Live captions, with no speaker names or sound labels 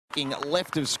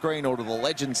left of screen or to the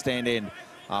legend stand end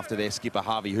after their skipper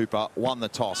Harvey Hooper won the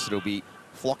toss. It'll be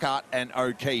Flockhart and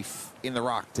O'Keefe in the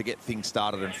ruck to get things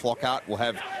started, and Flockhart will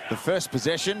have the first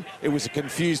possession. It was a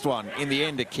confused one. In the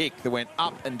end, a kick that went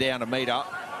up and down a metre.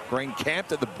 Green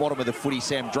camped at the bottom of the footy,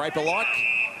 Sam Draper-like,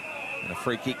 and a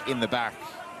free kick in the back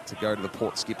to go to the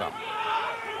Port skipper.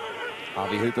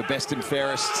 Harvey Hooper, best and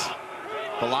fairest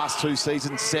the last 2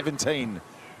 seasons, 17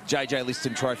 JJ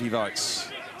Liston Trophy votes.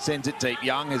 Sends it deep.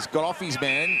 Young has got off his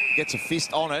man, gets a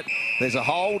fist on it. There's a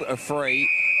hold, a free,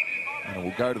 and it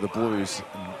will go to the Blues.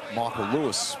 And Michael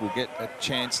Lewis will get a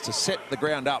chance to set the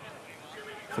ground up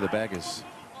for the Baggers.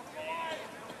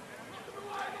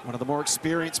 One of the more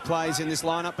experienced players in this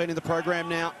lineup, been in the program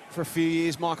now for a few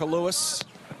years, Michael Lewis.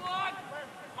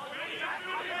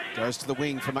 Goes to the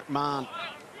wing for McMahon.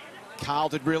 Carl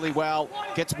did really well,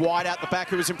 gets wide out the back,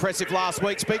 who was impressive last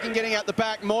week. Speaking getting out the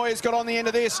back, Moyer's got on the end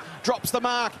of this, drops the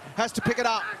mark, has to pick it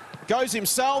up, goes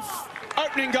himself,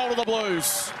 opening goal to the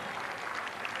Blues.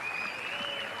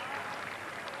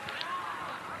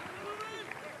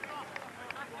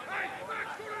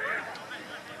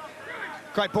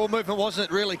 Great ball movement,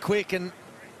 wasn't it? Really quick, and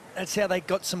that's how they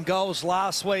got some goals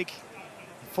last week.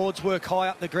 Forwards work high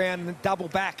up the ground and double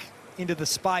back into the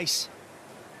space.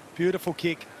 Beautiful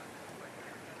kick.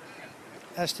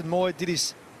 Aston Moyer did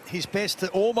his best to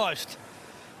almost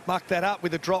muck that up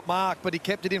with a drop mark, but he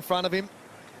kept it in front of him.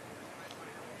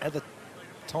 Had the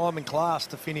time and class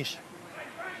to finish.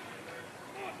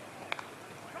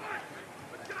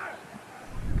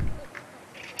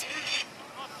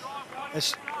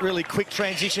 This really quick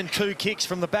transition, 2 kicks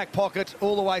from the back pocket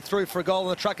all the way through for a goal on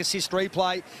the truck assist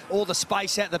replay. All the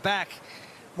space out the back.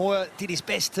 Moyer did his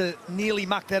best to nearly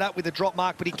muck that up with a drop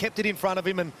mark, but he kept it in front of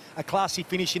him, and a classy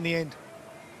finish in the end.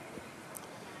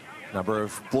 Number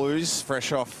of Blues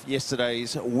fresh off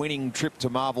yesterday's winning trip to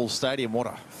Marvel Stadium. What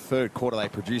a third quarter they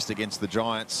produced against the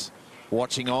Giants.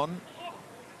 Watching on.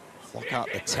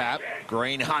 Flockhart the tap.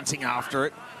 Green hunting after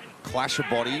it. Clash of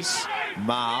bodies.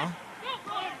 Marr.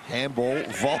 Handball.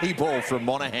 Volleyball from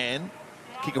Monahan.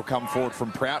 Kick will come forward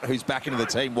from Prout, who's back into the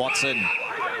team. Watson.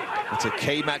 It's a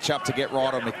key matchup to get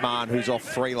right on McMahon, who's off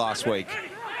 3 last week.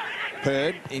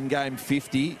 Hurd in game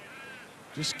 50.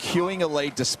 Just queuing a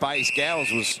lead to space.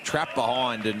 Gowers was trapped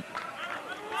behind and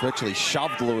virtually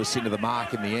shoved Lewis into the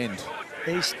mark in the end.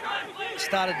 He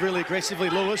started really aggressively,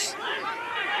 Lewis.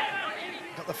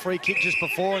 Got the free kick just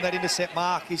before and that intercept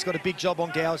mark. He's got a big job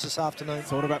on Gowers this afternoon.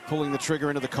 Thought about pulling the trigger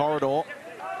into the corridor.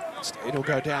 It'll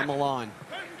go down the line.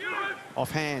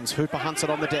 Off hands, Hooper hunts it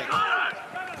on the deck.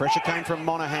 Pressure came from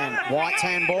Monahan. White's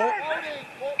handball.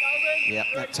 Yep,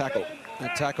 that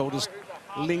tackle just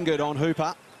lingered on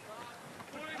Hooper.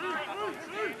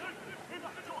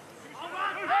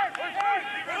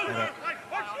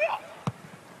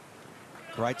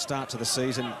 Great start to the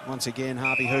season once again,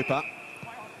 Harvey Hooper,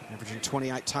 averaging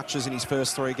 28 touches in his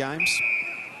first 3 games.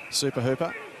 Super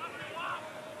Hooper.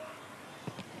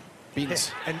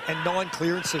 Binns. And 9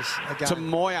 clearances again. To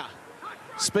Moyer.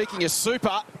 Speaking of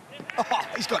super. Oh,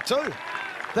 he's got 2.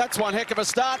 That's one heck of a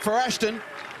start for Ashton.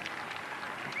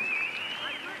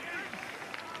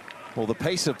 Well, the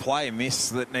piece of play miss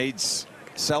that needs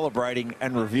celebrating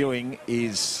and reviewing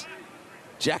is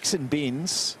Jackson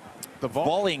Binns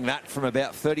volleying that from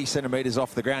about 30 centimetres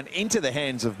off the ground into the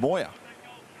hands of Moyer.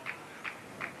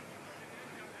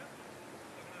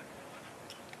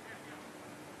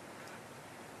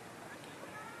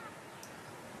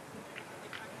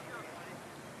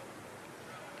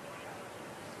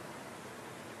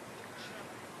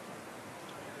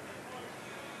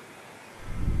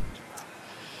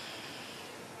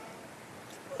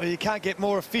 Well, you can't get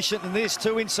more efficient than this.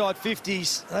 2 inside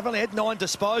 50s. They've only had 9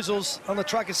 disposals on the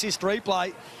truck assist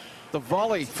replay. The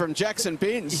volley from Jackson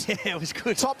Binns. Yeah, it was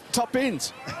good. Top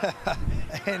Binns.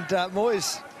 And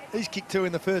Moyes, he's kicked 2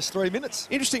 in the first 3 minutes.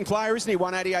 Interesting player, isn't he?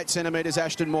 188 centimetres,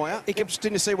 Ashton Moyer.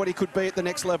 Interesting to see what he could be at the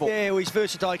next level. Yeah, well, he's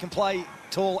versatile. He can play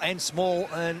tall and small,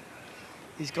 and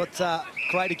he's got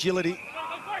great agility.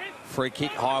 Free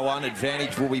kick, high one.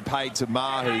 Advantage will be paid to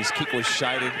Marr, whose kick was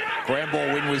shaded. Ground ball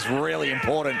win was really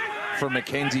important from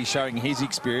McKenzie, showing his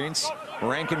experience.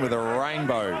 Rankin with a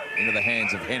rainbow into the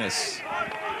hands of Hennis.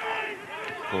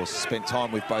 Of course, spent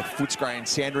time with both Footscray and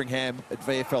Sandringham at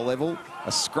VFL level.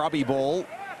 A scrubby ball.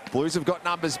 Blues have got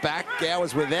numbers back.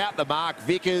 Gowers without the mark.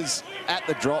 Vickers at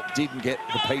the drop didn't get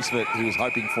the piece that he was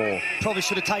hoping for. Probably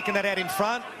should have taken that out in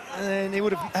front, and he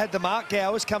would have had the mark.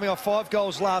 Gowers coming off 5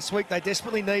 goals last week. They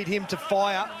desperately need him to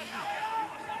fire.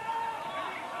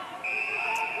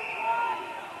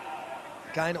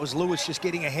 Again, it was Lewis just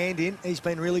getting a hand in. He's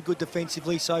been really good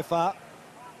defensively so far.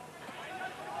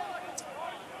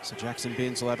 So Jackson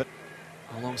Binns will have it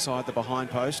alongside the behind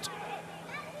post,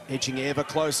 edging ever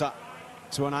closer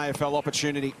to an AFL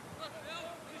opportunity.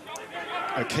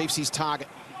 O'Keefe's his target.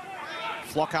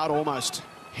 Flockhart almost.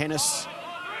 Hennis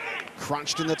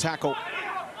crunched in the tackle.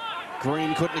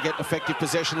 Green couldn't get effective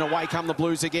possession. Away come the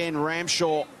Blues again.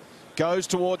 Ramshaw goes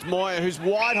towards Moyer, who's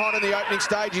wide hot in the opening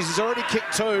stages. He's already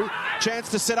kicked 2.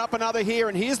 Chance to set up another here,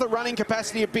 and here's the running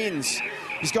capacity of Binns.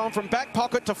 He's gone from back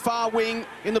pocket to far wing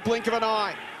in the blink of an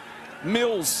eye.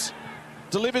 Mills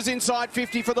delivers inside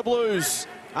 50 for the Blues.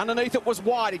 Underneath it was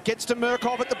White. It gets to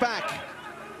Murkov at the back.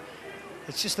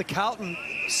 It's just the Carlton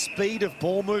speed of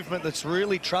ball movement that's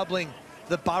really troubling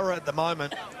the Borough at the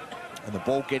moment. And the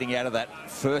ball getting out of that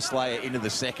first layer into the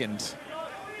second.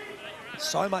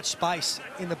 So much space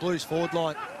in the Blues forward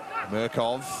line.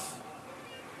 Murkov,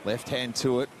 left hand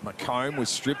to it. McComb was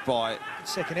stripped by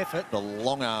second effort. The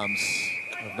long arms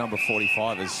of number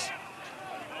 45 as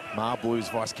Blues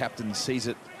vice captain sees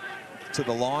it to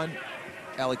the line.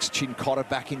 Alex Cincotta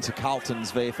back into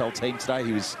Carlton's VFL team today.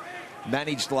 He was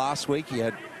managed last week. He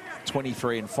had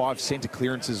 23 and 5 centre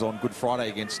clearances on Good Friday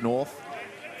against North.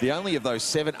 The only of those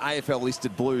 7 AFL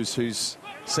listed Blues who's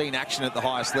seen action at the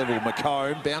highest level.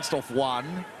 McComb bounced off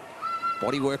 1.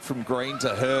 Bodywork from Green to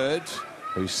Hurd,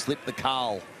 who slipped the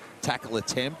Carl tackle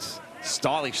attempt.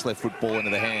 Stylish left foot ball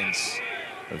into the hands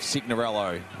of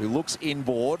Signorello, who looks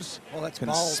inboard. Oh, that's can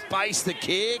bold. Space the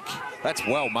kick. That's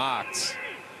well marked.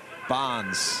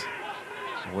 Barnes,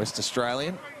 West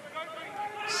Australian,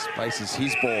 spaces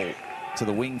his ball to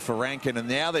the wing for Rankin, and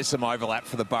now there's some overlap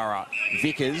for the Borough.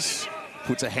 Vickers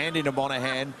puts a hand into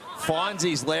Monahan, finds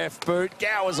his left boot,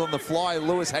 Gowers on the fly.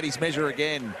 Lewis had his measure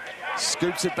again,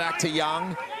 scoops it back to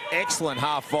Young. Excellent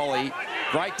half volley,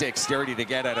 great dexterity to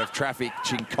get out of traffic.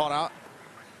 Cincotta.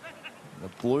 The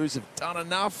Blues have done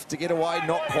enough to get away,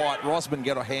 not quite. Rosman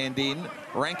got a hand in.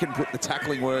 Rankin put the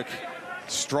tackling work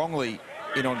strongly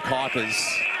in on Kuipers.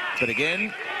 But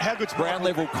again, how good's ground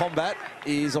level combat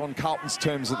is on Carlton's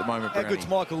terms at the moment. How good's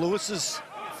Michael Lewis's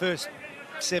first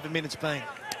 7 minutes been?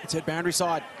 It's at boundary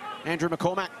side. Andrew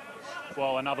McCormack.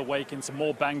 Well, another week and some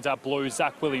more banged up Blues.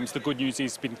 Zach Williams, the good news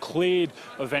is, been cleared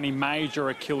of any major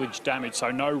Achilles damage,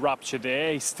 so no rupture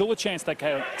there. He's still a chance they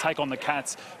can take on the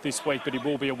Cats this week, but he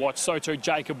will be a watch. So too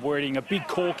Jacob Wording, a big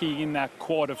corky in that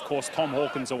quad. Of course, Tom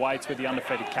Hawkins awaits with the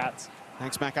undefeated Cats.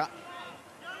 Thanks, Macca.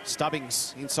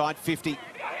 Stubbings inside 50.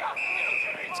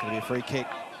 It's going to be a free kick.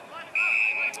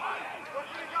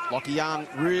 Lockie Young,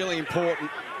 really important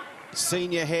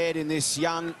senior head in this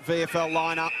young VFL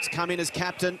lineup to come in as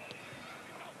captain.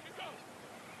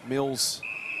 Mills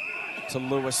to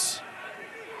Lewis.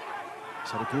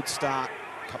 He's had a good start.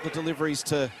 A couple of deliveries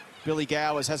to Billy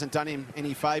Gowers, hasn't done him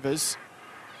any favours.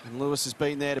 And Lewis has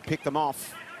been there to pick them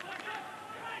off.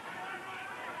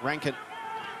 Rankin.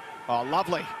 Oh,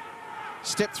 lovely.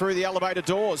 Step through the elevator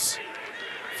doors.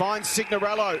 Finds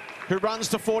Signorello, who runs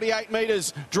to 48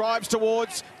 metres. Drives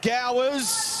towards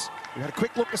Gowers. We had a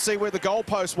quick look to see where the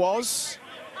goalpost was.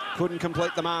 Couldn't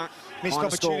complete the mark. Missed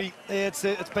opportunity. Yeah,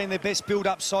 it's been their best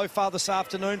build-up so far this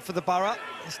afternoon for the Borough.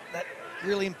 It's that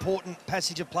really important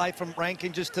passage of play from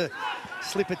Rankin just to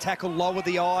slip a tackle, lower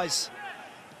the eyes.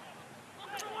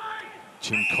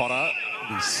 Cincotta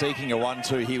is seeking a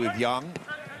 1-2 here with Young.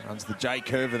 Runs the J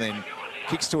curve and then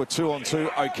kicks to a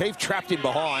 2-on-2. O'Keefe trapped in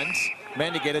behind.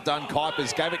 Man to get it done.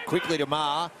 Kuipers gave it quickly to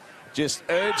Marr. Just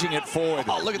urging it forward.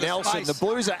 Oh, look at Nelson. The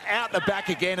Blues are out the back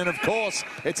again. And, of course,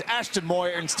 it's Ashton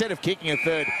Moyer. Instead of kicking a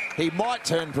third, he might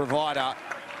turn provider.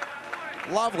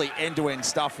 Lovely end-to-end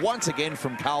stuff. Once again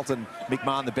from Carlton.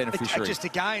 McMahon, the beneficiary. Just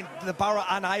again, the Borough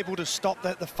unable to stop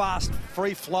the fast,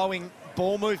 free-flowing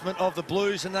ball movement of the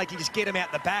Blues, and they can just get him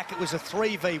out the back. It was a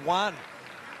 3v1.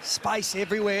 Space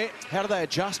everywhere. How do they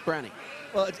adjust, Brownie?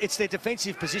 Well, it's their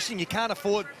defensive position. You can't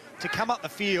afford to come up the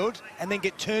field and then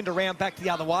get turned around back the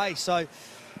other way. So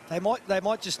they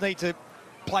might just need to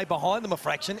play behind them a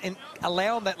fraction and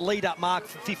allow them that lead-up mark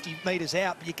for 50 metres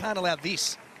out. But you can't allow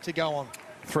this to go on.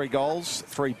 3 goals,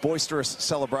 3 boisterous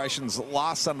celebrations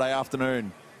last Sunday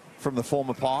afternoon from the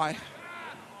former Pie.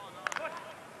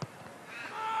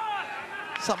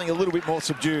 Something a little bit more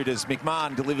subdued as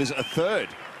McMahon delivers a third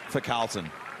for Carlton.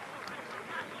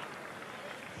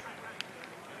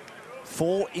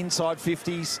 4 inside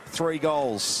 50s, 3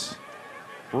 goals.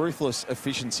 Ruthless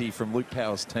efficiency from Luke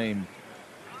Power's team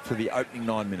for the opening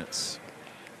 9 minutes.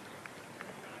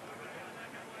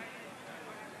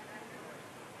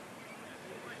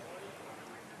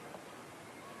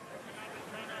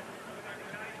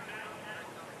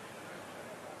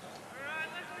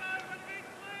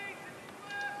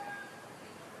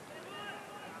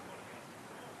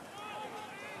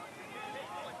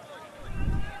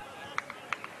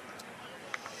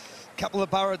 couple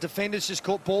of Borough defenders just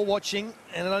caught ball watching,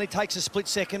 and it only takes a split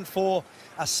second for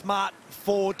a smart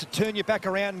forward to turn you back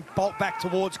around and bolt back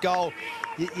towards goal.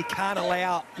 You can't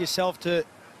allow yourself to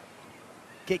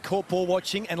get caught ball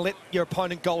watching and let your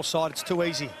opponent goal side. It's too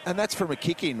easy. And that's from a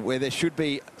kick-in where there should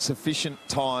be sufficient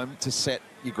time to set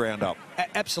your ground up.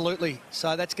 Absolutely.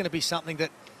 So that's going to be something that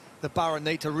the Borough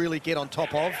need to really get on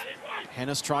top of.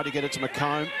 Hennis tried to get it to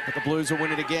McComb, but the Blues will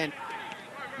win it again.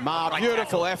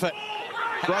 Beautiful effort.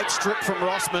 Great strip from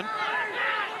Rossman.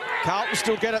 Carlton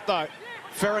still get it, though.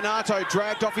 Ferranato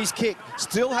dragged off his kick.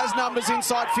 Still has numbers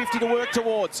inside 50 to work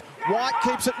towards. White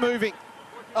keeps it moving.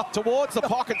 Towards the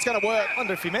pocket. It's going to work. I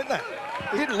wonder if he meant that.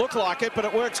 It didn't look like it, but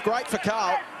it works great for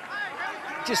Carl.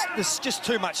 There's just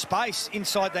too much space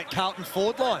inside that Carlton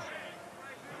forward line.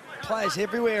 Players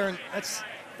everywhere, and that's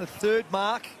the third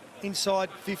mark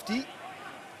inside 50.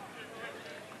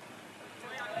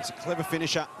 He's a clever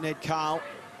finisher, Ned Carl.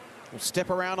 Will step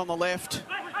around on the left.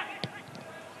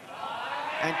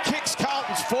 And kicks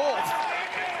Carlton's fourth.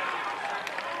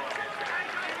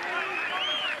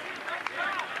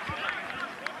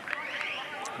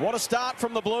 What a start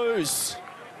from the Blues.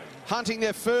 Hunting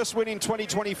their first win in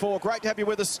 2024. Great to have you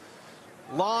with us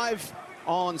live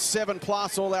on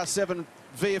 7+, all our 7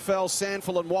 VFL,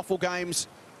 Sandful and Waffle games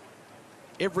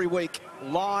every week,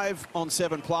 live on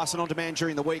 7+ and on demand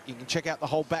during the week. You can check out the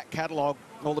whole back catalogue,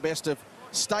 all the best of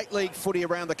State League footy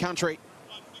around the country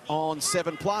on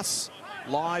 7+,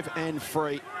 live and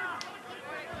free.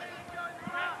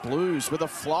 Blues with a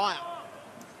flyer.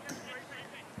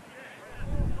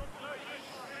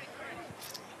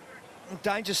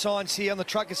 Danger signs here on the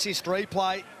truck assist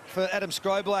replay for Adam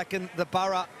Scroblack and the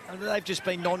Borough. They've just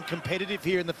been non-competitive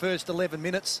here in the first 11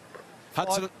 minutes.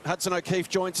 Hudson O'Keefe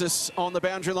joins us on the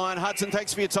boundary line. Hudson,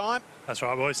 thanks for your time. That's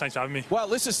right, boys. Thanks for having me. Well,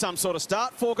 this is some sort of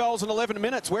start. 4 goals in 11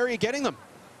 minutes. Where are you getting them?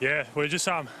 Yeah, we're just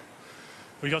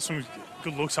we got some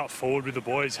good looks up forward with the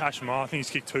boys. Ashton Mar, I think he's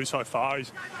kicked 2 so far.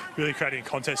 He's really creating a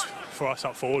contest for us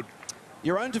up forward.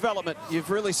 Your own development,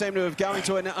 you've really seemed to have going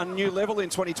to a new level in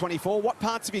 2024. What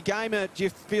parts of your game do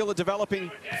you feel are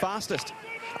developing fastest?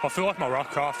 I feel like my ruck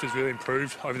craft has really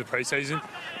improved over the pre-season.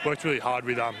 Worked really hard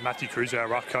with Matthew Cruz, our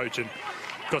ruck coach, and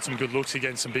got some good looks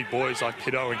against some big boys like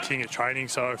Pitto and King at training,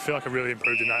 so I feel like I've really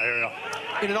improved in that area.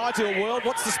 In an ideal world,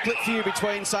 what's the split for you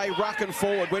between, say, ruck and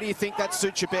forward? Where do you think that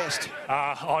suits you best?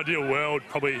 Ideal world,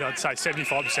 probably I'd say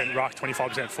 75% ruck,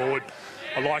 25% forward.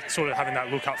 I like sort of having that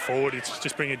look up forward. It's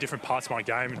just bringing different parts of my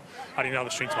game and adding another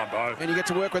string to my bow. And you get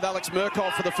to work with Alex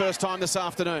Murkoff for the first time this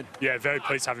afternoon. Yeah, very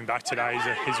pleased to have him back today.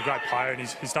 He's a great player, and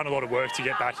he's done a lot of work to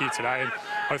get back here today, and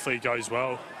hopefully it goes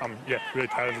well. I'm really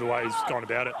proud of the way he's gone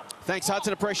about it. Thanks,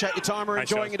 Hudson. Appreciate your time. We're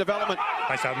enjoying your development.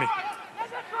 Thanks for having me.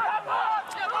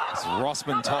 As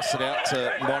Rossman tossed it out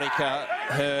to Monica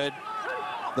Hurd.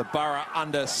 The Borough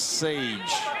under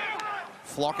siege.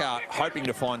 Flockhart hoping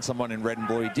to find someone in red and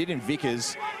blue. He did in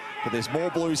Vickers, but there's more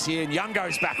Blues here, and Young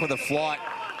goes back with a flight.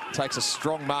 Takes a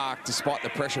strong mark despite the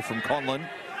pressure from Conlon.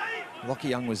 Lockie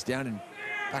Young was down in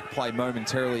back play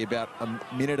momentarily about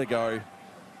a minute ago.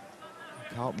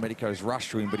 Carlton Medicos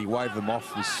rushed to him, but he waved them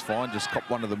off. Was fine, just copped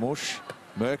one to the mush.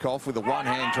 Murkoff with a one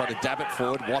hand tried to dab it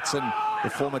forward. Watson, the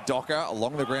former Docker,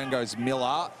 along the ground goes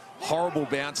Miller. Horrible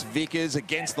bounce. Vickers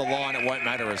against the line. It won't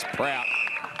matter as Prout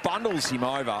bundles him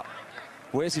over.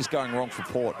 Where's this going wrong for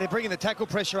Port? They're bringing the tackle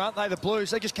pressure, aren't they, the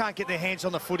Blues? They just can't get their hands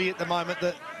on the footy at the moment,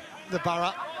 the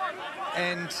Borough.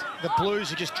 And the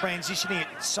Blues are just transitioning it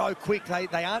so quick.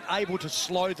 They aren't able to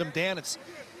slow them down. It's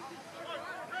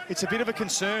a bit of a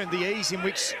concern, the ease in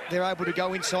which they're able to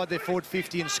go inside their forward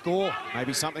 50 and score.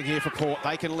 Maybe something here for Port.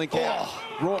 They can link out.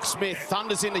 Rourke Smith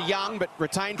thunders into Young, but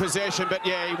retained possession. But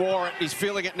yeah, he wore it. He's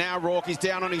feeling it now, Rourke. He's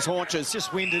down on his haunches.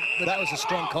 Just winded, but that was a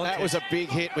strong contest. That was a big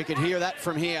hit. We could hear that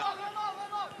from here.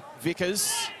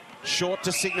 Vickers, short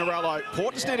to Signorello.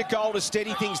 Port just need a goal to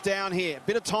steady things down here.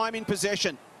 Bit of time in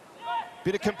possession.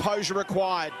 Bit of composure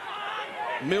required.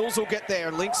 Mills will get there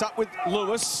and links up with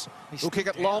Lewis. He'll kick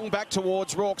it long back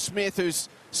towards Rourke Smith, who's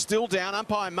still down.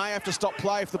 Umpire may have to stop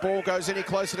play if the ball goes any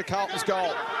closer to Carlton's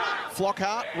goal.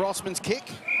 Flockhart, Rossman's kick,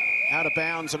 out of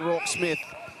bounds, and Rourke Smith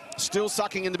still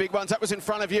sucking in the big ones. That was in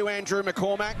front of you, Andrew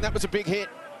McCormack. That was a big hit.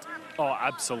 Oh,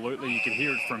 absolutely. You can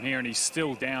hear it from here, and he's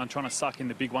still down, trying to suck in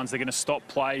the big ones. They're going to stop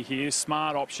play here.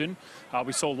 Smart option.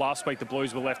 We saw last week the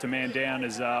Blues were left a man down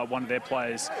as one of their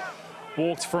players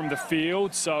walked from the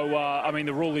field. So, I mean,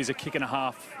 the rule is a kick and a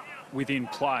half within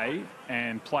play,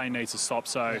 and play needs to stop.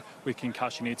 So, with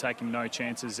concussion here, taking no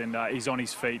chances, and he's on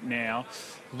his feet now.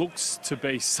 Looks to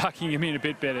be sucking him in a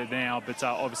bit better now, but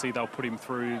obviously they'll put him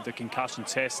through the concussion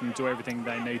test and do everything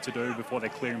they need to do before they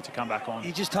clear him to come back on.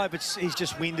 You just hope he's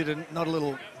just winded and not a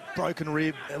little broken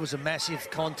rib. It was a massive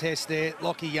contest there.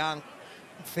 Lockie Young,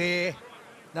 fair.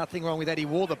 Nothing wrong with that. He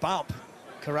wore the bump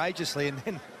courageously, and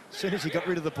then as soon as he got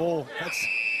rid of the ball,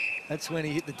 that's when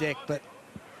he hit the deck. But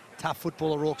tough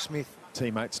footballer, Rourke Smith.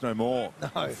 Teammates no more.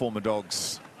 No. Former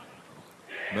Dogs.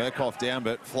 Murkoff down,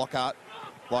 but Flockhart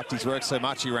liked his work so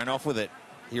much he ran off with it.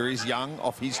 Here is Young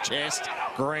off his chest.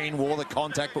 Green wore the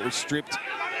contact but was stripped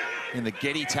in the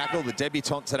Getty tackle, the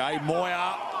debutant today.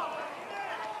 Moyer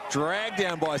dragged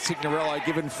down by Signorello,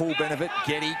 given full benefit.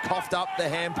 Getty coughed up the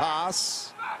hand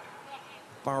pass.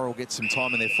 Borough will get some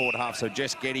time in their forward half, so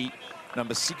Jess Getty,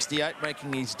 number 68,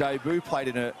 making his debut, played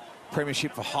in a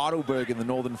premiership for Heidelberg in the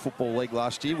Northern Football League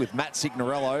last year with Matt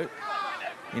Signorello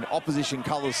in opposition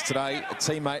colours today. A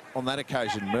teammate on that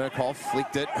occasion. Murkoff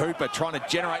flicked it. Hooper trying to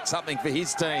generate something for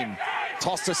his team.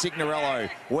 Toss to Signorello.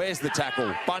 Where's the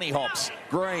tackle? Bunny hops.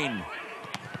 Green.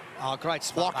 Oh, great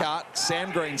spot. Flockhart.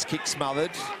 Sam Green's kick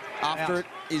smothered. After it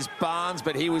is Barnes,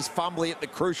 but he was fumbly at the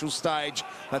crucial stage.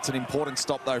 That's an important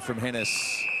stop, though, from Hennis.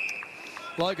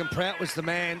 Logan Prout was the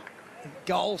man.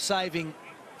 Goal-saving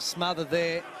smother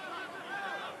there.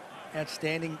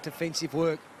 Outstanding defensive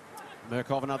work.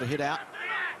 Murkoff, another hit out.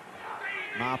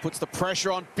 Ma puts the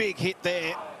pressure on. Big hit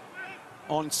there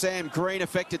on Sam Green.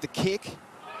 Affected the kick.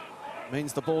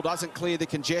 Means the ball doesn't clear the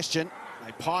congestion.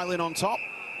 They pile in on top.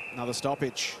 Another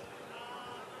stoppage.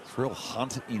 It's a real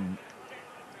hunt in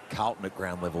Carlton at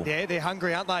ground level. Yeah, they're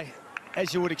hungry, aren't they?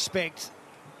 As you would expect.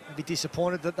 I'd be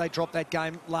disappointed that they dropped that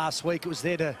game last week. It was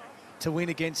there to win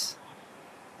against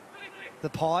the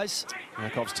Pies.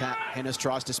 Murkoff's tap. Hennis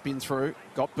tries to spin through.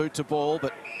 Got boot to ball,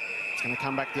 but it's going to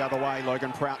come back the other way.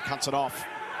 Logan Prout cuts it off.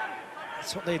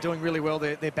 That's what they're doing really well.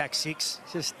 Their back six,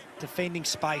 just defending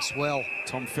space well.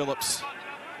 Tom Phillips,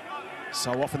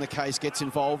 so often the case, gets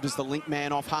involved as the link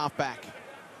man off halfback.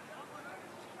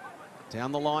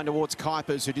 Down the line towards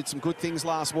Kuipers, who did some good things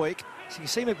last week. So you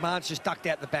see McMahon's just ducked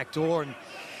out the back door, and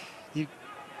you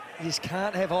just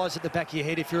can't have eyes at the back of your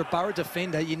head. If you're a Borough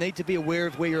defender, you need to be aware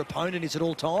of where your opponent is at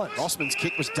all times. Osman's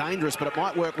kick was dangerous, but it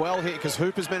might work well here because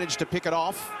Hooper's managed to pick it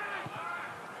off.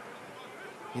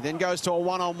 He then goes to a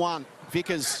one-on-one.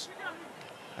 Vickers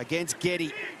against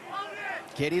Getty.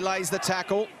 Getty lays the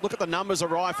tackle. Look at the numbers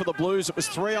arrive for the Blues. It was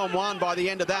 3-on-1 by the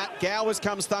end of that. Gowers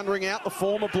comes thundering out, the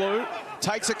former Blue.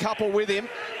 Takes a couple with him.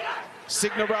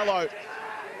 Signorello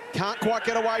can't quite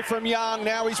get away from Young.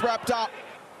 Now he's wrapped up.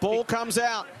 Ball comes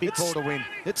out. Big ball to win.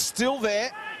 It's still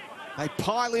there. They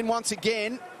pile in once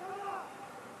again.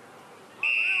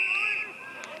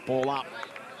 Ball up.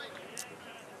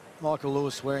 Michael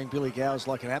Lewis wearing Billy Gowers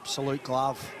like an absolute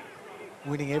glove,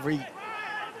 winning every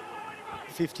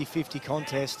 50-50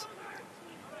 contest.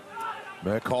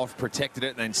 Murkoff protected it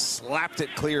and then slapped it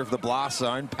clear of the blast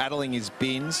zone, paddling his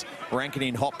Bins. Rankin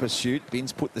in hot pursuit.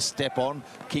 Bins put the step on,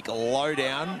 kick low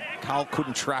down. Carl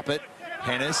couldn't trap it.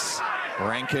 Hennis,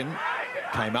 Rankin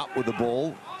came up with the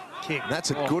ball. Kick. And that's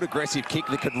a good aggressive kick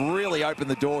that could really open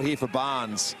the door here for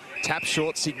Barnes. Tap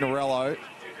short, Signorello.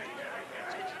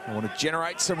 I want to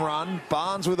generate some run.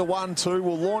 Barnes with a 1-2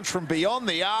 will launch from beyond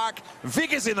the arc.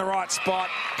 Vickers in the right spot,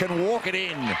 can walk it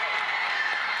in.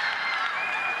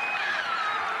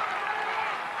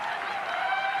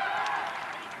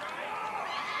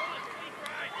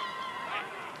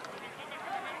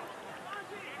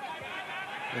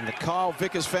 And the Kyle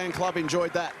Vickers fan club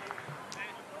enjoyed that.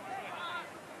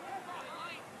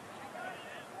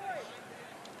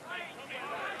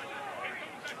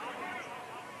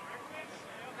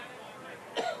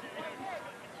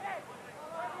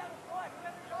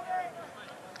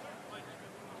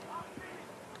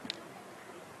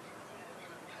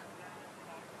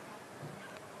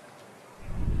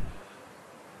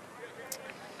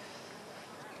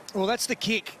 Well, that's the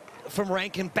kick from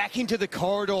Rankin back into the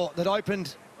corridor that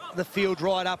opened the field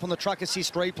right up on the truck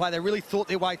assist replay. They really thought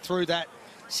their way through that.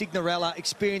 Signorella,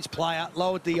 experienced player,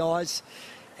 lowered the eyes,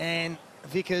 and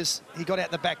Vickers, he got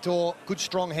out the back door. Good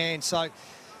strong hand. So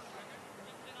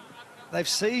they've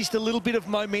seized a little bit of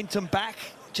momentum back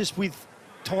just with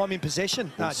time in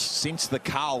possession. Well, since the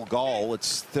Carl goal,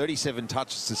 it's 37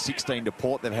 touches to 16 to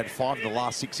Port. They've had 5 of the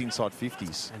last 6 inside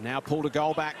 50s. And now pulled a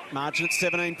goal back. Margin at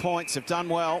 17 points. Have done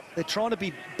well. They're trying to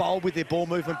be bold with their ball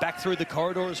movement back through the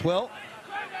corridor as well.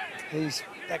 He's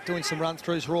back doing some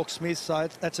run-throughs, Rourke Smith, so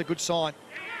that's a good sign.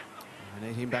 They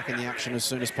need him back in the action as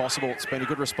soon as possible. It's been a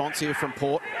good response here from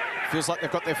Port. Feels like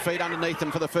they've got their feet underneath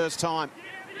them for the first time.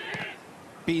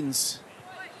 Bins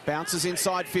bounces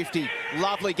inside 50.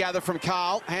 Lovely gather from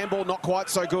Carl. Handball not quite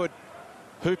so good.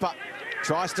 Hooper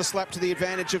tries to slap to the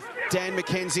advantage of Dan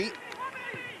McKenzie.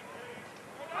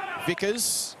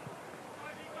 Vickers.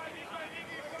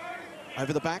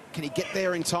 Over the back, can he get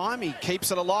there in time? He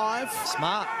keeps it alive.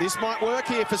 Smart. This might work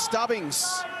here for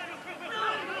Stubbings.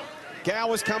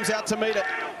 Gowers comes out to meet it.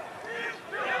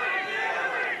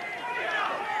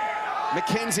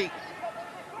 McKenzie.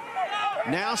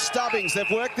 Now Stubbings,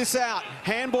 they've worked this out.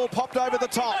 Handball popped over the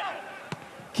top.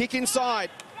 Kick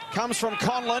inside, comes from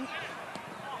Conlon.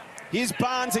 Here's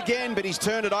Barnes again, but he's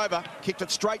turned it over. Kicked it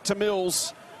straight to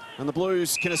Mills. And the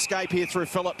Blues can escape here through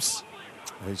Phillips.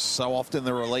 Who's so often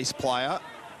the release player.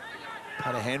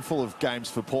 Had a handful of games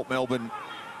for Port Melbourne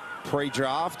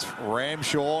pre-draft.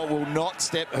 Ramshaw will not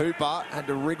step Hooper, had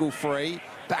to wriggle free.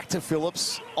 Back to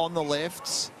Phillips on the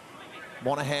left.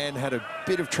 Monahan had a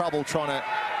bit of trouble trying to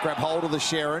grab hold of the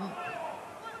Sharon.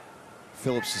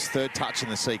 Phillips' third touch in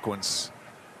the sequence.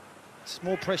 It's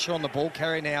more pressure on the ball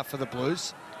carry now for the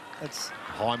Blues.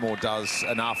 Highmore does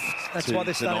enough. That's why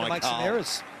they're starting to make some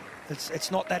errors.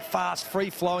 It's not that fast,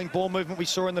 free-flowing ball movement we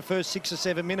saw in the first 6 or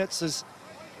 7 minutes.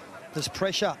 There's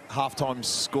pressure. Halftime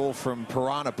score from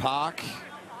Piranha Park.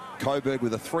 Coburg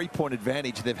with a 3-point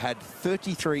advantage. They've had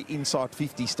 33 inside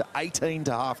 50s to 18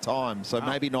 to halftime. So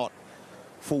maybe not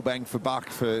full bang for buck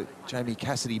for Jamie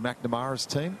Cassidy-McNamara's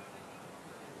team.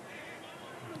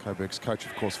 Coburg's coach,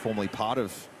 of course, formerly part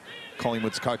of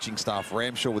Collingwood's coaching staff.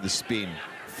 Ramshaw with a spin.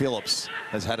 Phillips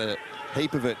has had a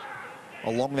heap of it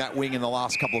along that wing in the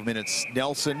last couple of minutes.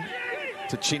 Nelson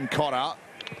to Chincotta,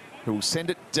 who will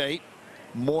send it deep.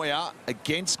 Moya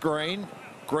against Green.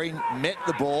 Green met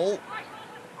the ball.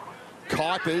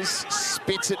 Kuipers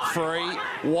spits it free.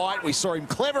 White, we saw him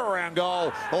clever around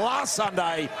goal last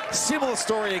Sunday. Similar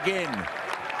story again.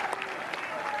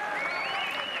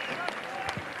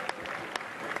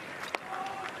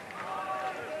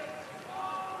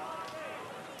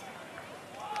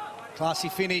 Classy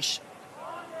finish.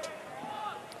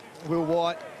 Will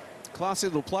White. Classy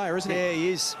little player, isn't he? Yeah, he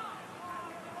is.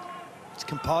 It's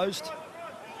composed.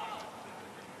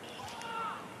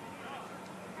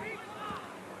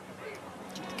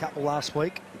 Kicked a couple last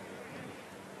week.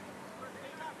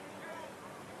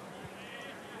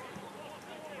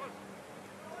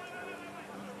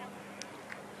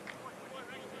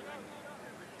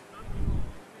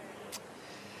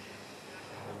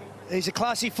 He's a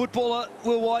classy footballer.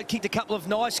 Will White kicked a couple of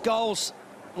nice goals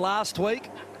last week.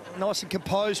 Nice and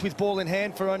composed with ball in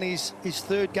hand for only his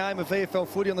third game of VFL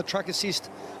footy on the truck assist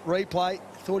replay.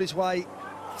 Thought his way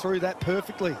through that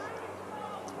perfectly.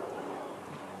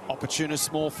 Opportunist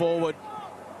small forward.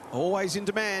 Always in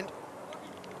demand.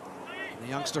 The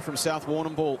youngster from South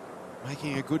Warrnambool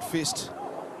making a good fist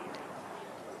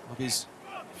of his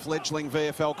fledgling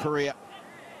VFL career.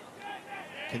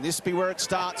 Can this be where it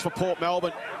starts for Port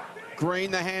Melbourne?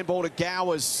 Green, the handball to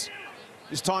Gowers.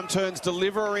 This time turns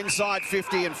deliverer inside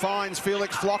 50 and finds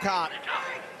Felix Flockhart.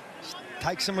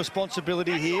 Take some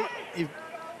responsibility here. You're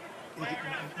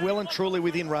well and truly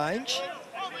within range.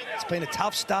 It's been a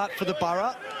tough start for the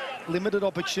Borough. Limited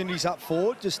opportunities up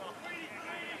forward. Just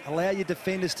allow your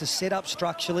defenders to set up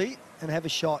structurally and have a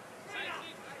shot.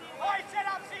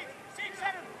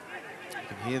 You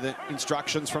can hear the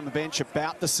instructions from the bench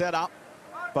about the setup.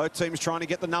 Both teams trying to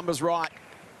get the numbers right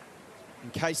in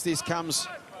case this comes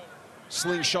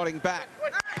slingshotting back.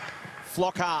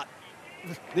 Flockhart.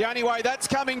 The only way that's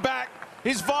coming back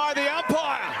is via the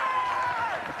umpire.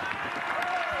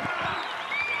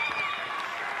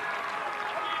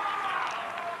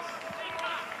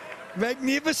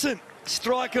 Magnificent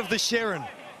strike of the Sharon.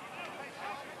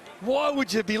 Why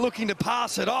would you be looking to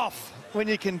pass it off when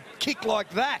you can kick like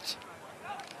that?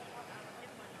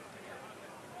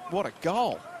 What a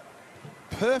goal.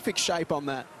 Perfect shape on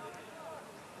that.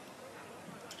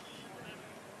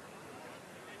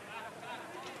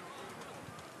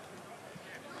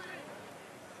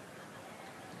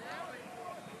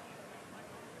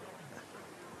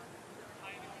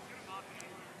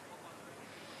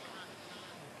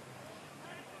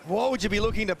 Why would you be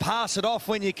looking to pass it off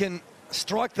when you can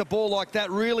strike the ball like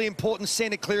that? Really important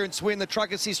centre clearance win. The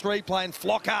truck assist replay and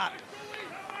Flockhart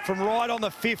from right on the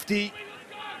 50.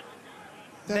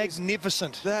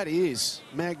 Magnificent. That is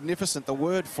magnificent, the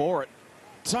word for it.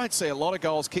 Don't see a lot of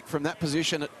goals kicked from that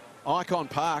position at Icon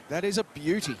Park. That is a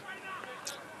beauty.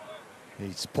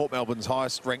 He's Port Melbourne's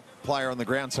highest ranked player on the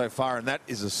ground so far, and that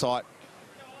is a sight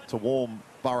to warm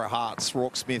Borough hearts.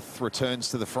 Rourke Smith returns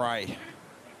to the fray.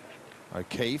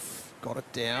 O'Keefe got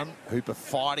it down. Hooper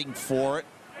fighting for it.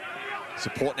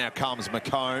 Support now comes.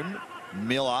 McComb.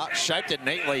 Miller shaped it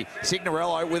neatly.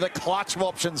 Signorello with a clutch of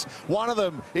options. One of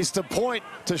them is to point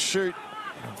to shoot.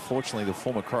 Unfortunately, the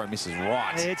former Crow misses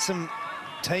right. He had some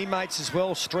teammates as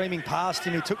well streaming past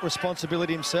him. He took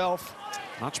responsibility himself.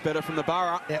 Much better from the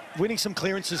Borough. Yeah, winning some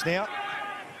clearances now.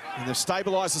 And they've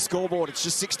stabilised the scoreboard. It's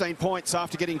just 16 points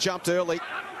after getting jumped early.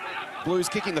 Blues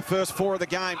kicking the first 4 of the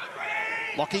game.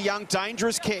 Lockie Young,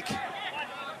 dangerous kick.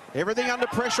 Everything under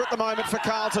pressure at the moment for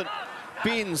Carlton.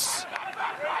 Binns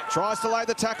tries to lay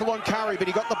the tackle on Curry, but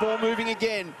he got the ball moving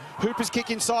again. Hooper's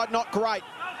kick inside, not great.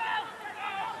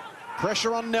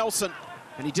 Pressure on Nelson,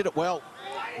 and he did it well.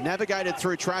 Navigated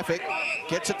through traffic,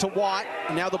 gets it to White,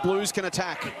 and now the Blues can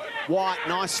attack. White,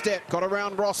 nice step, got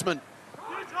around Rossman.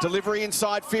 Delivery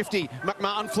inside 50.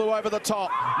 McMahon flew over the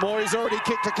top. Moy's already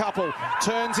kicked a couple.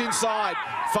 Turns inside,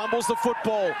 fumbles the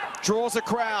football, draws a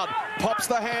crowd, pops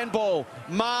the handball.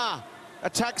 Ma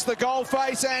attacks the goal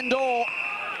face and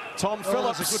Tom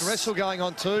Phillips. There's a good wrestle going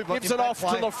on too. But gives it off to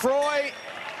Lefroy.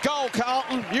 Goal,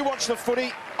 Carlton. You watch the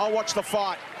footy, I'll watch the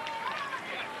fight.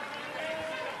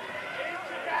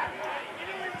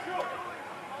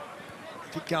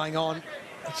 Keep going on.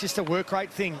 It's just a work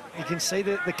rate thing. You can see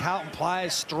the Carlton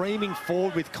players streaming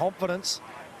forward with confidence.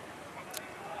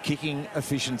 Kicking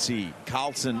efficiency.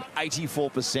 Carlton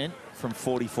 84% from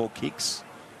 44 kicks.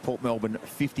 Port Melbourne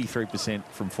 53%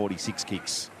 from 46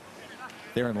 kicks.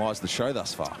 Therein lies the show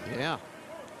thus far. Yeah.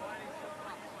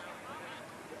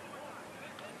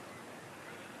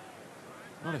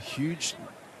 Not a huge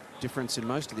difference in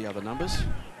most of the other numbers.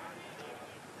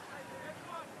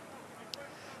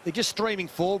 They're just streaming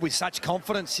forward with such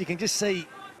confidence. You can just see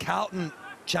Carlton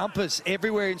jumpers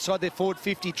everywhere inside their forward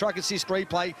 50. Truck assist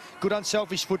replay. Good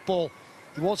unselfish football.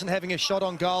 He wasn't having a shot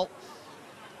on goal.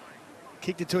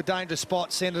 Kicked it to a dangerous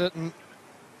spot, centred it, and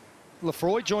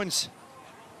Lefroy joins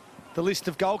the list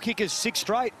of goal kickers, 6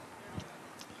 straight.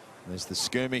 There's the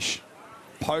skirmish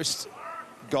post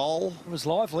goal. It was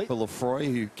lively. For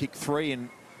Lefroy, who kicked 3 in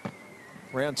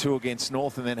round 2 against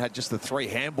North and then had just the 3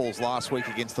 handballs last week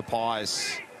against the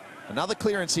Pies. Another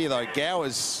clearance here, though.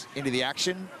 Gowers into the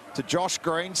action to Josh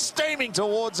Green. Steaming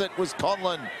towards it was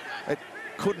Conlon. It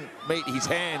couldn't meet his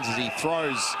hands as he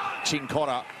throws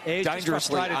Chincotta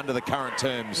dangerously under the current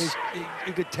terms.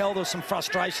 You could tell there was some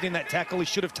frustration in that tackle. He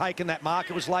should have taken that mark.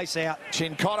 It was lace out.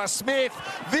 Chincotta Smith.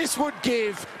 This would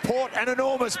give Port an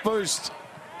enormous boost.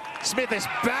 Smith is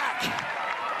back.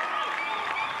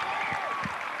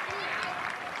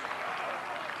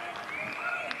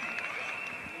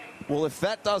 Well, if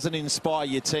that doesn't inspire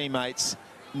your teammates,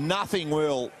 nothing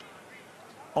will.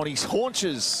 On his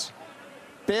haunches,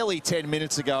 barely 10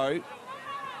 minutes ago,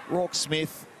 Rourke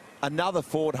Smith, another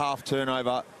forward half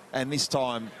turnover, and this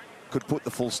time could put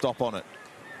the full stop on it.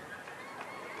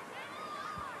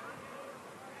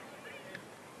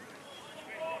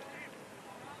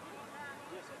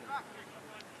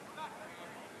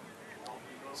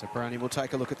 So Brownie will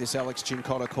take a look at this Alex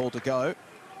Chincotta call to go.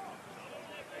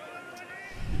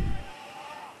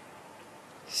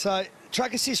 So,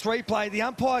 track assist replay, the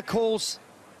umpire calls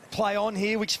play on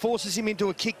here, which forces him into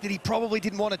a kick that he probably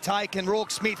didn't want to take, and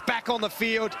Rourke Smith back on the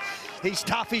field. He's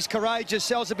tough, he's courageous,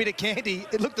 sells a bit of candy.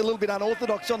 It looked a little bit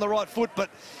unorthodox on the right foot,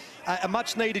 but a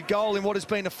much-needed goal in what has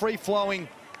been a free-flowing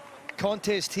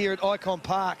contest here at Icon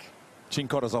Park.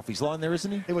 Chincotta's off his line there,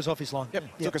 isn't he? He was off his line.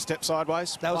 Yep. Took a step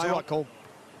sideways. That was the right call.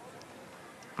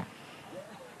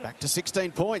 Back to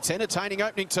 16 points, entertaining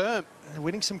opening term. They're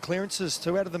winning some clearances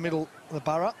too out of the middle of the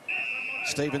borough.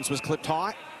 Stevens was clipped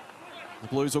high. The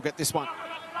Blues will get this one.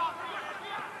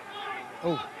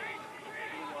 Oh.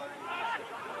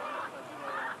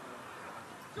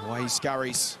 Away he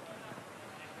scurries.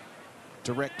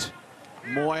 Direct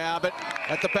Moya, but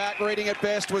at the back, reading it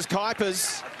best was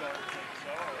Kuipers.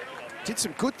 Did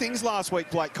some good things last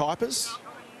week, Blake Kuipers.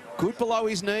 Good below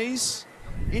his knees.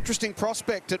 Interesting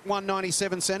prospect at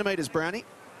 197 centimetres, Brownie.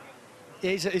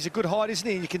 Yeah, he's a good height, isn't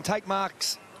he? You can take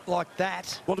marks like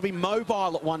that. Well, to be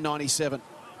mobile at 197.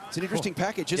 It's an interesting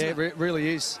package, isn't it? Yeah, it really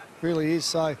is. Really is.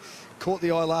 So, caught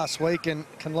the eye last week and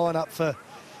can line up for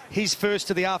his first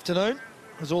of the afternoon.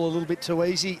 It was all a little bit too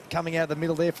easy coming out of the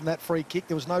middle there from that free kick.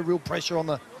 There was no real pressure on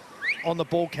the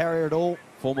ball carrier at all.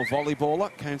 Former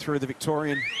volleyballer, came through the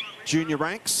Victorian junior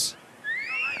ranks.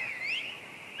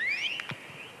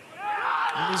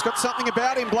 And he's got something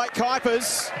about him, Blake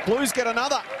Kuipers. Blues get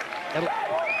another.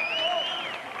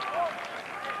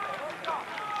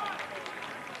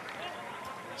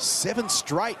 7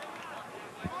 straight.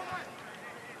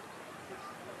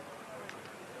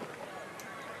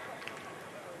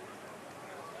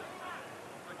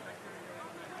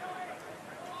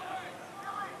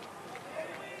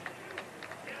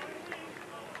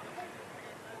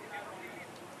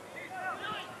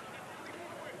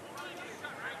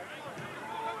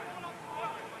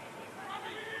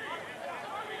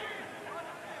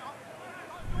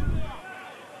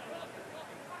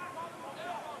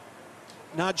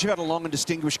 Nudge, you've had a long and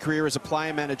distinguished career as a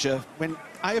player manager. When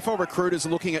AFL recruiters are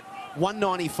looking at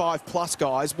 195 plus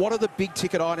guys, what are the big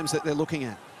ticket items that they're looking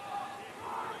at?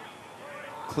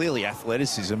 Clearly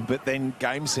athleticism, but then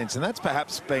game sense. And that's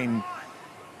perhaps been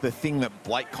the thing that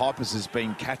Blake Kuipers has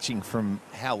been catching from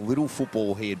how little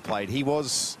football he had played. He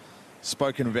was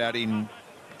spoken about in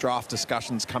draft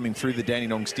discussions coming through the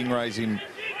Dandenong Stingrays in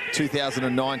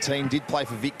 2019. Did play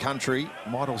for Vic Country.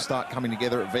 Might all start coming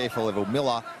together at VFL level.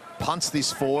 Miller punts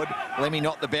this forward. Lemmy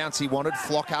not the bounce he wanted.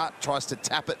 Flockhart tries to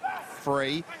tap it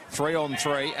free.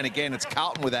 3-on-3. And again, it's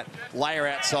Carlton with that layer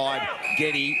outside.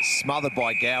 Getty smothered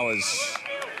by Gowers.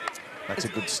 That's a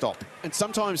good stop. And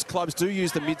sometimes clubs do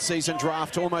use the mid-season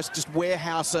draft to almost just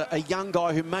warehouse a young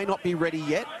guy who may not be ready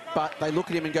yet, but they look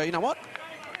at him and go, you know what?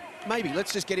 Maybe,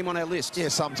 let's just get him on our list. Yeah,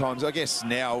 sometimes. I guess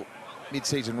now,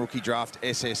 mid-season rookie draft,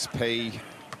 SSP,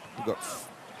 we've got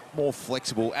more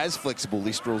flexible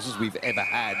list rules as we've ever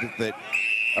had, that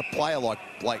a player like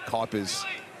Blake Kuipers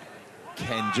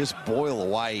can just boil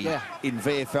away in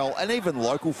VFL and even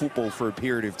local football for a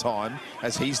period of time,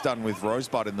 as he's done with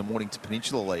Rosebud in the Mornington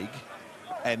Peninsula League.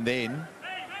 And then,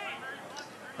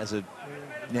 as a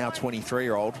now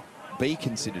 23-year-old, be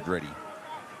considered ready.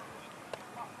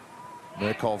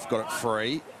 Murkov got it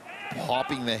free,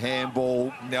 popping the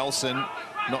handball. Nelson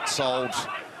not sold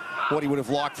what he would have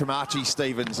liked from Archie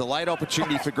Stevens. A late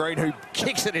opportunity for Green, who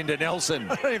kicks it into Nelson.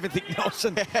 I don't even think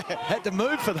Nelson had to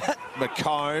move for that.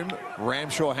 McComb,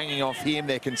 Ramshaw hanging off him.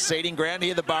 They're conceding ground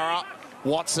here, the Borough.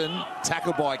 Watson,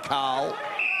 tackled by Carl.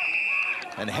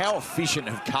 And how efficient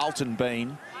have Carlton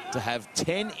been to have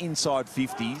 10 inside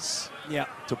 50s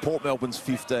to Port Melbourne's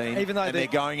 15, even though they're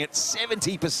going at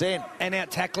 70%. And out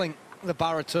tackling the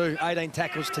Borough too, 18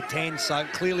 tackles to 10, so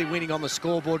clearly winning on the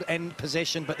scoreboard and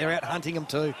possession, but they're out hunting them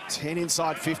too. 10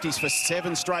 inside 50s for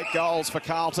 7 straight goals for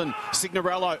Carlton.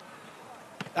 Signorello,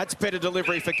 that's better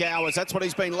delivery for Gowers. That's what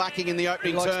he's been lacking in the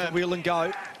opening term. He likes to wheel and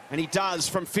go. And he does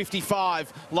from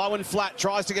 55. Low and flat,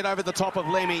 tries to get over the top of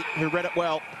Lemmy, who read it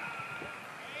well.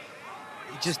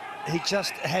 He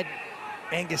just had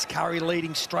Angus Curry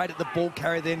leading straight at the ball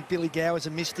carrier, then Billy Gowers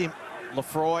and missed him.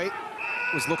 Lefroy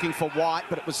was looking for White,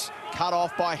 but it was cut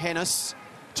off by Hennis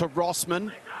to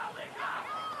Rossman.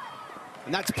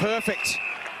 And that's perfect.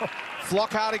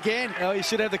 Flockhart again. Oh, you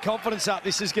should have the confidence up.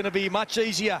 This is going to be a much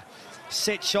easier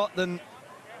set shot than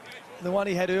the one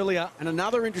he had earlier. And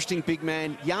another interesting big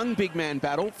man, young big man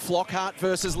battle, Flockhart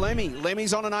versus Lemmy.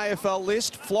 Lemmy's on an AFL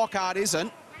list, Flockhart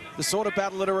isn't. The sort of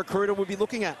battle that a recruiter would be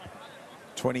looking at.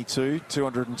 22,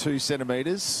 202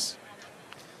 centimetres.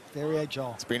 Very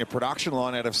agile. It's been a production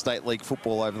line out of state league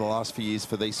football over the last few years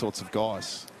for these sorts of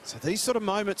guys. So these sort of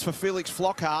moments for Felix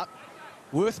Flockhart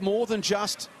worth more than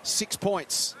just 6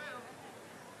 points.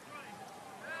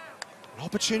 An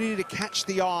opportunity to catch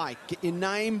the eye, get your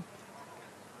name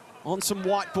on some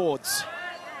whiteboards.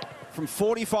 From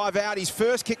 45 out, his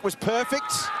first kick was perfect.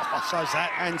 Oh, so's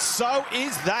that. And so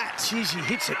is that. Jeez, he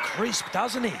hits it crisp,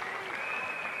 doesn't he?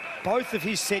 Both of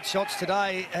his set shots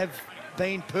today have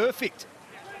been perfect.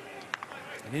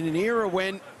 And in an era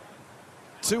when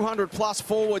 200-plus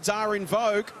forwards are in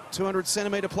vogue,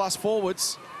 200-centimetre-plus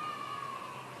forwards.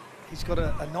 He's got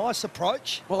a nice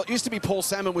approach. Well, it used to be Paul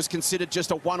Salmon was considered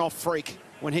just a one-off freak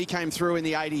when he came through in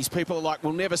the 80s. People are like,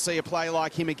 we'll never see a play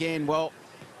like him again. Well,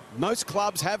 most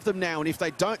clubs have them now, and if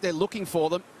they don't, they're looking for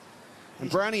them. And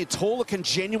Brownie Atala can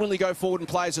genuinely go forward and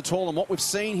play as a tall, and what we've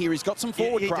seen here, he's got some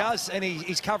forward craft. He does, and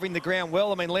he's covering the ground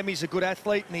well. I mean, Lemmy's a good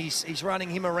athlete, and he's running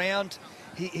him around.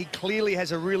 He clearly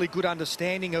has a really good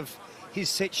understanding of his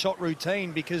set shot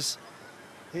routine, because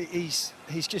he's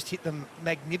just hit them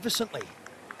magnificently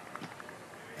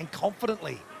and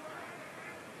confidently.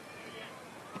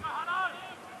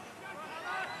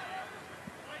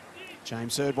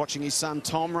 James Hird watching his son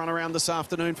Tom run around this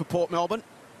afternoon for Port Melbourne.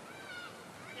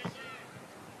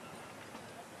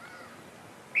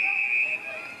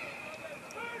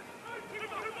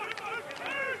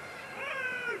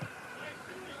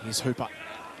 Here's Hooper.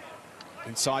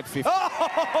 Inside 50.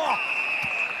 Oh!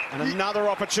 And another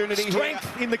opportunity.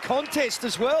 Strength in the contest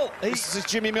as well. This is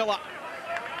Jimmy Miller.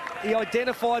 He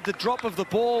identified the drop of the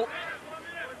ball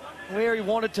where he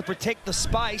wanted to protect the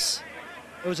space.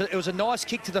 It was a nice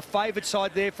kick to the favoured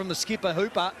side there from the skipper,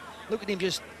 Hooper. Look at him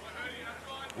just...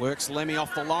 Works Lemmy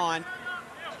off the line.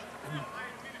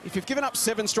 If you've given up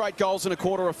 7 straight goals in a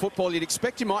quarter of football, you'd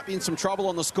expect you might be in some trouble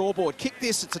on the scoreboard. Kick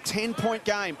this, it's a 10-point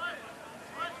game.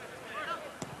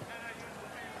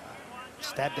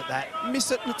 Stabbed at that. Miss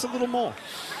it, and it's a little more.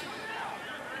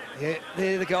 Yeah,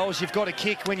 they're the goals you've got to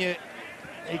kick when you're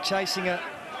chasing a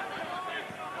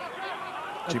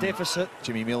deficit.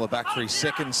 Jimmy Miller back for his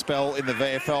second spell in the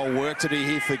VFL. Work to do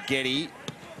here for Getty.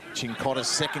 Chincotta's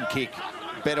second kick,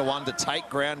 better one to take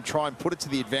ground, try and put it to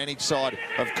the advantage side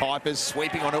of Kuipers.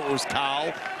 Sweeping on it was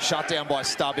Carl, shut down by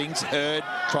Stubbings. Hurd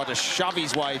tried to shove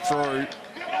his way through.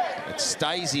 It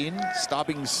stays in.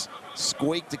 Stubbings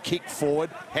squeaked a kick forward.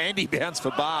 Handy bounce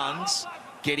for Barnes.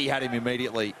 Getty had him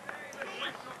immediately.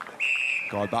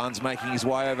 Guy Barnes making his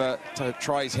way over to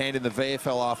try his hand in the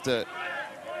VFL after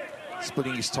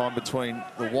splitting his time between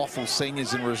the Waffle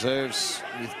seniors and reserves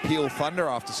with Peel Thunder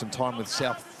after some time with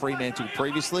South Fremantle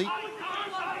previously.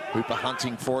 Hooper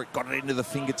hunting for it, got it into the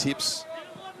fingertips.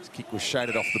 His kick was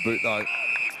shaded off the boot though.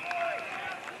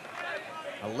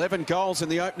 11 goals in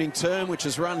the opening term, which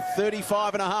has run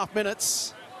 35.5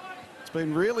 minutes. It's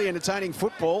been really entertaining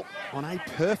football on a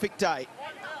perfect day.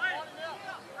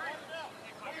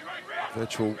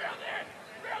 Virtual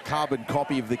carbon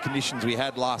copy of the conditions we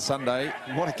had last Sunday.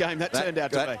 What a game that turned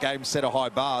out to be. That game set a high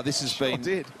bar. This has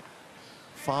been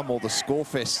far more the score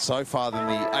fest so far than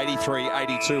the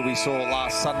 83-82 we saw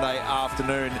last Sunday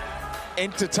afternoon.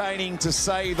 Entertaining to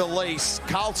say the least.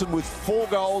 Carlton with 4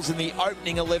 goals in the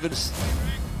opening 11.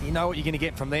 You know what you're going to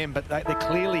get from them, but they're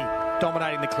clearly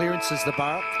dominating the clearances, the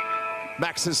Borough.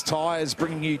 Max's Tyres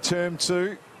bringing you term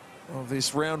 2 of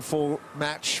this round 4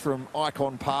 match from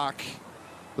Icon Park.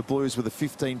 The Blues with a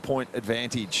 15-point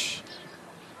advantage.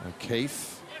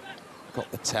 O'Keefe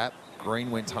got the tap. Green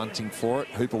went hunting for it.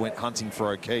 Hooper went hunting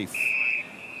for O'Keefe.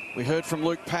 We heard from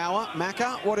Luke Power.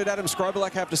 Macca, what did Adam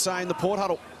Scrobalak have to say in the Port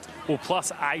Huddle? Well,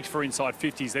 +8 for inside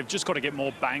 50s. They've just got to get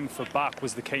more bang for buck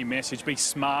was the key message. Be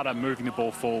smarter moving the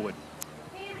ball forward.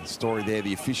 The story there,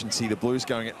 the efficiency. The Blues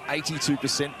going at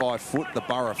 82% by foot. The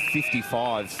Borough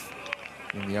 55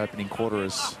 in the opening quarter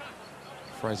as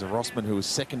Fraser Rossman, who was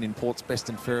second in Port's best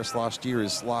and fairest last year,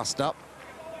 is last up.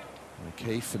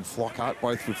 O'Keefe and Flockhart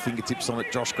both with fingertips on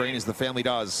it. Josh Green, as the family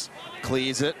does,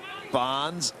 clears it.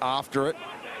 Barnes after it.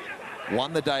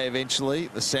 Won the day eventually.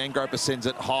 The Sandgroper sends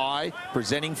it high.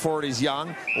 Presenting for it is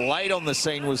Young. Late on the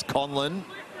scene was Conlon.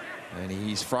 And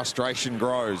his frustration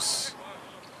grows.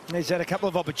 He's had a couple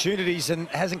of opportunities and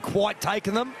hasn't quite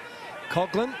taken them.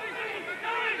 Coughlin.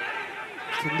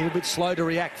 A little bit slow to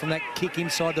react from that kick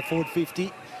inside the forward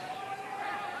 50.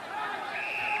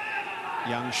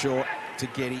 Young short to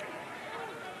Getty.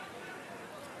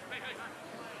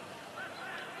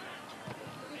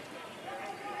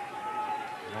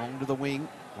 Long to the wing.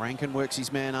 Rankin works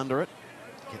his man under it.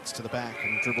 Gets to the back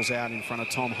and dribbles out in front of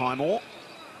Tom Highmore.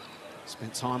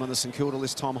 Spent time on the St Kilda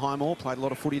list, Tom Highmore. Played a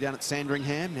lot of footy down at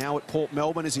Sandringham. Now at Port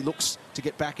Melbourne as he looks to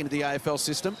get back into the AFL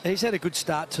system. He's had a good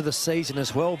start to the season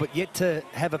as well, but yet to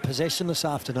have a possession this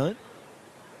afternoon.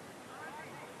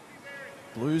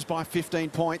 Blues by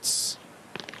 15 points.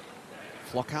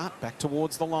 Flockhart back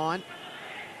towards the line.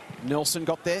 Nelson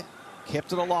got there,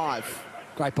 kept it alive.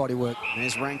 Great body work.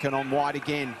 There's Rankin on wide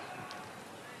again.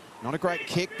 Not a great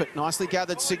kick, but nicely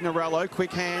gathered Signorello.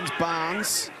 Quick hands,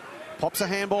 Barnes. Pops a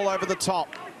handball over the top.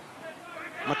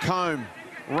 McComb,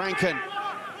 Rankin,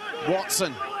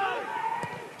 Watson.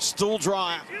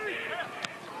 Stooldryer.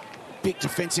 Big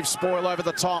defensive spoil over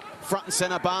the top. Front and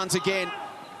centre, Barnes again.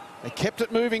 They kept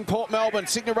it moving, Port Melbourne.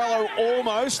 Signorello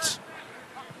almost.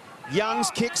 Young's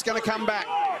kick's going to come back.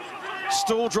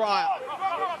 Stooldryer.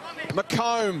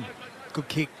 McComb. Good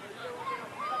kick.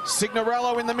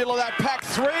 Signorello in the middle of that pack.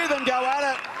 3 of them go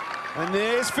at it. And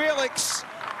there's Felix.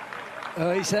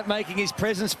 He's making his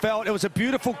presence felt. It was a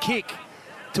beautiful kick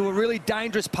to a really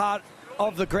dangerous part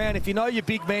of the ground. If you know your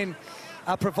big men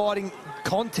are providing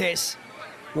contests,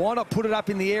 why not put it up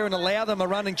in the air and allow them a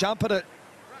run and jump at it?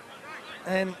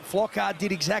 And Flockhart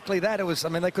did exactly that. It was, I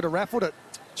mean, they could have raffled it.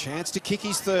 Chance to kick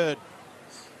his third.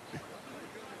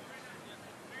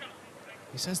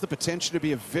 This has the potential to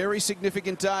be a very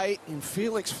significant day in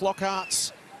Felix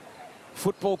Flockhart's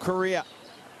football career.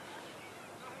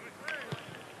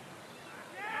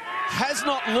 Has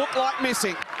not looked like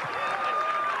missing.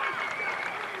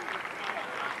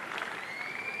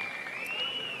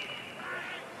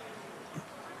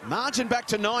 Margin back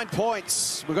to 9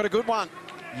 points. We've got a good one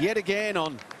yet again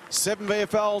on 7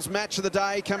 VFL's Match of the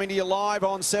Day, coming to you live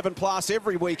on 7+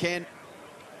 every weekend.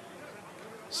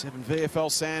 7 VFL,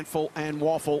 Sandful and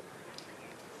Waffle.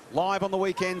 Live on the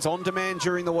weekends, on demand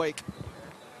during the week.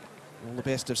 All the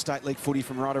best of State League footy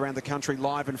from right around the country,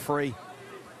 live and free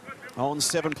on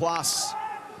 7+.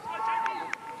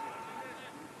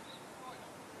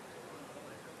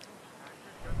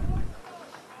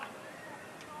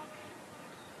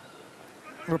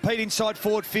 Repeat inside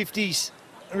forward 50s.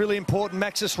 Really important.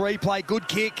 Maxis replay, good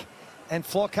kick. And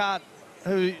Flockhart,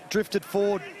 who drifted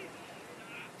forward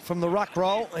from the ruck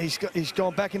roll. He's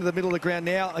gone back into the middle of the ground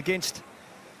now against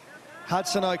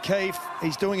Hudson O'Keefe.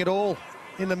 He's doing it all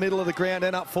in the middle of the ground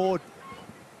and up forward.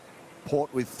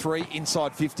 Port with 3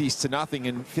 inside 50s to nothing,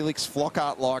 and Felix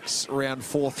Flockhart likes round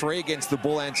 4-3 against the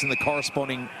Bull Ants in the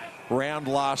corresponding round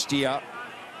last year.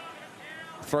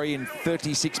 3 in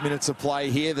 36 minutes of play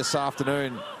here this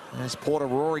afternoon. As Port are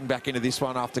roaring back into this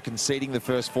one after conceding the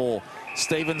first 4.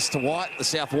 Stevens to White, the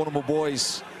South Warrnambool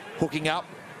boys hooking up.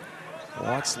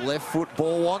 White's left foot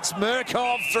ball wants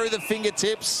Murkov through the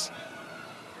fingertips.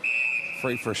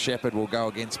 Free for a Shepherd will go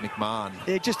against McMahon.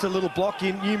 Yeah, just a little block.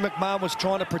 You knew McMahon was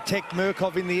trying to protect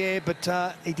Murkov in the air,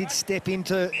 but he did step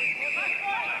into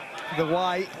the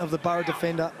way of the Borough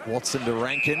defender. Watson to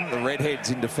Rankin, the Redheads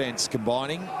in defence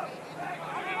combining.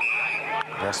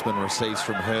 Rossman receives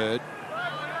from Hurd.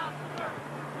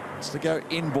 Wants to go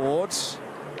inboards.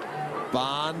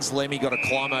 Barnes, Lemmy got to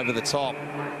climb over the top.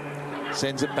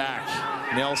 Sends it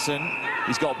back. Nelson,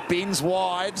 he's got Binns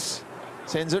wide.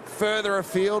 Sends it further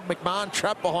afield. McMahon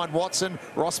trapped behind Watson.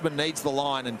 Rossman needs the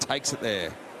line and takes it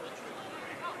there.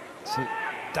 It's a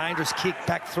dangerous kick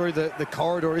back through the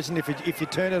corridor, isn't it? If you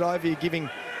turn it over, you're giving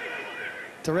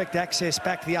direct access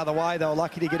back the other way. They were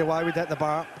lucky to get away with that, the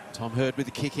Borough. Tom Hurd with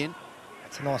the kick in.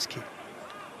 It's a nice kick.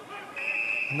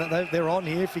 And they're on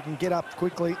here if you can get up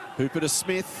quickly. Hooper to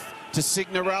Smith, to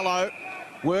Signorello.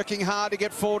 Working hard to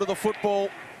get forward of the football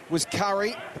was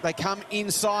Curry, but they come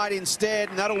inside instead,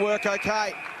 and that'll work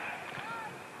okay.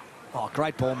 Oh,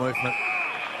 great ball movement.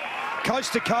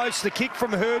 Coast to coast, the kick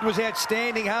from Hurd was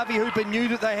outstanding. Harvey Hooper knew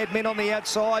that they had men on the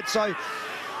outside, so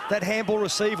that handball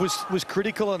receive was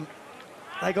critical, and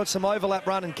they got some overlap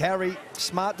run and carry.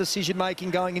 Smart decision-making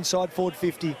going inside forward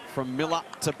 50. From Miller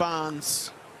to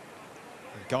Barnes.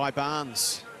 And Guy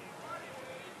Barnes.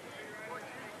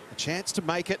 A chance to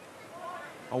make it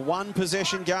a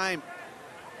one-possession game.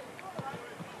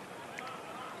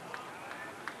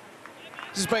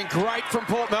 This has been great from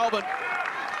Port Melbourne.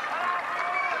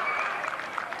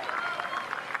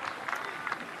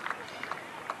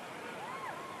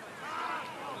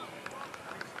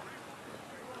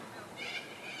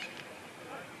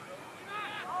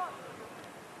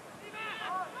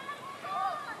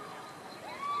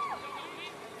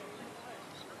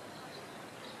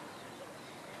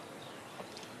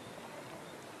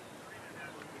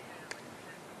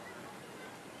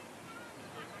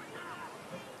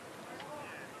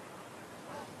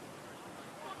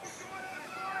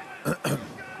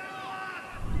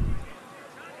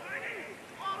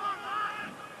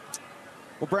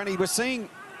 Well, Brownie, we're seeing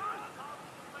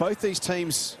both these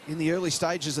teams in the early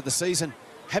stages of the season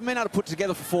haven't been able to put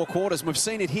together for 4 quarters, and we've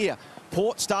seen it here.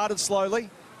 Port started slowly,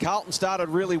 Carlton started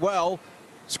really well.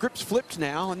 Scripts flipped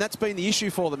now, and that's been the issue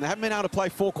for them. They haven't been able to play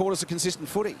 4 quarters of consistent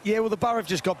footy. Yeah, well, the Borough have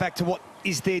just got back to what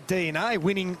is their DNA,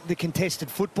 winning the contested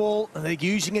football, and they're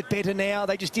using it better now.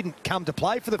 They just didn't come to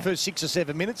play for the first 6 or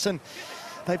 7 minutes, and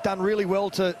they've done really well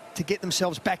to get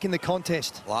themselves back in the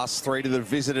contest. Last 3 to the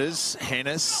visitors.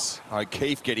 Hennis,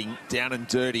 O'Keefe getting down and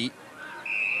dirty.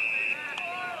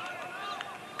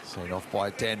 Seen off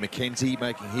by Dan McKenzie,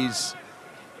 making his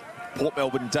Port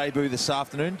Melbourne debut this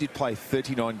afternoon. Did play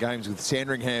 39 games with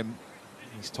Sandringham.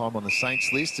 His time on the Saints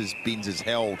list as Binns is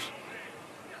held.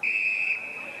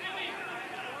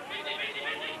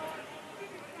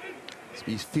 It's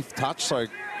his 5th touch, so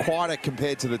quieter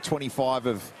compared to the 25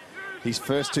 of his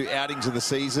first 2 outings of the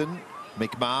season.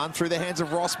 McMahon through the hands of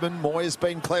Rossman. Moyer's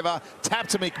been clever. Tap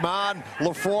to McMahon.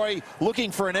 Lefroy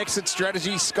looking for an exit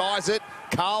strategy. Skies it.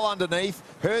 Carl underneath.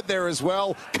 Hurd there as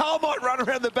well. Carl might run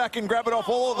around the back and grab it off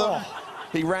all of them. Oh.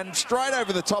 He ran straight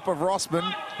over the top of Rossman,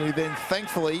 who then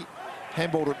thankfully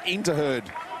handballed it into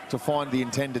Hurd to find the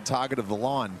intended target of the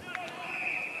line.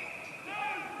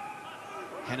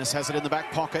 Hennis has it in the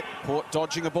back pocket. Port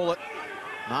dodging a bullet.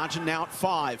 Margin now at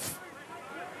 5.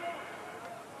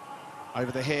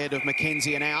 Over the head of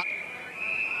McKenzie and out.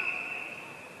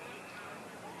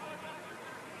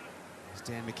 There's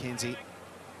Dan McKenzie.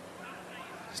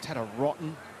 Just had a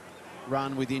rotten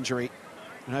run with injury.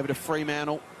 And over to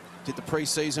Fremantle. Did the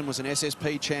pre-season, was an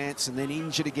SSP chance, and then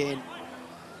injured again.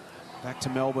 Back to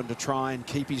Melbourne to try and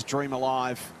keep his dream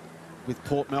alive with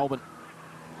Port Melbourne.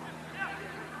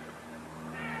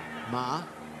 Ma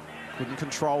couldn't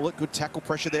control it. Good tackle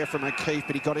pressure there from O'Keefe,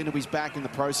 but he got into his back in the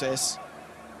process.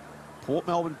 Port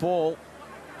Melbourne ball.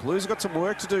 Blues have got some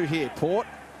work to do here. Port,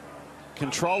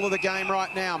 control of the game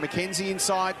right now. McKenzie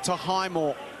inside to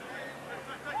Highmore.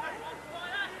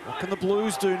 What can the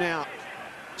Blues do now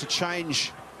to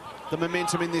change the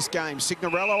momentum in this game?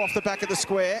 Signorello off the back of the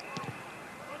square.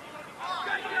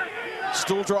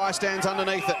 Still dry stands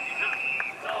underneath it.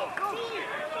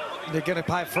 They're going to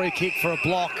pay a free kick for a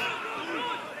block.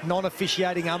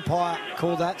 Non-officiating umpire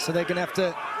called that, so they're going to have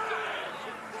to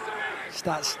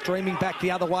Start streaming back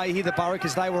the other way here, the Burrick,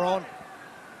 as they were on.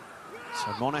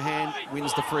 So Monahan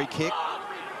wins the free kick.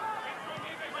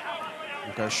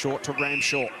 Will go short to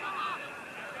Ramshaw.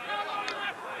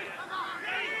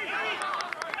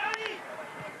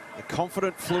 The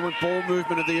confident, fluent ball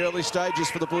movement of the early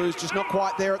stages for the Blues, just not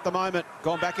quite there at the moment.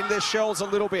 Gone back into their shells a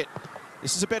little bit.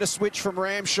 This is a better switch from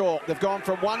Ramshaw. They've gone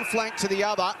from one flank to the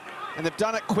other, and they've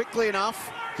done it quickly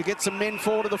enough to get some men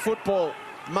forward of the football.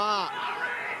 Ma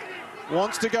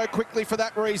wants to go quickly for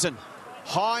that reason.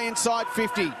 High inside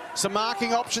 50. Some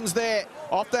marking options there.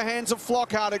 Off the hands of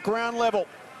Flockhart at ground level.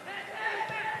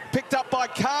 Picked up by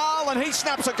Carl, and he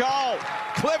snaps a goal.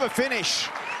 Clever finish.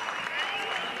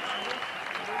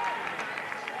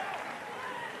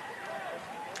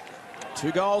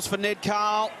 Two goals for Ned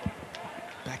Carl.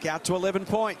 Back out to 11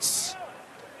 points.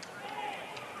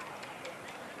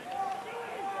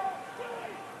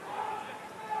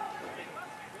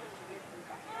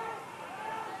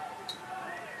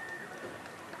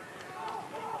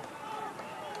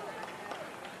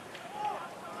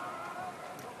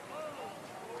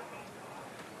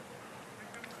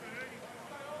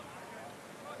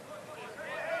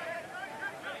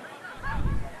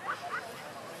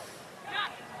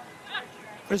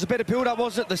 It was a better build-up,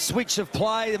 wasn't it? The switch of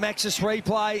play, the Maxis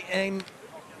replay, and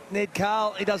Ned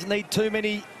Carl, he doesn't need too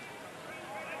many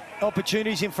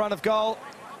opportunities in front of goal.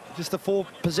 Just the 4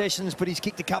 possessions, but he's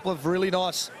kicked a couple of really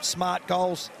nice, smart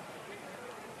goals.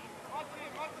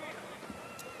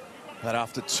 But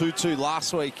after 2-2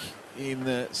 last week in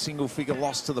the single-figure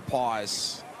loss to the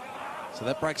Pies. So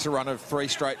that breaks a run of 3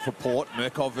 straight for Port.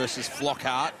 Murkov versus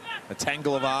Flockhart, a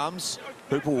tangle of arms.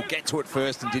 Hooper will get to it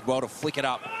first and did well to flick it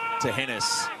up to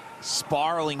Hennis.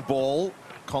 Spiralling ball.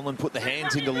 Conlon put the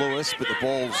hands into Lewis, but the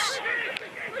ball's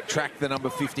tracked the number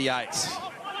 58.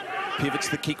 Pivots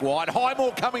the kick wide.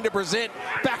 Highmore coming to present.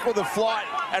 Back with a flight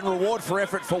and reward for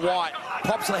effort for White.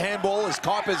 Pops the handball as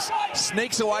Kuipers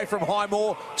sneaks away from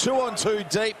Highmore. 2-on-2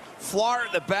 deep. Flyer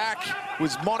at the back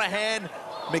was Monahan.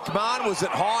 McMahon was at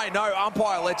high. No,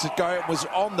 umpire lets it go. It was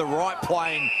on the right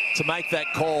plane to make that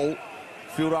call.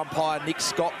 Field umpire Nick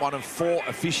Scott, one of 4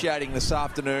 officiating this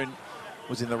afternoon,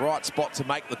 was in the right spot to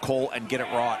make the call and get it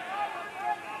right.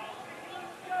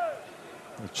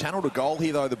 The channel to goal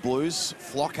here, though, the Blues.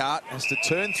 Flockhart has to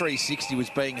turn 360, was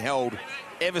being held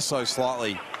ever so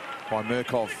slightly by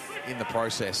Murkov in the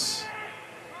process.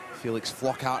 Felix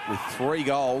Flockhart with 3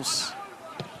 goals.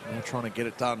 Now trying to get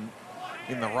it done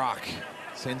in the ruck.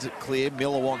 Sends it clear.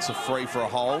 Miller wants a free for a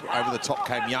hold. Over the top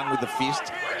came Young with the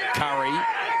fist. Curry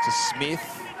to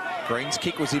Smith. Green's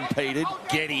kick was impeded.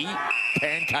 Getty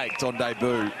pancaked on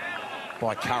debut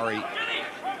by Curry.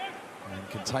 And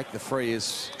can take the free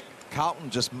as Carlton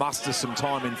just musters some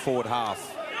time in forward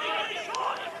half.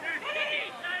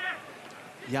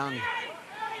 Young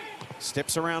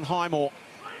steps around Highmore.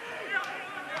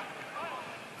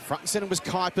 Front and centre was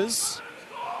Kuipers.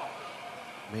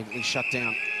 Immediately shut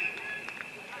down.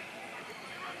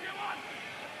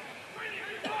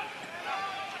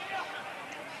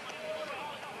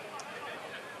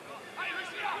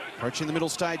 Approaching the middle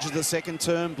stage of the second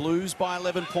term, Blues by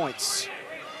 11 points.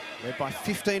 Led by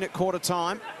 15 at quarter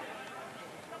time.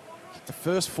 The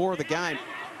first 4 of the game.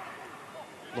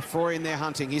 Lefroy in there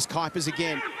hunting. Here's Kuipers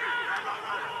again.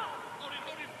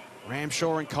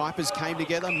 Ramshaw and Kuipers came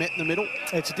together, met in the middle.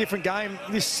 It's a different game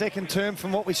this second term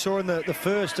from what we saw in the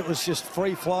first. It was just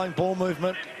free-flowing ball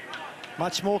movement.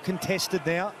 Much more contested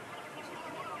now.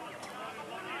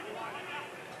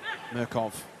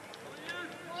 Murkov.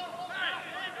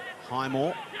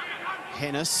 Highmore.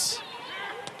 Hennis.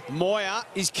 Moyer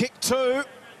is kicked 2.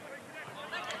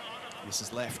 This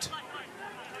is left.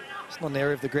 It's not an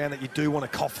area of the ground that you do want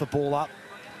to cough the ball up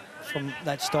from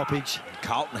that stoppage.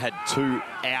 Carlton had 2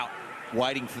 out,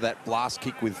 waiting for that blast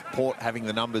kick with Port having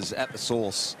the numbers at the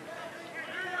source.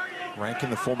 Rankin,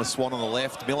 the former Swan, on the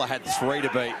left. Miller had 3 to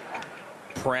beat.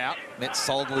 Prout, met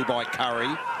solidly by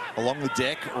Curry. Along the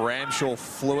deck, Ramshaw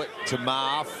flew it to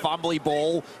Ma. Fumbly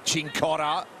ball,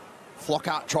 Chincotta.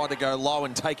 Flockhart tried to go low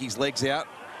and take his legs out.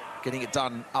 Getting it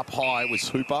done up high was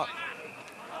Hooper.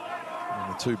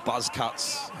 And the 2 buzz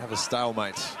cuts have a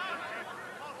stalemate.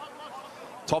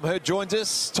 Tom Hurd joins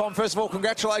us. Tom, first of all,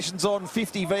 congratulations on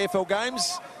 50 VFL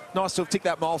games. Nice to have ticked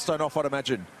that milestone off, I'd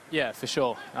imagine. Yeah, for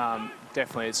sure.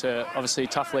 Definitely. It's obviously a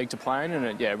tough league to play in,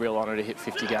 and a real honour to hit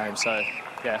 50 games. So,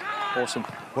 yeah, awesome.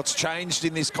 What's changed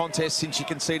in this contest since you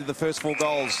conceded the first 4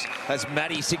 goals as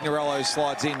Matty Signorello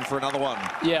slides in for another one?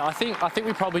 Yeah, I think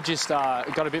we probably just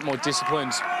got a bit more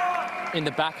disciplined in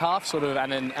the back half, sort of,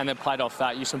 and then played off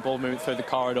that, used some ball movement through the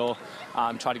corridor,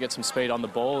 tried to get some speed on the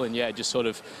ball, and yeah, just sort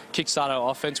of kickstart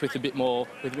our offense with a bit more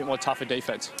tougher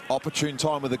defense. Opportune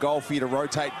time with the goal for you to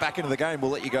rotate back into the game.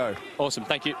 We'll let you go. Awesome,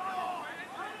 thank you.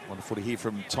 Wonderful to hear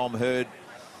from Tom Hurd.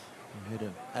 We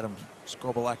heard Adam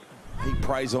Scrobelak, he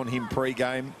praise on him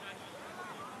pre-game.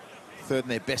 Third in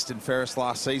their best and fairest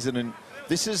last season, and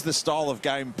this is the style of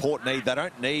game Port need. They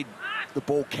don't need the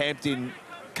ball camped in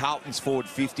Carlton's forward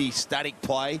 50, static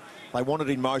play. They want it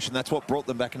in motion. That's what brought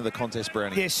them back into the contest,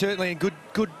 Brownie. Yeah, certainly, and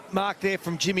good mark there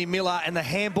from Jimmy Miller, and the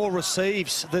handball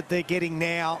receives that they're getting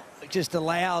now just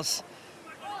allows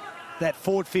that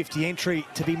forward 50 entry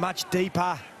to be much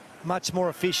deeper, much more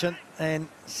efficient, and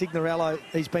Signorello,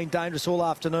 he's been dangerous all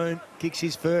afternoon, kicks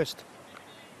his first.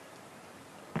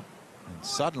 And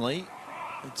suddenly,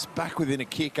 it's back within a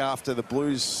kick after the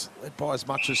Blues led by as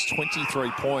much as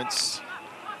 23 points.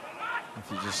 If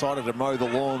you decided to mow the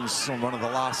lawns on one of the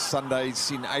last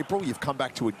Sundays in April, you've come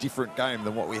back to a different game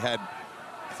than what we had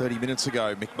 30 minutes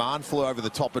ago. McMahon flew over the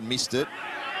top and missed it.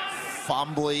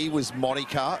 Fumbly was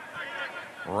Monica.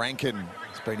 Rankin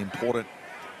has been important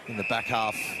in the back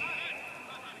half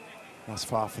thus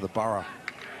far for the Borough.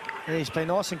 Yeah, he's been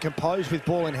nice and composed with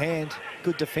ball in hand.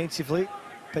 Good defensively.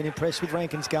 Been impressed with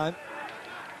Rankin's game.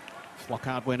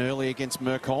 Flockhart went early against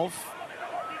Murkov.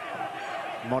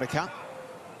 Monica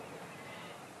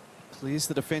clears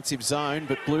the defensive zone,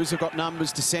 but Blues have got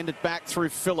numbers to send it back through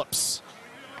Phillips.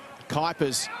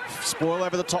 Kuipers spoil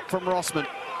over the top from Rossman.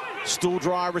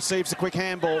 Stooldryer receives a quick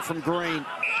handball from Green.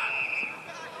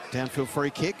 Downfield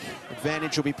free kick.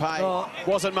 Advantage will be paid. Oh.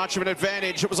 Wasn't much of an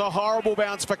advantage. It was a horrible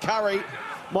bounce for Curry.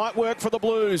 Might work for the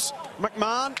Blues.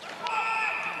 McMahon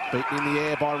beaten in the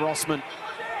air by Rossman.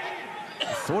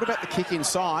 Thought about the kick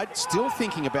inside. Still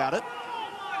thinking about it.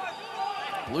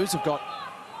 Blues have got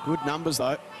good numbers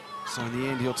though. So in the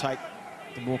end, he'll take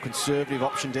the more conservative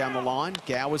option down the line.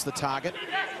 Gower's the target.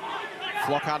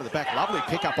 Flockhart at the back. Lovely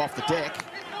pickup off the deck.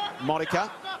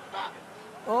 Monica.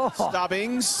 Oh.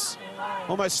 Stubbings.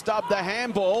 Almost stubbed the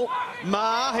handball.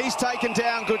 He's taken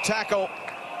down. Good tackle.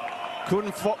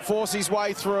 Couldn't force his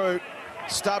way through.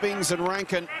 Stubbings and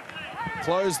Rankin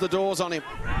closed the doors on him.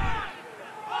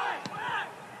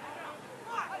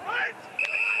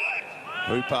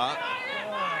 Hooper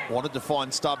wanted to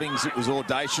find Stubbings. It was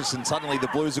audacious, and suddenly the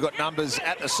Blues have got numbers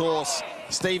at the source.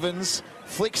 Stevens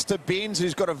flicks to Binns,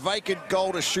 who's got a vacant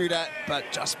goal to shoot at, but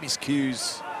just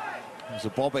miscues. It was a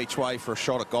bob each way for a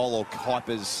shot at goal or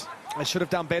Kuipers. They should have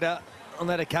done better on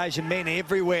that occasion. Men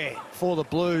everywhere for the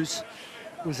Blues.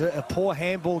 It was a poor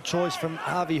handball choice from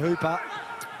Harvey Hooper.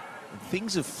 And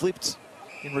things have flipped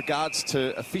in regards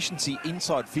to efficiency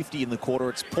inside 50 in the quarter.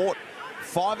 It's Port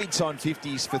 5 inside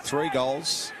 50s for 3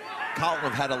 goals.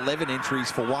 Carlton have had 11 entries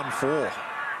for 1-4.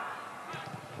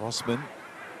 Rossman,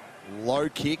 low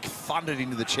kick, thundered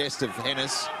into the chest of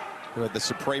Hennis, who had the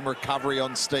supreme recovery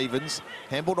on Stevens.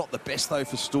 Handball not the best though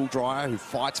for Stooldryer, who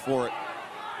fights for it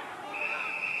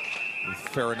with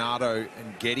Ferronato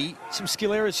and Getty. Some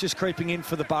skill errors just creeping in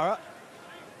for the Borough.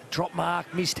 Drop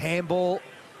mark, missed handball.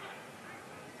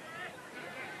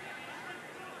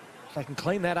 If they can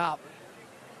clean that up,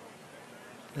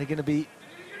 they're going to be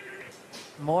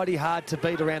mighty hard to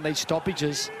beat around these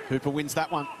stoppages. Hooper wins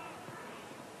that one.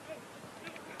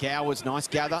 Gower's nice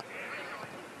gather.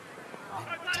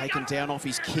 Taken down off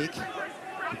his kick,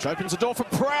 which opens the door for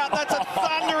Prout. That's a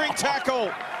thundering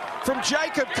tackle from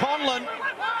Jacob Conlon,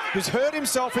 who's hurt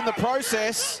himself in the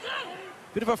process.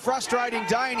 Bit of a frustrating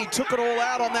day, and he took it all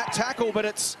out on that tackle, but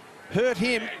it's hurt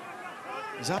him.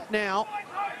 He's up now.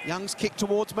 Young's kick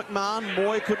towards McMahon.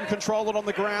 Moy couldn't control it on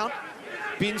the ground.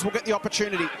 Binns will get the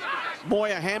opportunity.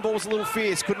 Moyer, handball was a little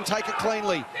fierce, couldn't take it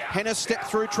cleanly. Hennis stepped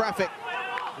through traffic.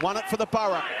 Won it for the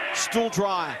Borough.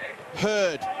 Stooldryer,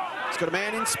 Hurd. He's got a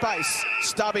man in space.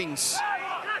 Stubbings.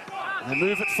 And they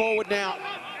move it forward now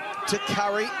to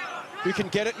Curry, who can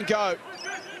get it and go.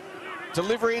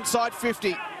 Delivery inside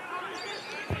 50.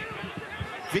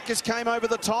 Vickers came over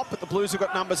the top, but the Blues have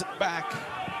got numbers at the back.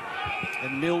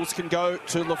 And Mills can go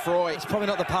to Lefroy. It's probably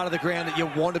not the part of the ground that you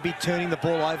want to be turning the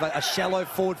ball over. A shallow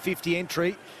forward 50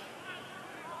 entry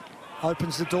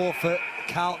opens the door for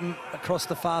Carlton across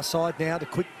the far side now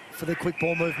for their quick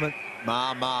ball movement.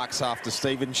 Marks after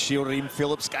Stevens shielded him.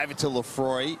 Phillips gave it to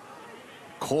Lefroy.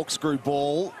 Corkscrew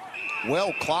ball.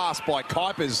 Well classed by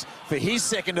Kuipers for his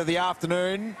second of the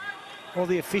afternoon. Well,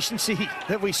 the efficiency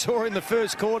that we saw in the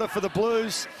first quarter for the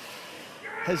Blues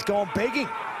has gone begging.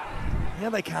 Now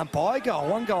they can't buy a goal.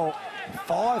 1 goal,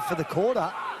 5 for the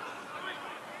quarter.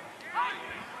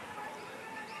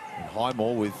 And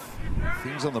Highmore with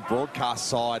things on the broadcast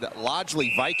side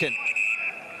largely vacant.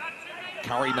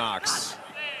 Curry marks,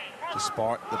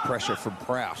 despite the pressure from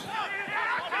Prout.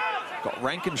 Got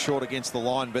Rankin short against the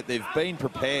line, but they've been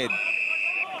prepared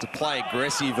to play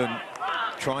aggressive and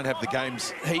try and have the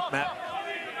game's heat map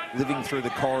living through the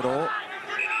corridor.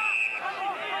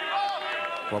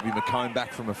 Robbie McComb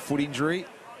back from a foot injury.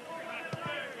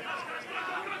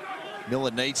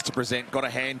 Miller needs to present, got a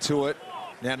hand to it.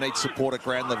 Now needs support at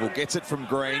ground level. Gets it from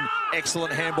Green.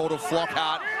 Excellent handball to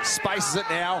Flockhart. Spaces it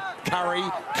now. Curry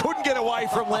couldn't get away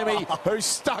from Lemmy, who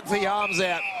stuck the arms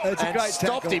out and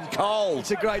stopped him cold. It's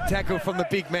a great tackle from the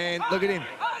big man. Look at him.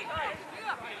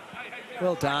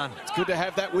 Well done. It's good to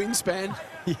have that wingspan.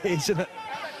 Yeah, isn't it?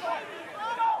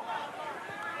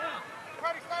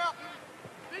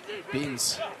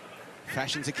 Binns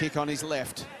fashions a kick on his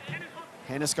left.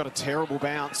 Hennis got a terrible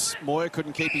bounce. Moyer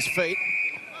couldn't keep his feet.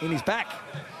 In his back.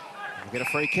 He'll get a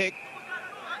free kick.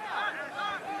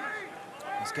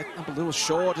 He's getting up a little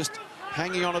short, just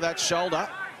hanging onto that shoulder.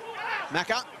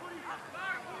 Macca.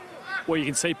 Well, you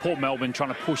can see Port Melbourne trying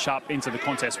to push up into the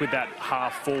contest with that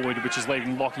half forward, which is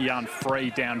leaving Lockie Young free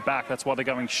down back. That's why they're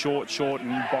going short,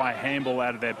 and by a handball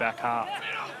out of their back half.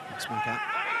 Thanks, Macca.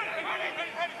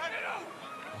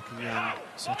 Lockie Young,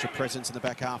 such a presence in the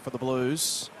back half for the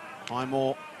Blues.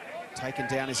 Highmore taken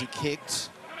down as he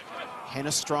kicked.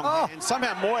 Hennis strong hand.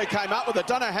 Somehow Moyer came up with it,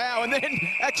 don't know how, and then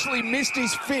actually missed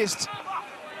his fist.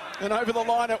 And over the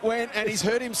line it went, and he's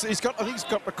hurt him. I think he's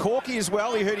got a corky as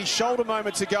well. He hurt his shoulder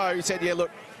moments ago. He said, yeah,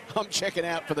 look, I'm checking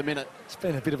out for the minute. It's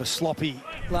been a bit of a sloppy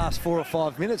last 4 or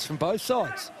 5 minutes from both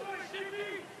sides.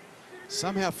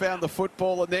 Somehow found the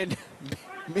football and then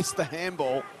missed the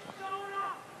handball.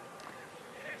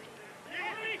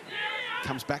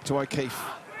 Comes back to O'Keefe.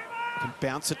 Can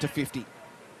bounce it to 50.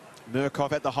 Murkoff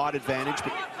had the height advantage,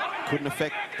 but couldn't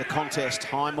affect the contest.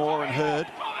 Highmore and Hurd.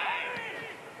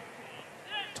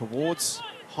 Towards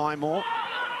Highmore.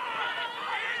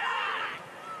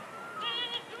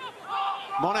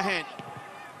 Monahan.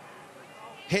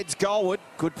 Heads goalward.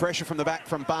 Good pressure from the back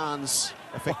from Barnes.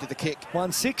 Affected the kick.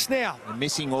 1-6 now. They're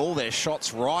missing all their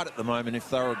shots right at the moment. If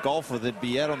they were a golfer, they'd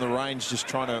be out on the range just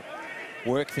trying to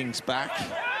work things back.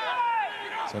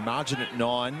 So margin at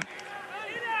 9.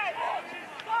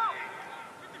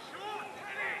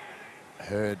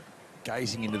 Hurd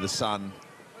gazing into the sun.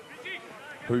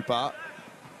 Hooper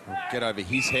will get over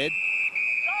his head.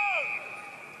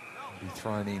 Be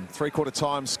thrown in. 3/4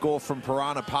 time score from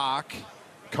Piranha Park.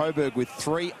 Coburg with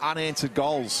 3 unanswered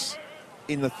goals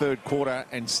in the 3rd quarter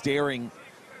and staring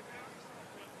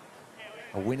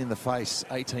a win in the face.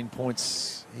 18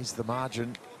 points is the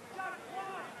margin.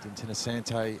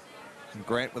 Dintinasante and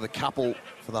Grant with a couple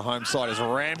for the home side as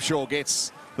Ramshaw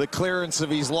gets the clearance of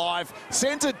his life.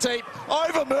 Centred deep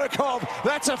over Murkoff.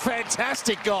 That's a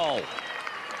fantastic goal.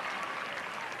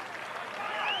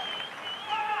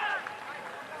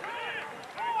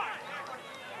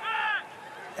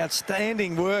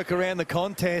 Outstanding work around the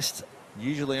contest.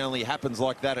 Usually only happens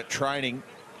like that at training,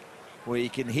 where you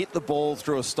can hit the ball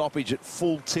through a stoppage at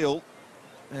full tilt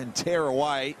and tear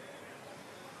away.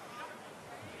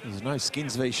 There's no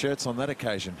Skins v shirts on that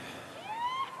occasion.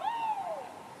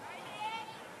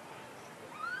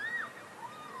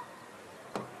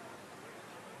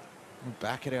 We're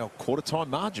back at our quarter-time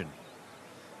margin.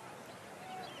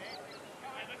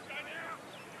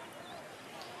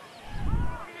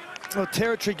 Well,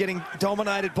 territory getting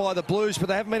dominated by the Blues, but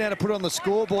they haven't been able to put it on the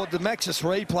scoreboard. The Maxis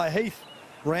replay, Heath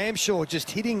Ramshaw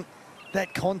just hitting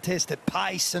that contest at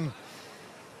pace, and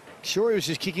sure he was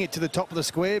just kicking it to the top of the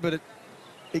square, but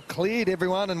it cleared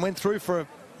everyone and went through for a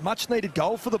much-needed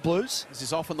goal for the Blues. This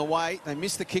is often the way. They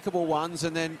miss the kickable ones,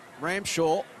 and then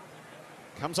Ramshaw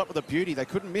comes up with a beauty. They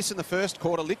couldn't miss in the 1st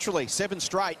quarter, literally 7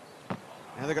 straight.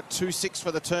 Now they've got 2-6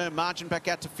 for the term. Margin back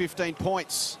out to 15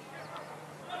 points.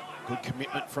 Good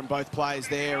commitment from both players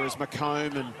there as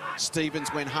McComb and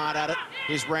Stevens went hard at it.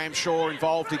 Here's Ramshaw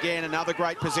involved again. Another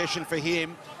great possession for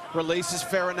him. Releases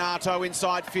Ferranato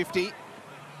inside 50.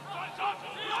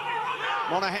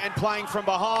 Monahan playing from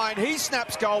behind. He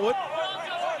snaps goalward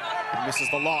and misses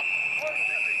the lot.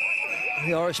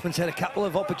 The Irishman's had a couple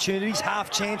of opportunities, half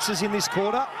chances in this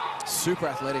quarter. Super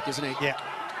athletic, isn't he? Yeah.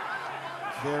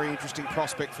 Very interesting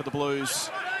prospect for the Blues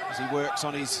as he works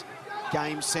on his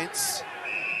game sense.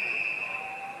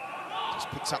 Just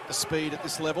picks up the speed at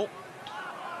this level.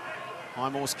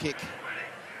 Highmore's kick.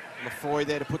 Lefroy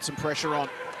there to put some pressure on.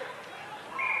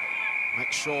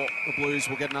 Make sure the Blues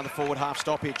will get another forward half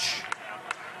stoppage.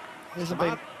 Hasn't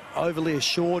been overly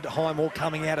assured, Highmore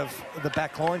coming out of the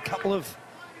back line. Couple of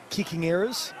kicking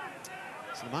errors.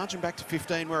 So the margin back to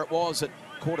 15 where it was at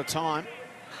quarter time.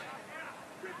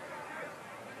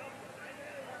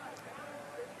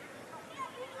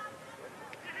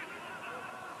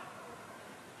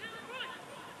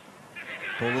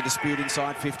 Ball in dispute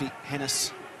inside 50.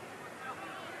 Hennis.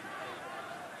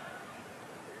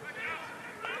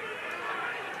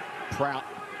 Prout.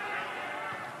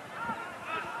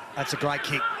 That's a great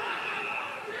kick.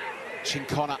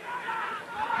 Chincona.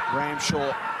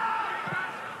 Ramshaw.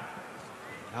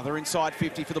 Another inside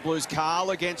 50 for the Blues. Carl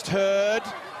against Hurd.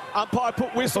 Umpire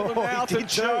put whistle in mouth and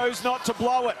chose not to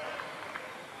blow it.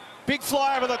 Big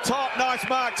fly over the top. Nice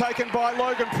mark taken by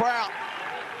Logan Prout.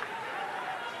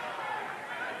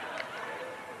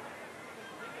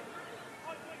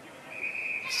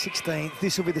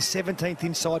 This will be the 17th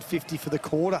inside 50 for the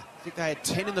quarter. I think they had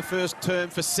 10 in the first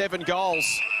term for 7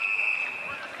 goals.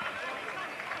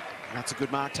 And that's a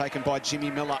good mark taken by Jimmy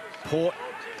Miller. Port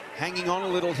hanging on a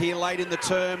little here late in the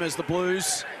term as the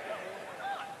Blues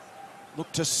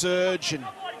look to surge and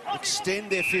extend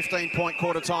their 15-point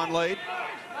quarter-time lead.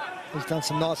 He's done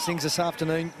some nice things this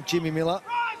afternoon, Jimmy Miller,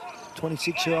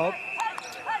 26-year-old.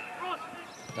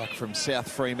 Back from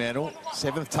South Fremantle.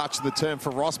 7th touch of the term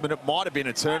for Rossman. It might have been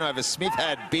a turnover. Smith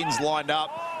had Binns lined up.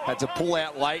 Had to pull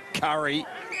out late. Curry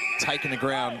taken the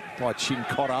ground by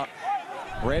Chincona.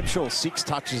 Ramshaw 6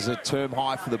 touches, a term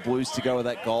high for the Blues to go with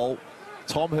that goal.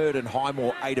 Tom Hurd and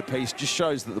Highmore 8 apiece. Just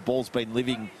shows that the ball's been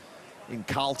living in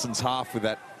Carlton's half with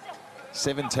that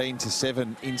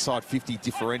 17-7 inside 50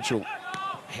 differential.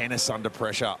 Hennis under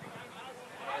pressure.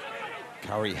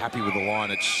 Curry happy with the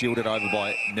line. It's shielded over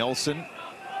by Nelson.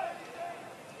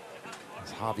 As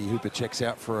Harvey Hooper checks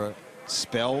out for a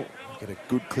spell. Get a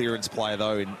good clearance play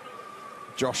though in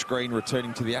Josh Green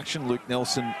returning to the action. Luke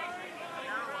Nelson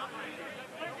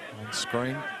on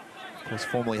screen. Of course,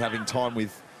 formerly having time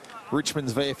with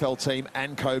Richmond's VFL team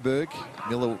and Coburg.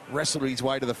 Miller wrestled his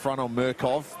way to the front on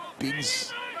Murkov.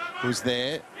 Binns was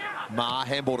there. Maher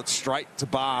handballed it straight to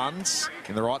Barnes.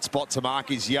 In the right spot to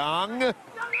mark is Young.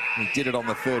 He did it on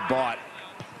the 3rd bite.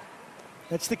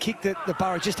 That's the kick that the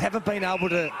Borough just haven't been able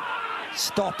to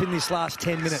stop in this last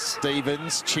 10 minutes.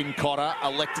 Stevens, Chincona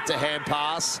elected to hand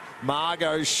pass. Maher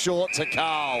goes short to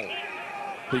Carl,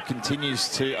 who continues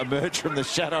to emerge from the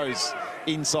shadows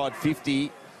inside 50.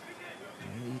 He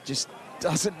just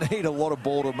doesn't need a lot of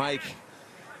ball to make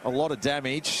a lot of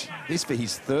damage. This for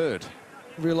his 3rd.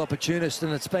 Real opportunist,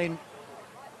 and it's been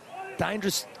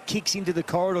dangerous kicks into the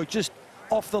corridor, just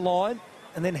off the line,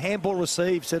 and then handball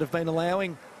receives that have been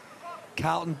allowing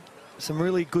Carlton some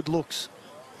really good looks.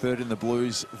 3rd in the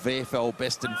Blues, VFL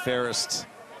best and fairest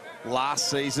last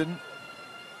season.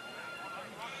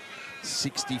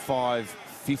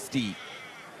 65-50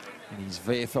 in his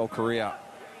VFL career.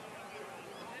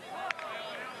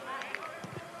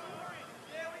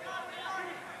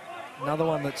 Another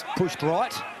one that's pushed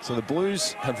right. So the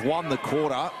Blues have won the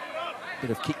quarter, but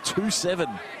have kicked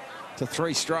 2-7 to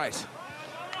 3 straight.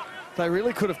 They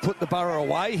really could have put the Borough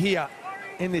away here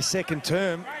in this 2nd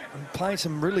term and playing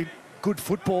some really good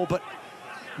football, but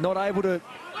not able to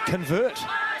convert.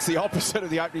 It's the opposite of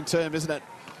the opening term, isn't it?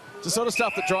 It's the sort of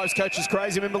stuff that drives coaches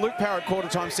crazy. Remember, Luke Power at quarter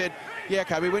time said, yeah,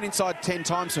 okay, we went inside 10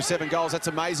 times for 7 goals. That's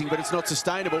amazing, but it's not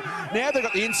sustainable. Now they've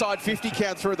got the inside 50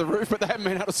 count through the roof, but they haven't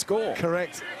been able to score.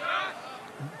 Correct.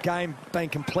 Game being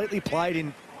completely played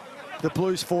in the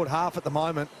Blues forward half at the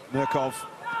moment. Murkov,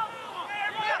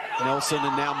 Nelson,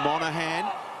 and now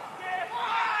Monahan.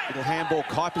 Little handball.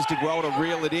 Kuipers did well to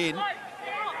reel it in.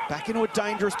 Back into a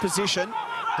dangerous position.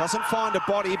 Doesn't find a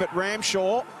body, but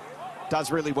Ramshaw does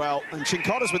really well. And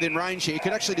Chincona's within range here. He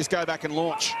could actually just go back and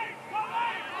launch.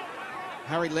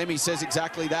 Harry Lemmy says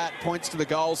exactly that. Points to the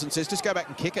goals and says, just go back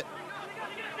and kick it.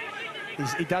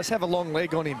 He does have a long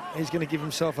leg on him. He's going to give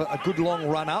himself a good long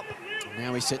run up.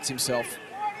 Now he sets himself.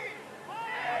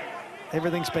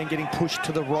 Everything's been getting pushed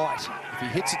to the right. If he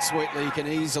hits it sweetly, he can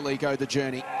easily go the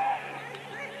journey.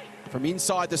 From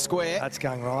inside the square. That's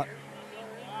going right.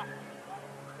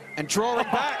 And draw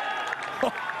it back.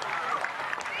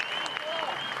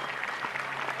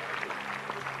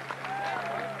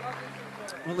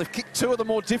 Well, they've kicked 2 of the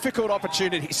more difficult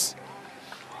opportunities.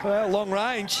 Well, long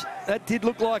range. That did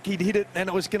look like he'd hit it and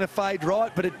it was going to fade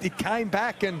right, but it came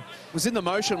back and... It was in the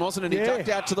motion, wasn't it? He ducked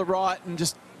out to the right and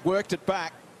just worked it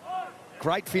back.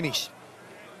 Great finish.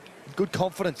 Good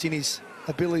confidence in his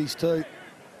abilities too.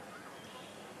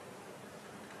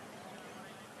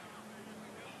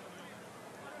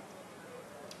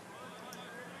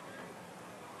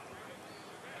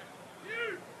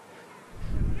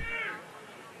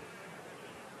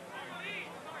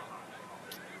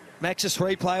 Max's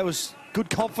replay was good,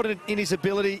 confident in his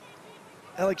ability.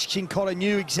 Alex Chincona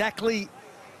knew exactly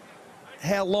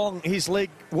how long his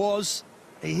leg was.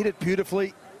 He hit it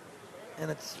beautifully, and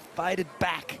it's faded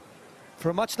back for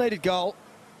a much-needed goal.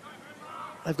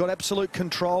 They've got absolute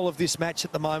control of this match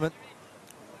at the moment.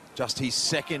 Just his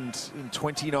second in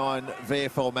 29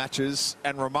 VFL matches,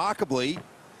 and remarkably,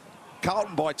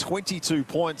 Carlton by 22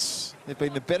 points. They've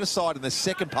been the better side in the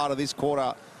second part of this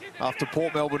quarter after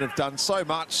Port Melbourne have done so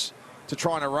much to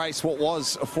try and erase what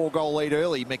was a 4-goal lead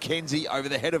early. Mackenzie over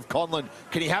the head of Conlon.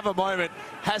 Can he have a moment?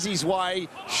 Has his way,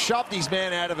 shoved his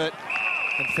man out of it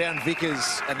and found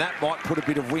Vickers, and that might put a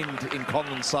bit of wind in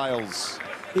Conlon's sails.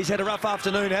 He's had a rough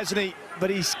afternoon, hasn't he? But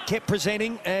he's kept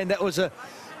presenting, and that was a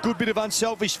good bit of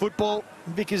unselfish football.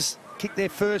 Vickers kicked their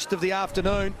first of the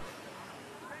afternoon.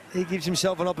 He gives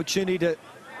himself an opportunity to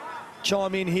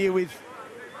chime in here with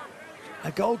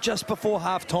a goal just before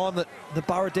half-time that the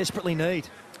Borough desperately need.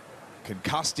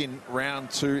 Concussed in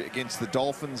round 2 against the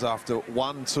Dolphins after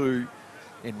 1-2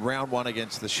 in round 1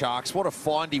 against the Sharks. What a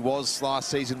find he was last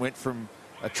season. Went from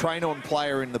a train-on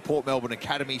player in the Port Melbourne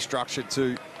Academy structure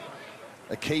to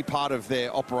a key part of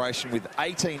their operation with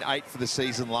 18-8 for the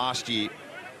season last year.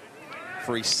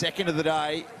 For his second of the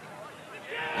day,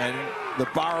 and the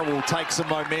Borough will take some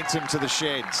momentum to the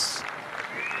sheds.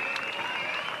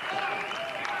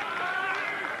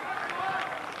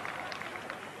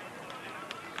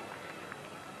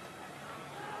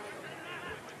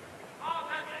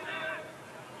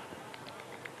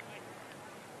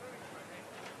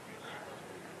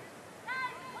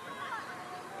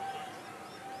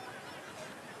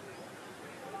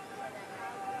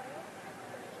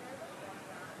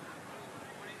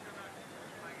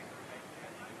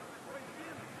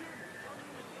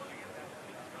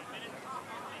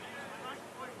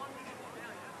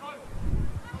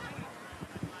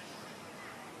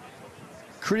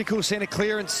 Critical centre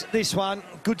clearance, this one.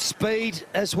 Good speed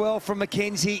as well from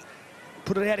Mackenzie.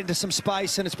 Put it out into some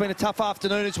space, and it's been a tough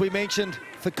afternoon, as we mentioned,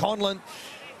 for Conlon.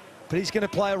 But he's going to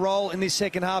play a role in this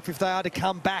second half if they are to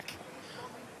come back.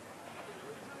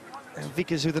 And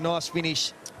Vickers with a nice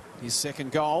finish. His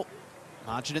second goal,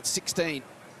 margin at 16.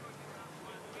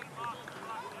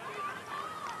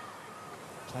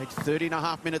 Played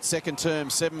 30.5 minutes second term,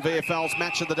 7 VFL's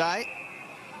match of the day.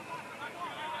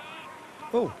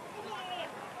 Oh.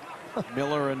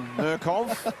 Miller and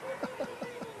Murkov.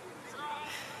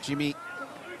 Jimmy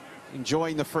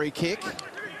enjoying the free kick,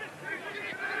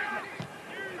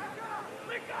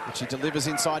 which he delivers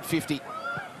inside 50.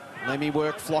 Lemmy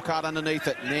worked Flockhart underneath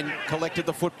it and then collected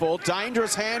the football.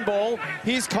 Dangerous handball.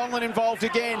 Here's Conlon involved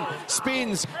again.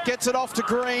 Spins, gets it off to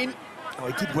Green. Oh,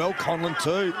 he did well, Conlon,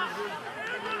 too.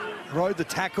 Rode the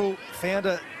tackle, found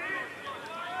a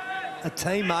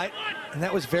teammate, and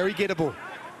that was very gettable.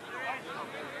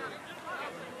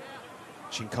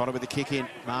 Cincotta with the kick in,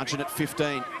 margin at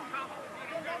 15.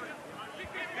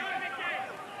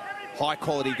 High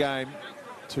quality game.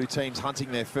 Two teams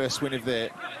hunting their first win of their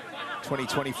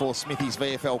 2024 Smithies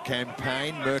VFL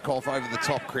campaign. Murkoff over the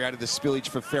top created the spillage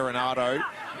for Farinado.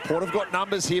 Port have got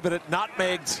numbers here, but it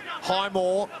nutmegged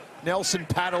Highmore. Nelson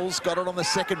paddles, got it on the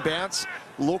second bounce.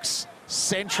 Looks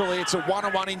centrally, it's a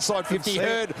one-on-one inside 50.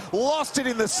 Hurd lost it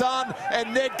in the sun,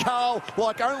 and Ned Carl,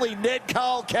 like only Ned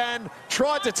Carl can,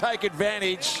 tried to take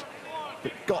advantage,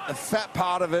 but got the fat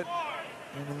part of it,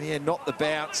 and in the end, not the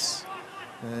bounce.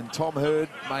 And Tom Hurd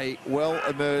may well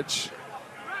emerge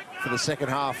for the second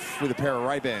half with a pair of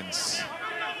Ray-Bans.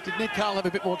 Did Ned Carl have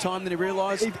a bit more time than he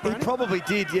realised? He probably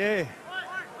did, yeah.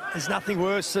 There's nothing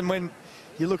worse than when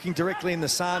you're looking directly in the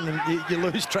sun and you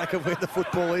lose track of where the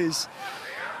football is.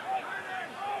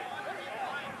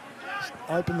 Just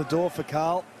open the door for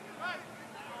Carl.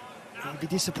 He'd be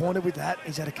disappointed with that.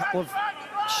 He's had a couple of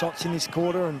shots in this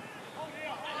quarter and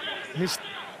missed.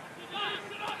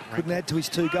 Couldn't add to his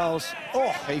 2 goals. Oh,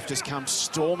 Heath just comes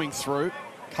storming through.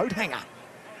 Coat hanger.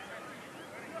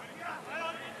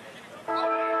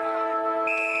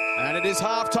 And it is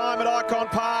half-time at Icon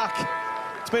Park.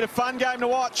 It's been a fun game to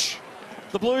watch.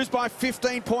 The Blues by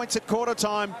 15 points at quarter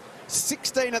time,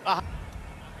 16 at the...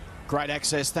 Great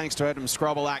access, thanks to Adam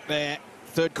Scrobelack there.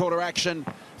 Third quarter action,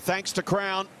 thanks to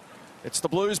Crown. It's the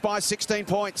Blues by 16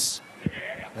 points.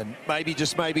 And maybe,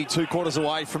 just maybe, 2 quarters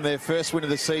away from their first win of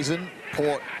the season.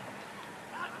 Port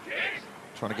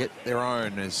trying to get their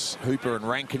own, as Hooper and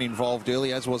Rankin involved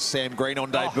early, as was Sam Green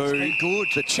on debut. It's been good.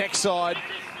 The check side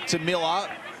to Miller.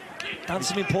 Done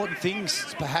some important things.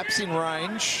 It's perhaps in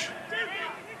range.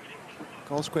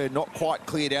 Goal square not quite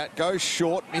cleared out. Goes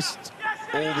short, missed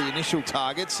all the initial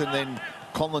targets, and then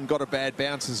Conlon got a bad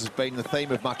bounce, as has been the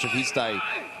theme of much of his day.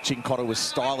 Cincotta was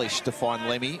stylish to find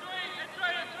Lemmy.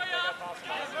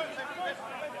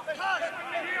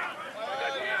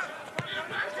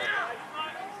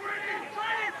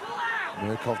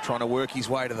 Murkoff trying to work his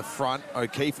way to the front.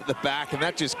 O'Keefe at the back, and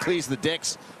that just clears the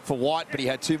decks for White, but he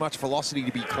had too much velocity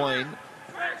to be clean.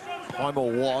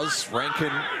 Highmore was.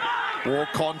 Rankin War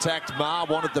contact. Ma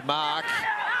wanted the mark.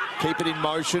 Keep it in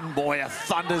motion. Moyer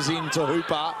thunders into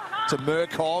Hooper to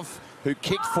Murkov, who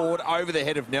kicked forward over the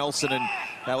head of Nelson, and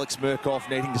Alex Murkov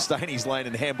needing to stay in his lane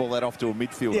and handball that off to a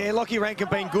midfielder. Yeah, Lockie Rankin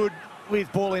been good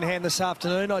with ball in hand this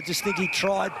afternoon. I just think he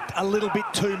tried a little bit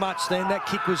too much then. That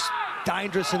kick was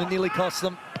dangerous and it nearly cost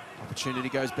them. Opportunity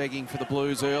goes begging for the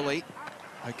Blues early.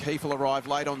 O'Keefe will arrive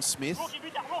late on Smith.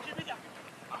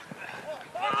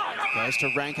 Goes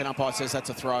to Rankin. Umpire says that's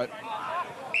a throw.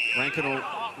 Rankin will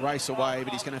race away,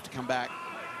 but he's going to have to come back.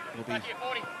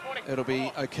 It'll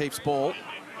be O'Keefe's ball.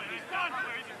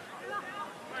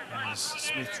 As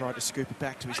Smith tried to scoop it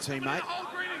back to his teammate.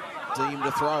 Deemed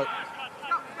a throw.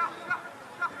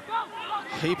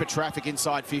 Heap of traffic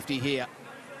inside 50 here.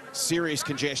 Serious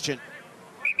congestion.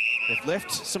 They've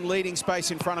left some leading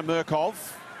space in front of Murkov.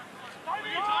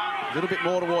 A little bit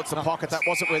more towards the pocket. That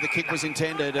wasn't where the kick was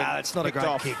intended. It's not a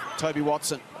great kick. Toby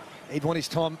Watson. He'd want his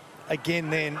time again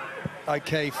then,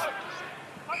 O'Keefe.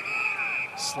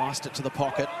 Sliced it to the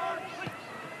pocket.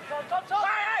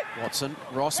 Watson,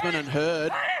 Rossman and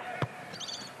Hurd.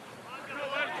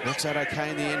 Works out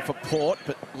okay in the end for Port,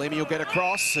 but Lemmy will get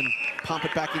across and pump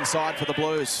it back inside for the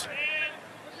Blues.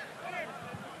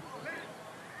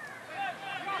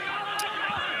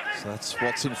 So that's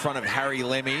what's in front of Harry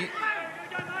Lemmy.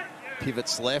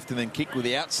 Pivots left and then kick with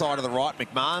the outside of the right.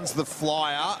 McMahon's the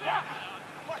flyer.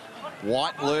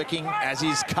 White lurking, as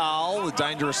is Carl. The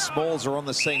dangerous smalls are on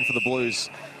the scene for the Blues,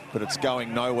 but it's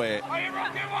going nowhere.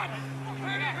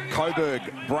 Coburg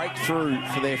breakthrough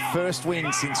for their first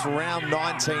win since round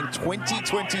 19,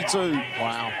 2022.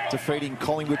 Wow. Defeating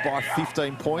Collingwood by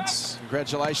 15 points.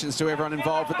 Congratulations to everyone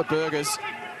involved with the Burgers.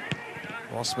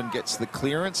 Rossman gets the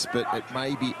clearance, but it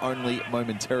may be only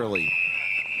momentarily.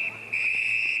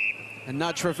 A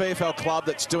nudge for a VFL club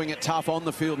that's doing it tough on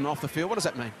the field and off the field. What does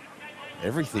that mean?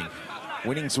 Everything.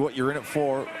 Winning's what you're in it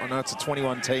for. I know it's a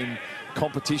 21-team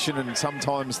competition, and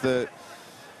sometimes the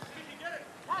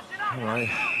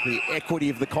equity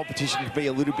of the competition can be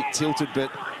a little bit tilted,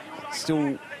 but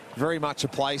still very much a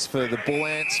place for the Bull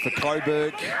Ants, for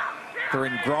Coburg. They're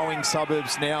in growing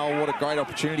suburbs now. What a great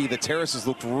opportunity. The terraces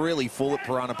looked really full at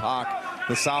Piranha Park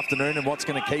this afternoon, and what's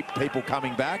going to keep people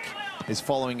coming back is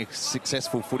following a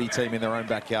successful footy team in their own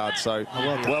backyard. So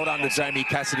well done to Jamie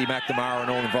Cassidy, McNamara and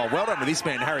all involved. Well done to this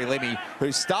man, Harry Lemmy,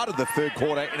 who started the third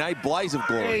quarter in a blaze of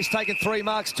glory. Yeah, he's taken 3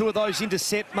 marks, 2 of those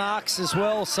intercept marks as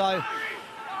well. So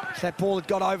if that ball had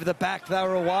got over the back, they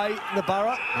were away, the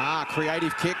Borough.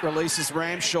 Creative kick, releases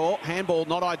Ramshaw. Handball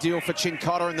not ideal for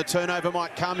Chincotta, and the turnover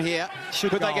might come here.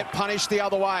 Could they get punished the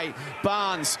other way?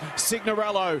 Barnes,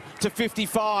 Signorello to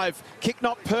 55. Kick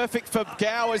not perfect for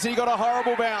Gowers, and he got a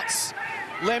horrible bounce.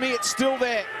 Lemmy, it's still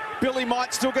there. Billy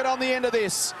might still get on the end of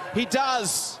this. He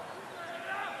does.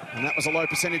 And that was a low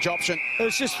percentage option.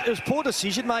 It was poor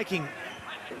decision making.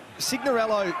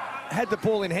 Signorello had the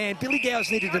ball in hand. Billy Gowers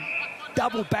needed to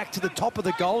double back to the top of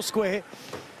the goal square,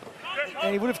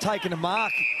 and he would have taken a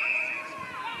mark.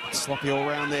 Sloppy all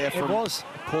round there from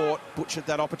Port. Butchered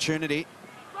that opportunity.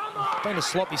 Been a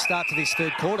sloppy start to this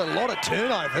third quarter. A lot of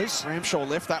turnovers. Ramshaw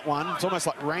left that one. It's almost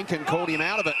like Rankin called him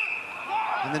out of it.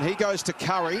 And then he goes to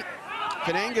Curry.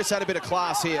 Kanangas had a bit of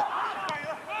class here.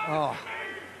 Oh.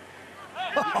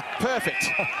 Perfect.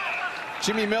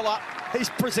 Jimmy Miller. He's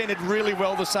presented really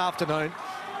well this afternoon.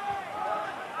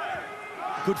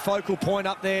 Good focal point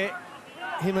up there.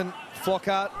 Him and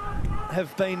Flockhart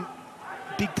have been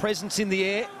big presence in the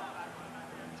air.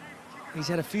 He's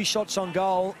had a few shots on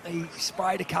goal. He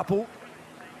sprayed a couple.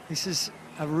 This is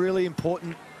a really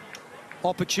important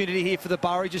opportunity here for the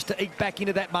Borough, just to eke back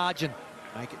into that margin.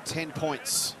 Make it 10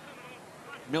 points.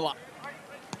 Miller.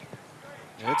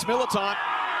 It's Miller time.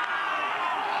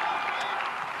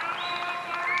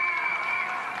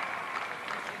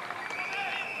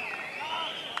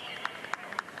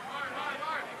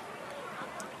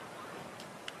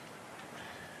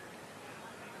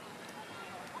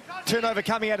 Turnover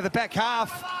coming out of the back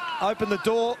half. Open the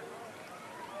door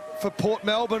for Port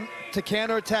Melbourne to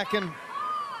counter-attack, and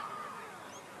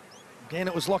again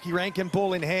it was Lockie Rankin,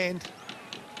 ball in hand.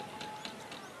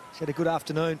 He's had a good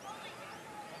afternoon.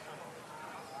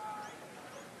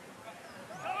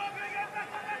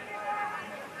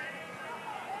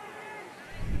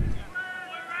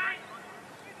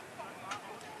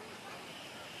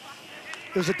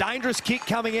 It was a dangerous kick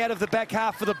coming out of the back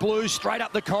half for the Blues, straight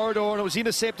up the corridor, and it was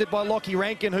intercepted by Lockie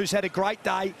Rankin, who's had a great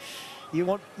day. You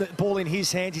want the ball in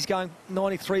his hands. He's going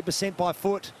 93% by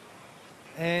foot.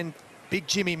 And big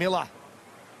Jimmy Miller.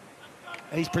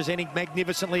 He's presenting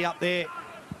magnificently up there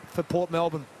for Port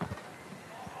Melbourne.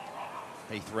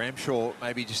 Heath Ramshaw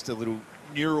maybe just a little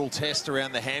neural test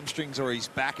around the hamstrings or his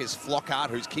back is Flockhart,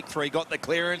 who's kick three, got the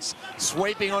clearance,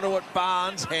 sweeping onto it,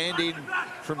 Barnes, hand in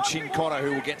from Cincotta,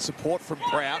 who will get support from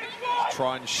Prout,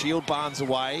 try and shield Barnes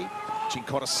away.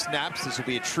 Cincotta snaps, this will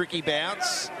be a tricky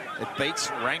bounce. It beats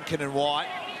Rankin and White.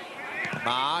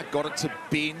 Marr got it to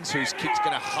Binns, whose kick's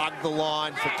going to hug the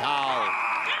line for Carl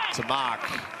to mark.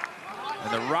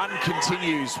 And the run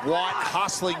continues. White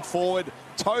hustling forward,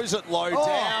 toes it low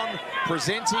down,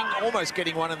 presenting, almost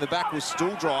getting one in the back with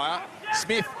Stooldryer.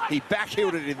 Smith, he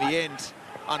backheeled it in the end,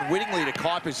 unwittingly to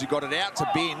Kuipers, who got it out to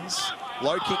Binns.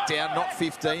 Low kick down, not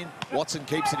 15. Watson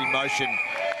keeps it in motion.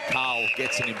 Carl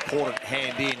gets an important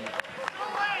hand in.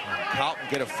 And Carlton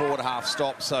get a forward half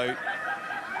stop, so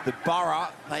the Borough,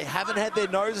 they haven't had their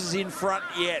noses in front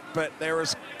yet, but they're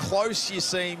as close you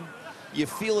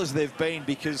feel as they've been,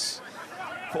 because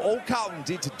for all Carlton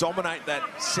did to dominate that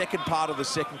second part of the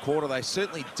second quarter, they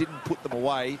certainly didn't put them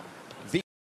away.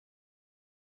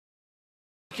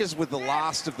 Vickers with the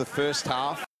last of the first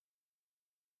half.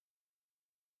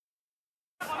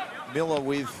 Miller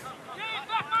with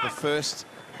the first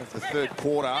of the third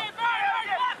quarter.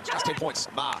 Just 10 points.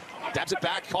 Marr dabs it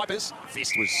back. Kuipers.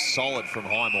 Fist was solid from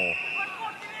Highmore.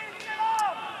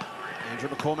 Andrew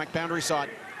McCormack, boundary side.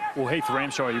 Well, Heath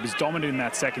Ramshaw, he was dominant in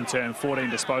that second term, 14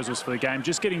 disposals for the game.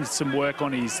 Just getting some work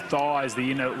on his thighs,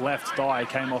 the inner left thigh,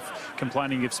 came off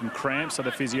complaining of some cramps, so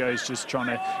the physio is just trying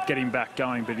to get him back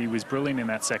going, but he was brilliant in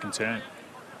that second term.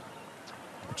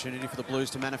 Opportunity for the Blues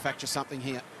to manufacture something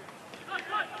here.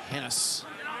 Hennis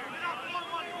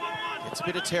gets a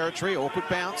bit of territory, awkward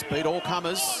bounce, beat all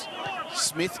comers.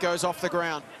 Smith goes off the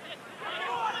ground.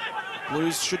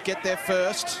 Blues should get there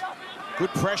first. Good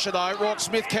pressure though, Rourke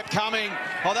Smith kept coming.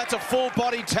 Oh, that's a full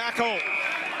body tackle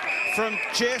from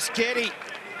Jess Getty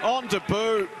on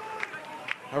debut.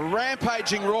 A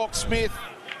rampaging Rourke Smith,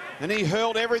 and he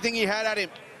hurled everything he had at him.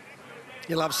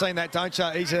 You love seeing that, don't you?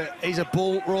 He's a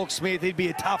bull, Rourke Smith. He'd be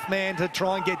a tough man to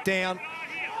try and get down.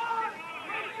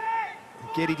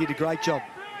 Getty did a great job.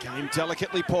 Game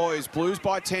delicately poised, Blues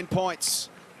by 10 points.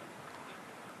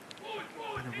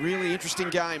 And a really interesting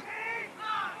game.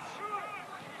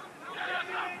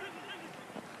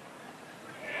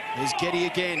 There's Getty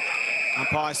again.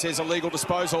 Umpire says illegal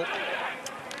disposal.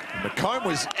 McComb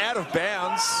was out of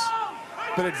bounds,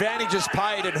 but advantage is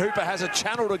paid, and Hooper has a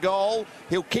channel to goal.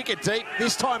 He'll kick it deep.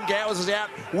 This time Gowers is out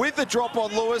with the drop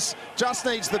on Lewis. Just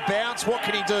needs the bounce. What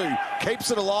can he do?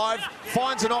 Keeps it alive.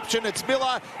 Finds an option. It's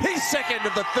Miller. He's second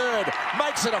of the third.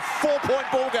 Makes it a 4-point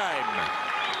ball game.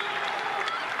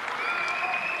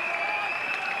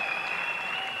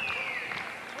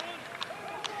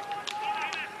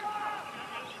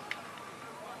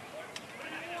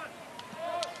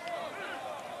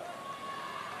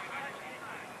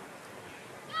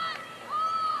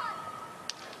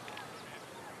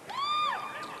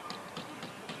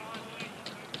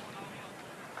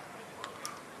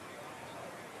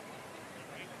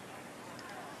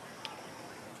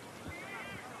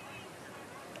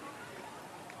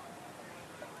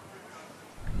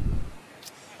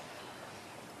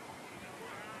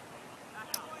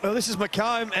 Well, this is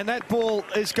McComb, and that ball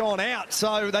has gone out.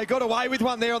 So they got away with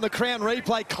one there on the Crown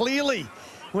replay. Clearly,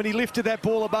 when he lifted that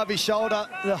ball above his shoulder,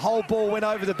 the whole ball went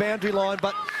over the boundary line.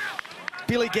 But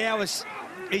Billy Gowers,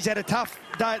 he's had a tough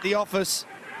day at the office,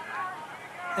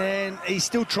 and he's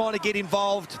still trying to get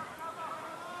involved.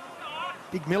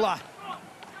 Big Miller,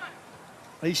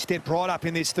 he stepped right up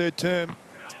in this third term.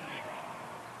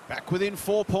 Back within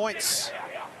 4 points.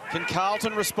 Can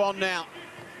Carlton respond now?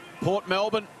 Port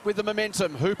Melbourne with the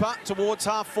momentum. Hooper towards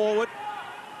half forward.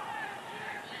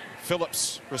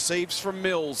 Phillips receives from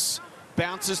Mills.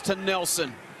 Bounces to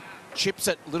Nelson. Chips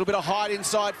it. A little bit of height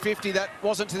inside 50. That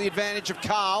wasn't to the advantage of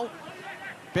Carl.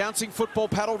 Bouncing football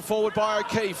paddled forward by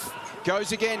O'Keefe.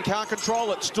 Goes again. Can't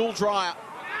control it. Stooldryer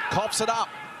cops it up.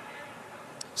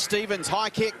 Stevens,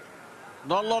 high kick.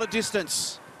 Not a lot of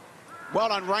distance. Well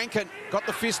done, Rankin. Got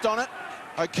the fist on it.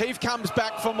 O'Keefe comes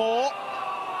back for more.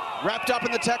 Wrapped up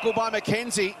in the tackle by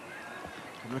McKenzie.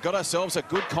 And we've got ourselves a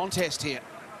good contest here.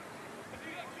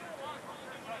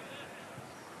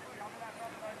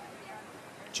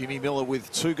 Jimmy Miller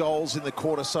with 2 goals in the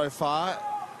quarter so far,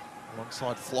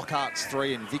 alongside Flockhart's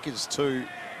 3 and Vickers 2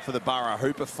 for the Borough.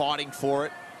 Hooper fighting for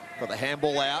it. Got the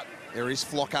handball out. There is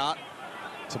Flockhart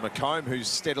to McComb, who's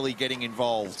steadily getting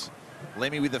involved.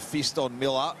 Lemmy with a fist on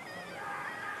Miller.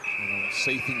 And we'll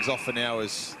see things off for now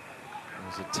as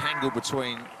there's a tangle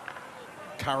between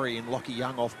Curry and Lockie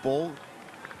Young off ball.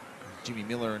 Jimmy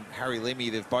Miller and Harry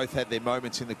Lemmy, they've both had their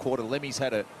moments in the quarter. Lemmy's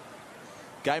had a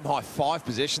game-high 5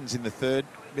 possessions in the third.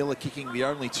 Miller kicking the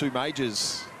only 2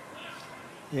 majors.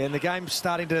 Yeah, and the game's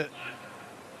starting to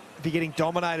be getting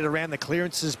dominated around the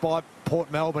clearances by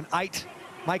Port Melbourne. 8,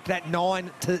 make that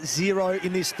 9-0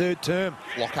 in this third term.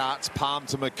 Lockhart's palm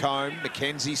to McComb.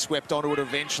 McKenzie swept onto it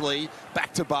eventually.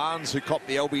 Back to Barnes, who copped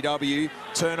the LBW.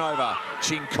 Turnover.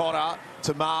 Chincotta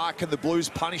to Mark, and the Blues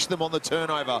punished them on the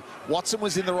turnover. Watson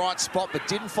was in the right spot, but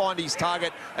didn't find his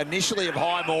target initially of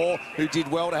Highmore, who did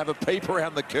well to have a peep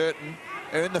around the curtain.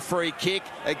 Earned the free kick.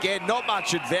 Again, not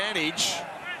much advantage,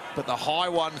 but the high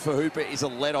one for Hooper is a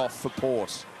let-off for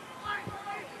Port.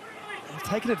 They've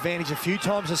taken advantage a few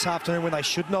times this afternoon when they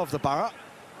shouldn't have, the Borough.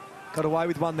 Got away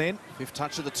with one then. 5th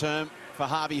touch of the term for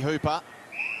Harvey Hooper.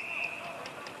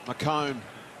 McComb.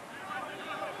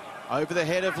 Over the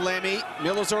head of Lemmy.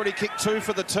 Miller's already kicked 2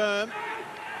 for the term.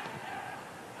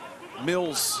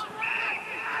 Mills.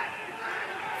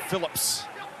 Phillips.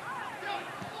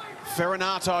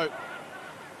 Ferranato.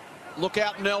 Look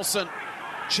out, Nelson.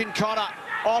 Chincotta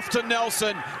off to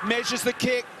Nelson. Measures the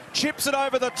kick. Chips it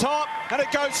over the top. And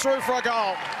it goes through for a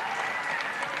goal.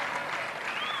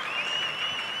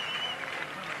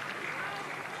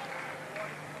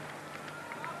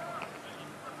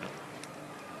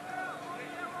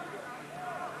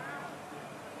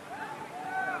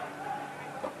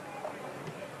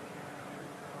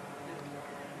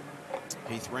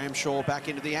 Heath Ramshaw back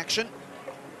into the action.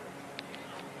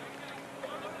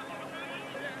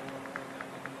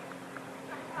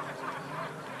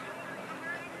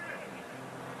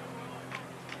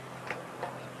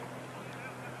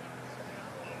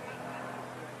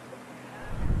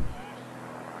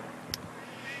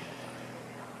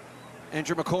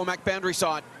 Andrew McCormack, boundary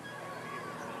side.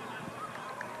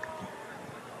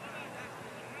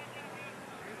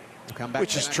 Come back.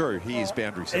 Which is true, he is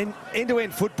boundary side.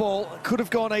 End-to-end football could have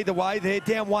gone either way there.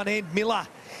 Down one end, Miller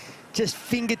just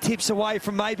fingertips away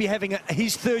from maybe having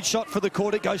his third shot for the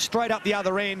quarter. Goes straight up the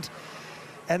other end.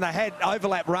 And they had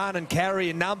overlap run and carry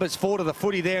in numbers 4 to the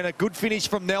footy there, and a good finish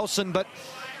from Nelson, but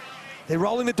they're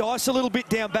rolling the dice a little bit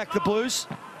down back, the Blues.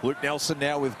 Luke Nelson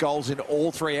now with goals in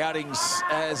all 3 outings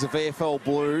as a VFL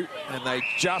Blue, and they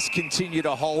just continue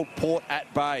to hold Port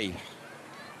at bay.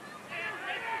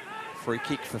 Free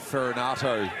kick for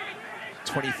Ferranato,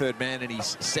 23rd man in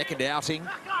his 2nd outing.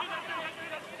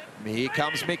 And here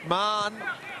comes McMahon.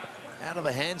 Out of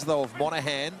the hands, though, of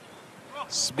Monahan.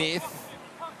 Smith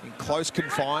in close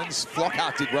confines.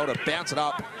 Flockhart did well to bounce it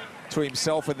up to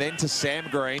himself and then to Sam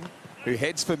Green, who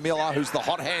heads for Miller, who's the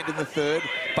hot hand in the 3rd.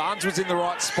 Barnes was in the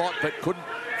right spot, but couldn't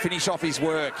finish off his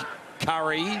work.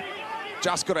 Curry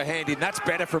just got a hand in. That's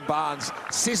better from Barnes.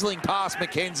 Sizzling past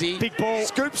McKenzie. Big ball.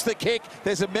 Scoops the kick.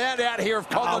 There's a man out here of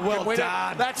Conlon well can win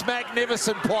done. it. That's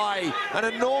magnificent play. An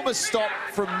enormous stop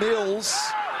from Mills,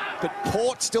 but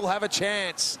Port still have a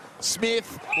chance.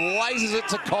 Smith lasers it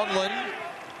to Conlon,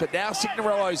 but now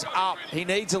Signorello's up. He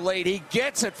needs a lead. He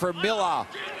gets it from Miller.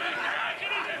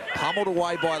 Pummeled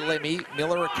away by Lemmy.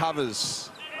 Miller recovers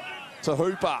to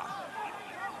Hooper.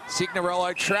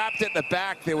 Signorello trapped at the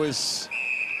back. There was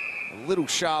a little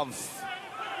shove.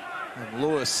 And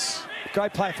Lewis.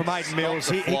 Great play from Aiden Mills.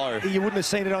 You wouldn't have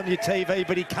seen it on your TV,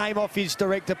 but he came off his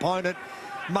direct opponent,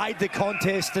 made the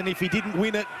contest, and if he didn't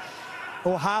win it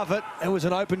or halve it, it was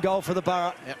an open goal for the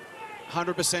Borough. Yep.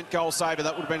 100% goal saver.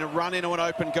 That would have been a run into an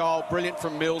open goal. Brilliant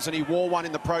from Mills, and he wore one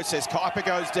in the process. Kuiper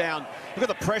goes down. Look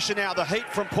at the pressure now, the heat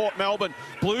from Port Melbourne.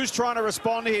 Blues trying to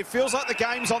respond here. Feels like the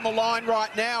game's on the line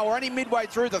right now. We're only midway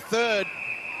through the 3rd.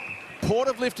 Port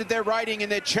have lifted their rating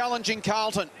and they're challenging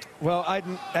Carlton. Well,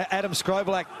 Adam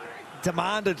Skrobelak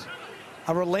demanded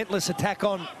a relentless attack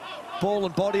on ball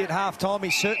and body at half-time.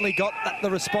 He certainly got the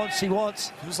response he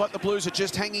wants. Feels like the Blues are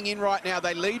just hanging in right now.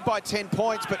 They lead by 10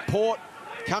 points, but Port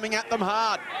coming at them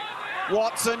hard.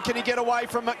 Watson, can he get away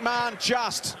from McMahon?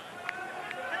 Just.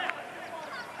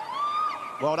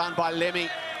 Well done by Lemmy.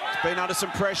 He's been under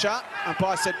some pressure.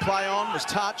 Umpire said play on, was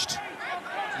touched.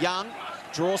 Young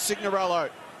draws Signorello.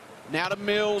 Now to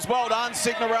Mills. Well done,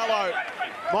 Signorello.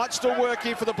 Might still work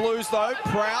here for the Blues, though.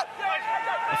 Prout.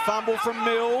 A fumble from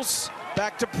Mills.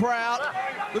 Back to Prout.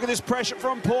 Look at this pressure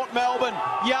from Port Melbourne.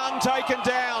 Young taken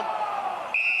down.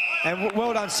 And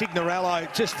well done, Signorello.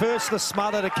 Just first the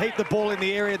smother to keep the ball in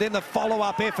the area, then the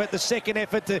follow-up effort, the second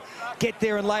effort to get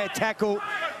there and lay a tackle.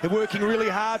 They're working really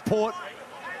hard, Port.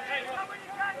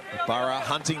 Borough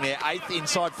hunting their 8th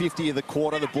inside 50 of the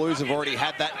quarter. The Blues have already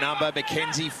had that number.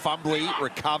 McKenzie fumbly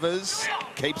recovers,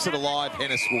 keeps it alive.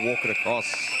 Hennis will walk it across.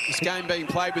 This game being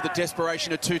played with the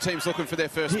desperation of 2 teams looking for their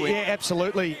first win. Yeah,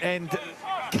 absolutely. And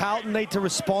Carlton need to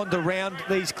respond around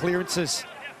these clearances.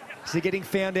 So they're getting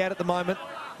found out at the moment.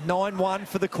 9-1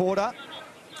 for the quarter.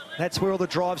 That's where all the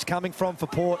drive's coming from for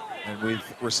Port. And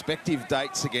with respective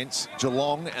dates against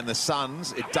Geelong and the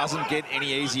Suns, it doesn't get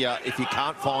any easier if you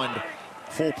can't find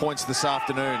 4 points this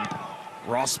afternoon.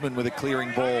 Rossman with a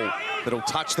clearing ball that'll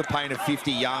touch the paint of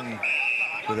 50. Young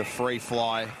with a free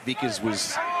fly. Vickers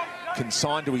was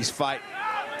consigned to his fate.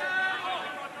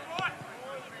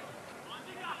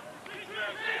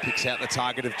 Picks out the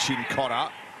target of Chincotta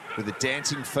with a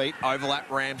dancing feet. Overlap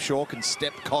Ramshaw, can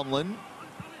step Conlon.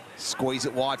 Squeeze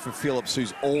it wide for Phillips,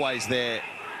 who's always there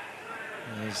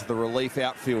as the relief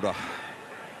outfielder.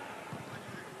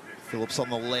 Phillips on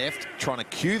the left, trying to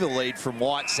cue the lead from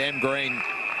White. Sam Green,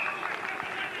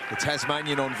 the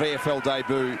Tasmanian on VFL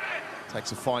debut,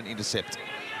 takes a fine intercept.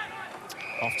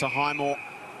 Off to Highmore.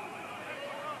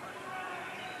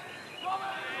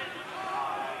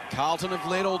 Carlton have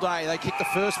led all day. They kicked the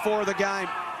first 4 of the game.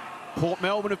 Port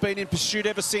Melbourne have been in pursuit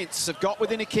ever since. Have got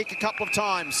within a kick a couple of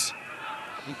times,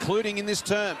 including in this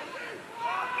term.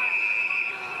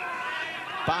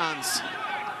 Barnes.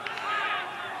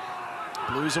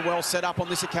 Blues are well set up on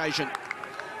this occasion,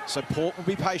 so Port will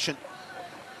be patient.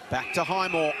 Back to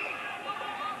Highmore.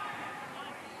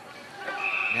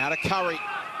 Now to Curry.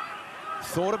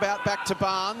 Thought about back to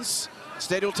Barnes.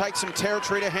 Instead, he'll take some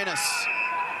territory to Hennis.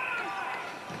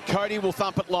 Cody will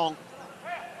thump it long.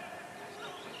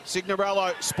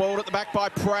 Signorello spoiled at the back by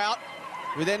Prout,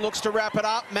 who then looks to wrap it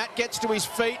up. Matt gets to his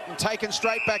feet and taken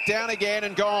straight back down again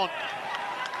and gone.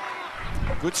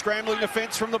 Good scrambling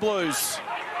defence from the Blues.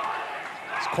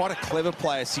 He's quite a clever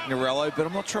player, Signorello, but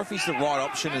I'm not sure if he's the right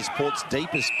option as Port's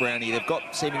deepest, Brownie. They've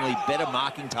got seemingly better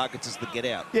marking targets as the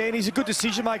get-out. Yeah, and he's a good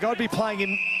decision maker. I'd be playing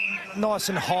him nice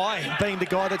and high, being the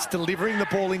guy that's delivering the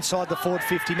ball inside the forward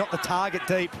 50, not the target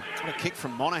deep. What a kick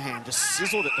from Monaghan, just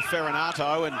sizzled it to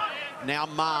Ferranato, and now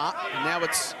Ma, and now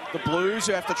it's the Blues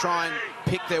who have to try and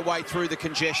pick their way through the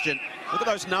congestion. Look at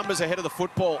those numbers ahead of the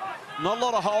football. Not a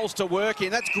lot of holes to work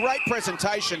in. That's great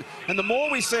presentation, and the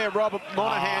more we see of Robert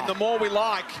Monaghan, the more we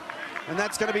like, and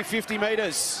that's going to be 50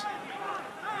 metres.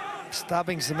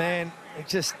 Stubbings, the man, he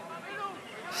just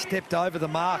stepped over the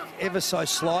mark ever so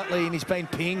slightly, and he's been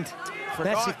pinged.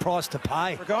 Massive price to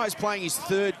pay. For a guy who's playing his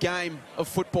 3rd game of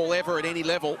football ever at any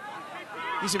level,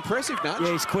 he's impressive, Nudge.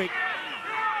 Yeah, he's quick.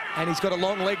 And he's got a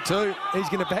long leg too. He's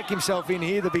going to back himself in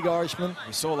here, the big Irishman.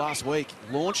 We saw last week,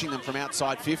 launching them from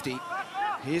outside 50.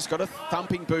 He's got a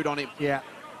thumping boot on him. Yeah.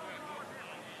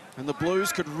 And the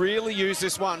Blues could really use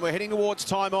this one. We're heading towards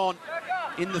time on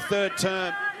in the 3rd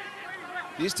term.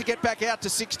 It is to get back out to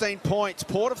 16 points.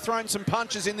 Port have thrown some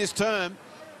punches in this term,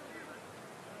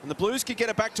 and the Blues could get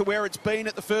it back to where it's been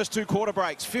at the first 2 quarter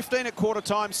breaks. 15 at quarter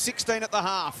time, 16 at the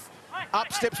half.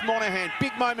 Up steps Monaghan.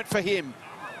 Big moment for him.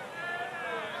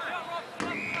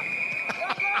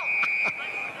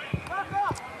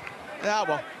 Ah,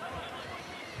 well.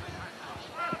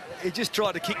 He just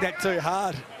tried to kick that too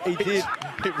hard. He did.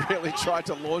 He really tried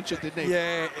to launch it, didn't he?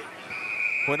 Yeah.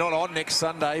 We're not on next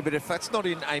Sunday, but if that's not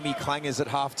in Amy Clangers at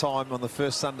halftime on the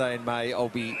first Sunday in May, I'll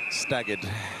be staggered.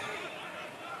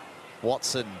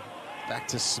 Watson back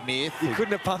to Smith. You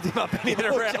couldn't have pumped him up any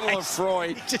more.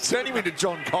 Lefroy. Turn him into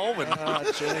John Coleman. Oh,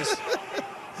 jeez.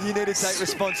 You need to take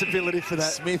responsibility for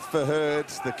that. Smith for Hurd,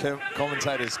 the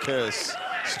commentator's curse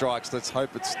strikes. Let's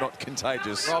hope it's not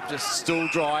contagious. Rob just Stool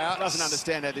dryer. doesn't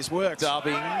understand how this works.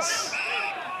 Dubbings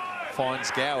finds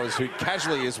Gowers, who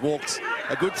casually has walked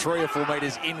a good 3 or 4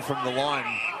 metres in from the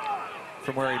line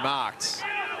from where he marked.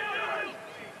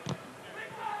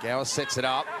 Gowers sets it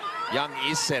up. Young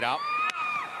is set up.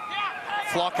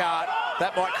 Flockhart,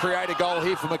 that might create a goal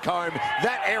here for Macomb.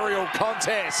 That aerial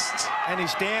contest. And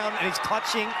he's down and he's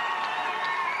clutching.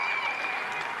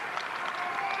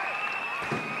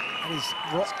 And he's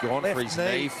Gone for his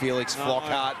knee, Felix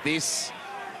Flockhart. This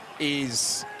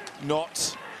is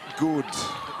not good.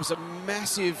 It was a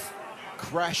massive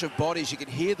crash of bodies. You could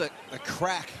hear the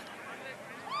crack.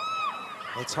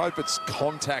 Let's hope it's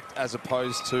contact as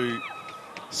opposed to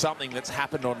something that's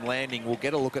happened on landing. We'll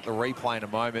get a look at the replay in a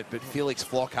moment, but Felix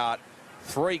Flockhart,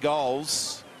 3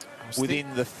 goals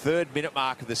within the 3rd minute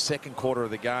mark of the 2nd quarter of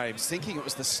the game. I was thinking it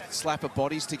was the slap of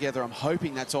bodies together. I'm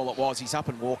hoping that's all it was. He's up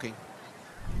and walking.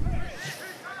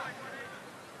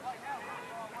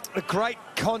 A great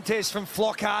contest from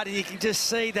Flockhart, and you can just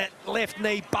see that left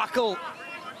knee buckle.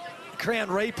 Crown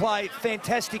replay,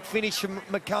 fantastic finish from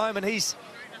Macomb, and he's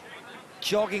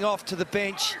jogging off to the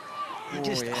bench. You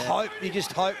just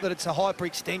hope that it's a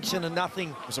hyperextension and nothing.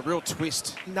 It was a real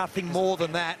twist. Nothing more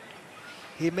than that.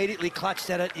 He immediately clutched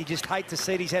at it. You just hate to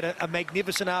see it. He's had a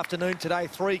magnificent afternoon today,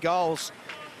 3 goals.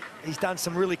 He's done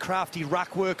some really crafty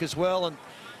ruck work as well, and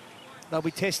they'll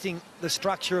be testing the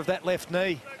structure of that left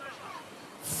knee.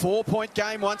 4-point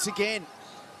game once again.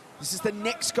 This is the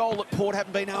next goal that Port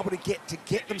haven't been able to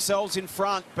get themselves in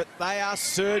front, but they are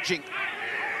surging.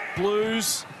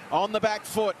 Blues on the back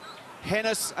foot.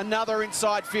 Hennis, another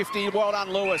inside 50. Well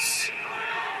done, Lewis.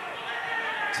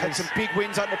 He's had some big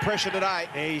wins under pressure today.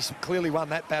 Yeah, he's clearly won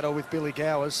that battle with Billy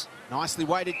Gowers. Nicely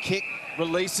weighted kick,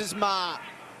 releases Ma.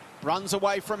 Runs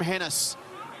away from Hennis.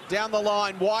 Down the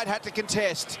line, White had to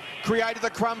contest. Created the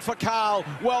crumb for Carl.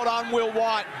 Well done, Will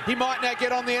White. He might now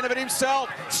get on the end of it himself.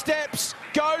 Steps,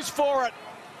 goes for it,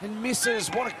 and misses.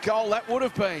 What a goal that would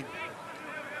have been.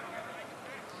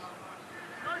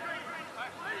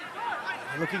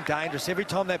 Looking dangerous. Every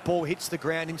time that ball hits the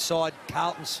ground inside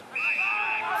Carlton's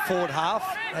forward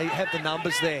half, they have the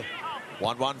numbers there.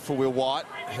 1-1 for Will White.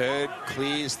 Hurd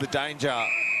clears the danger.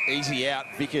 Easy out,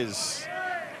 Vickers.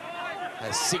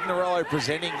 As Signorello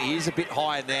presenting, he is a bit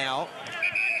higher now.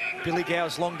 Billy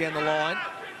Gowers long down the line.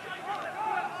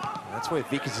 That's where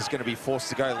Vickers is going to be forced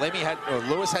to go.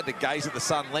 Lewis had to gaze at the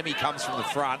sun. Lemmy comes from the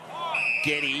front.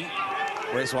 Getty.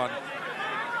 Where's one?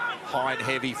 High and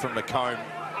heavy from McComb,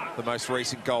 the most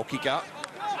recent goal kicker.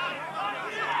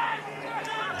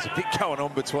 There's a bit going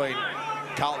on between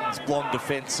Carlton's blonde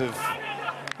defence of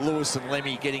Lewis and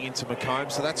Lemmy getting into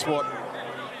McComb. So that's what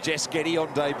Jess Getty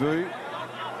on debut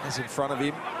is in front of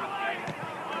him.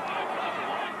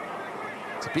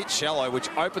 It's a bit shallow, which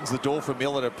opens the door for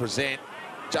Miller to present.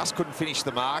 Just couldn't finish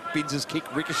the mark. Binz's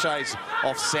kick ricochets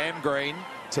off Sam Green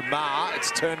to Ma. It's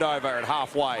turned over at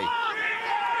halfway.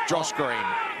 Josh Green,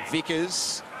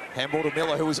 Vickers, handball to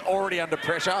Miller, who was already under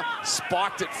pressure,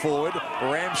 spiked it forward.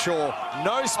 Ramshaw,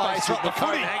 no space with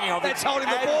McComb hanging on it. That's holding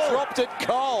the and ball. Dropped it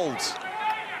cold.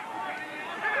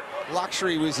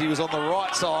 Luxury was he was on the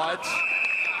right side,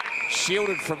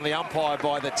 shielded from the umpire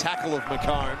by the tackle of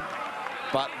McComb,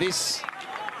 but this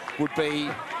would be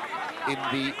in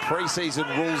the pre-season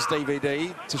rules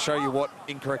DVD to show you what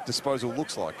incorrect disposal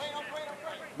looks like.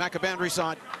 Macca boundary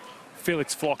side.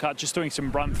 Felix Flockhart just doing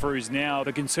some run-throughs now.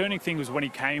 The concerning thing was when he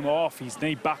came off, his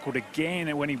knee buckled again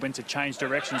and when he went to change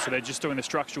direction, so they're just doing the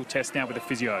structural test now with the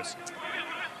physios.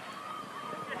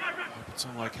 It's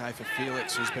all okay for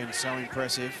Felix, who's been so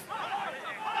impressive.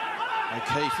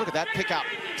 O'Keefe, look at that pickup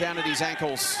down at his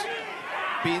ankles.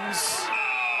 Binz.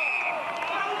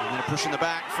 And then a push in the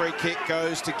back. Free kick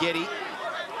goes to Getty.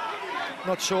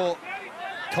 Not sure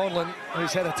Conlon,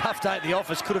 who's had a tough day at the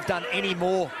office, could have done any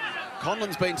more.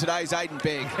 Conlon's been today's Aiden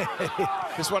Begg.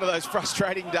 Just one of those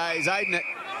frustrating days. Aiden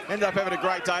ended up having a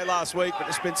great day last week, but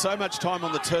has spent so much time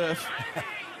on the turf.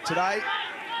 Today,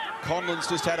 Conlon's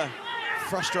just had a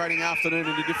frustrating afternoon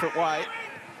in a different way.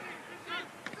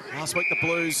 Last week, the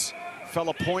Blues fell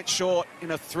a point short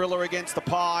in a thriller against the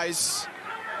Pies.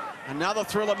 Another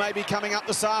thriller may be coming up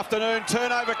this afternoon.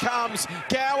 Turnover comes.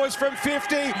 Gowers from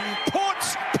 50.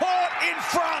 Puts Port in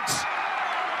front.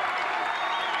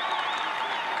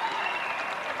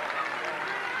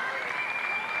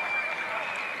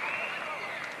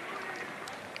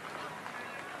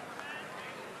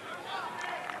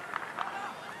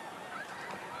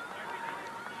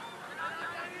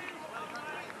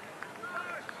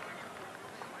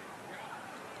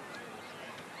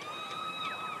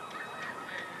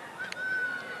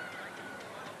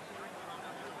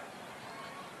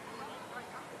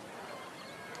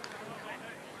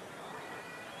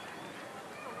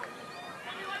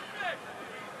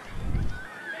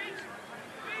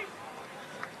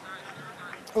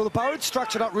 Well, the Burrowed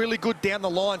structured up really good down the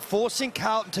line, forcing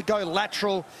Carlton to go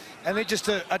lateral, and then just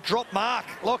a drop mark.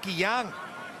 Lockie Young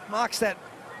marks that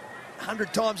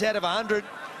 100 times out of 100.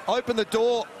 Open the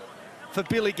door for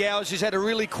Billy Gowers, who's had a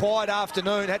really quiet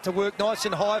afternoon, had to work nice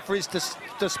and high for his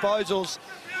disposals.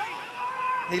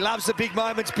 He loves the big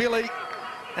moments, Billy,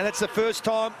 and it's the first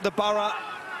time the Borough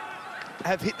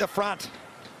have hit the front.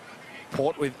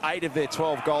 Port with 8 of their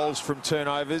 12 goals from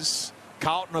turnovers.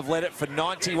 Carlton have led it for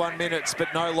 91 minutes, but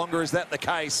no longer is that the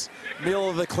case. Middle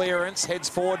of the clearance, heads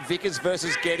forward, Vickers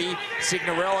versus Getty.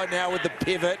 Signorello now with the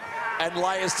pivot and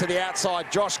layers to the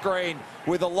outside. Josh Green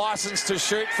with a license to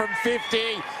shoot from 50.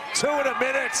 2 in a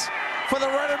minute for the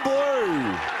red and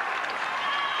blue.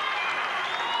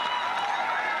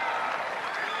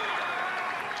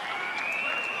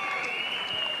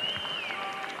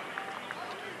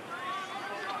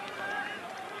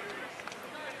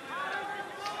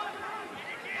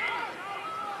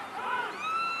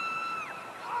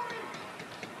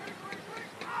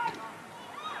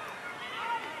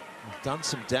 Done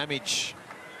some damage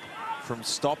from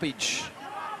stoppage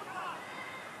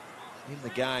in the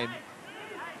game.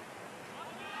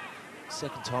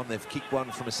 Second time they've kicked one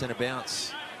from a centre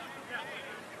bounce.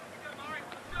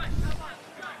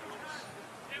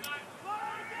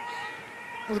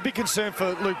 Well, the big concern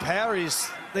for Luke Power is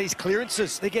these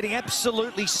clearances. They're getting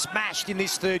absolutely smashed in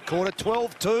this third quarter,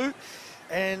 12-2.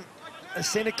 And the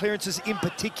centre clearances in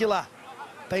particular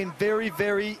been very,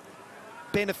 very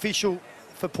beneficial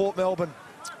for Port Melbourne.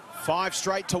 5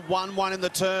 straight to 1-1 in the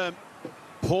term.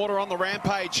 Porter on the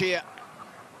rampage here.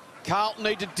 Carlton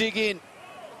need to dig in.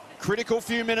 Critical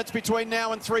few minutes between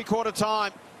now and three-quarter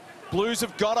time. Blues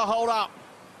have got to hold up.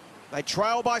 They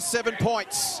trail by 7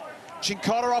 points.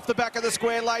 Cincotta off the back of the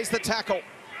square lays the tackle.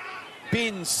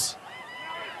 Binns.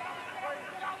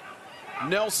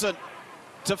 Nelson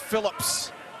to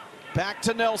Phillips. Back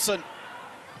to Nelson.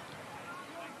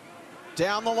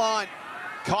 Down the line.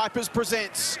 Kuipers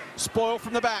presents. Spoil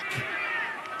from the back.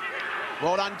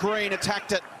 Well done, Green.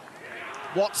 Attacked it.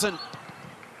 Watson.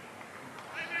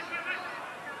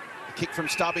 The kick from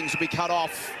Stubbings will be cut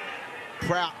off.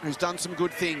 Prout, who's done some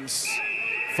good things,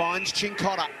 finds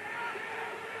Cincotta.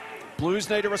 Blues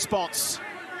need a response.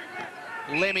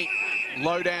 Lemmy,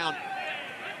 low down.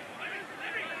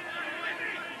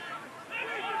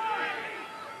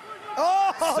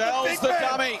 Oh, Sells the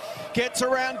dummy. Gets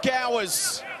around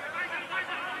Gowers.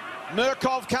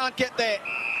 Murkov can't get there.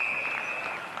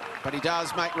 But he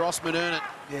does make Rossman earn it.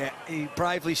 Yeah, he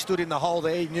bravely stood in the hole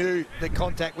there. He knew the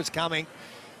contact was coming.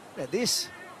 Now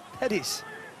that is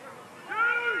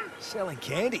selling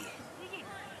candy.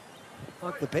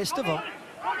 Like the best of them.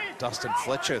 Dustin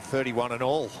Fletcher, 31 and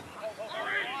all.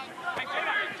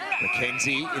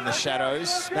 McKenzie in the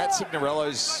shadows. Matt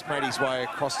Signorello's made his way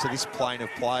across to this plane of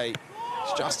play.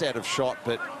 He's just out of shot,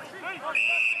 but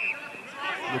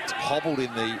looked hobbled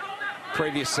in the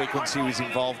previous sequence he was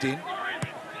involved in.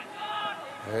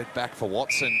 Heard back for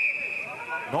Watson.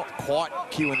 Not quite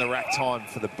queuing the rack time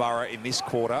for the Borough in this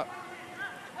quarter.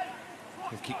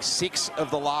 They've kicked 6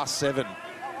 of the last 7.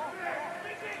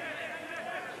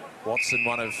 Watson,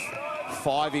 one of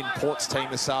 5 in Port's team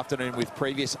this afternoon with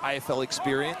previous AFL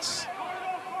experience.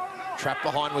 Trapped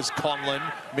behind was Conlon.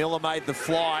 Miller made the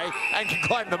fly and can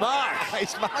claim the mark.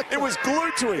 It was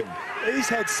glued to him. He's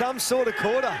had some sort of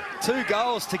quarter. 2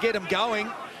 goals to get him going.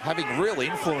 Having real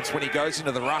influence when he goes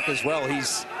into the ruck as well.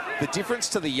 He's the difference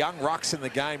to the young rucks in the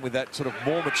game with that sort of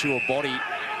more mature body.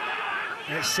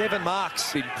 There's 7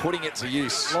 marks. Been putting it to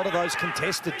use. A lot of those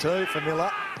contested too for Miller.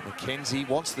 McKenzie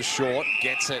wants the short,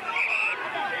 gets it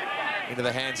into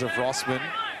the hands of Rossman.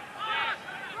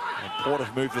 And Port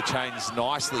have moved the chains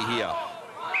nicely here.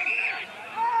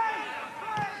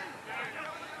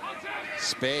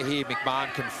 Spare here,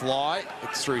 McMahon can fly.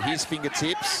 It's through his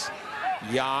fingertips.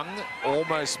 Young,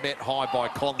 almost met high by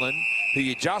Conlon, who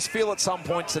you just feel at some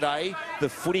point today, the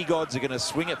footy gods are going to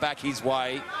swing it back his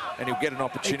way and he'll get an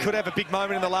opportunity. He could have a big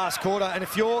moment in the last quarter, and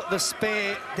if you're the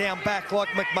spare down back like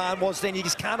McMahon was, then you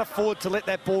just can't afford to let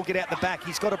that ball get out the back.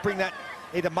 He's got to bring that,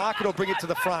 either mark it or bring it to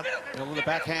the front. Well, the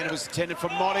backhand was intended for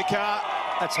Monica.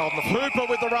 That's holding the Hooper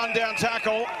with the run-down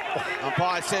tackle.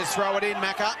 Umpire says throw it in,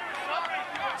 Macca.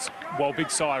 Well,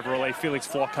 big sigh of relief. Felix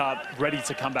Flockhart ready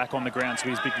to come back on the ground, so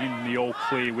he's beginning the all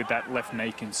clear with that left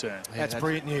knee concern. Yeah, that's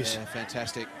brilliant news. Yeah,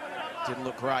 fantastic. Didn't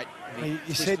look great. He You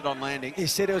twisted said on landing. He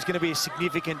said it was going to be a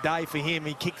significant day for him.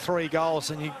 He kicked 3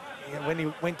 goals, and when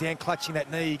he went down clutching that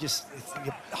knee, you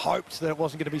hoped that it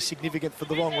wasn't going to be significant for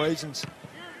the wrong reasons.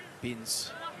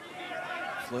 Binns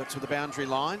flirts with the boundary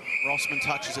line. Rossman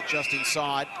touches it just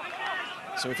inside.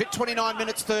 So we've hit 29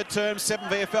 minutes, third term, 7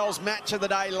 VFL's match of the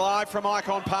day live from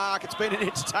Icon Park. It's been an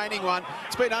entertaining one.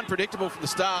 It's been unpredictable from the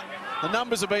start. The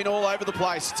numbers have been all over the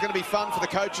place. It's going to be fun for the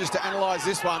coaches to analyse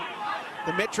this one.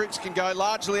 The metrics can go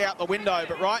largely out the window,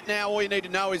 but right now all you need to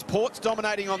know is Port's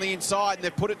dominating on the inside and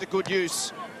they've put it to good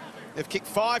use. They've kicked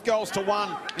 5 goals to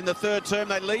 1 in the third term.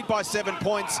 They lead by 7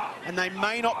 points and they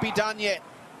may not be done yet.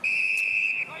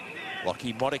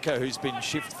 Lockie Monica, who's been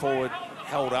shift forward,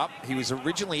 held up. He was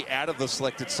originally out of the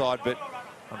selected side, but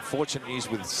unfortunate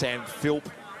news with Sam Philp,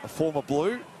 a former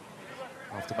Blue,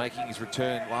 after making his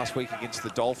return last week against the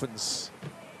Dolphins,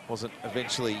 wasn't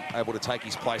eventually able to take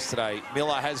his place today.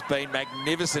 Miller has been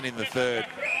magnificent in the third.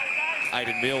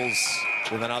 Aidan Mills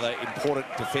with another important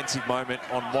defensive moment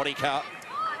on Monica.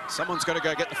 Someone's got to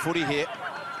go get the footy here.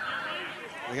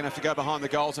 We're going to have to go behind the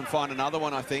goals and find another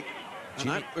one, I think.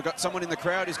 We've got someone in the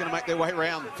crowd who's going to make their way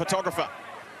around. Photographer.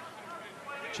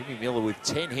 Jimmy Miller with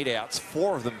 10 hit-outs,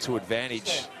 4 of them to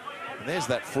advantage. And there's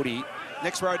that footy.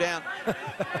 Next row down.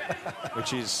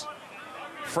 Which is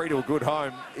free to a good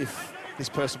home if this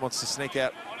person wants to sneak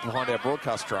out behind our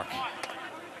broadcast truck.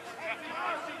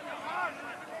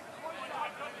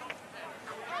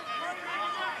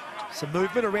 Some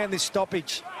movement around this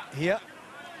stoppage here.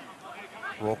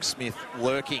 Rock Smith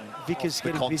lurking Vickers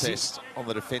the getting contest on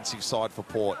the defensive side for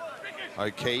Port.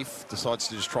 O'Keefe decides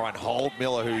to just try and hold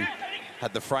Miller, who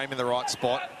Had the frame in the right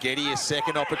spot. Getty a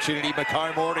second opportunity.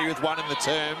 Macomb already with one in the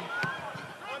term.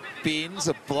 Bins,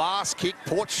 a blast kick.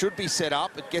 Port should be set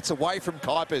up. It gets away from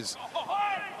Kuipers.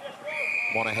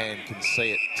 Monahan can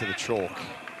see it to the chalk.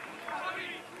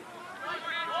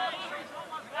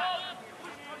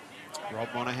 Rob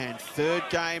Monahan, third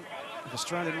game of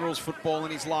Australian rules football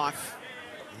in his life.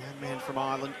 The young man from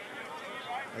Ireland,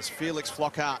 as Felix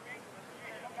Flockhart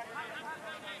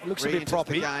looks a bit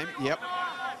proper. Game. Yep.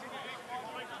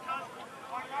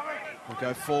 We'll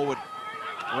go forward.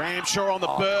 Ramshaw on the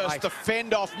burst. Mate. The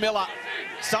fend off Miller.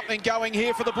 Something going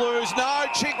here for the Blues. No,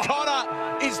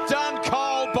 Chincotta is done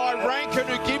cold by Rankin,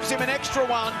 who gives him an extra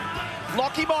one.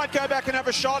 Lockie might go back and have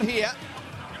a shot here.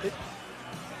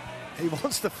 He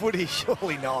wants the footy,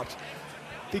 surely not.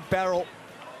 Big barrel.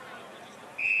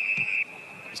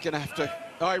 He's going to have to...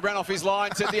 Oh, he ran off his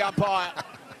line, said the umpire.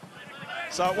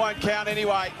 So it won't count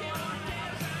anyway.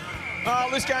 Oh,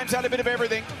 this game's had a bit of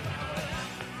everything.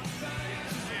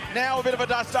 Now a bit of a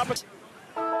dust-up.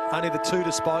 Only the 2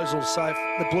 disposals, so if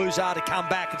the Blues are to come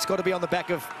back, it's got to be on the back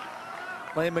of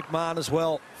Liam McMahon as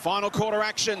well. Final quarter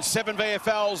action, 7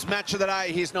 VFLs, match of the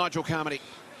day. Here's Nigel Carmody.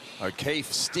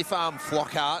 O'Keefe, stiff arm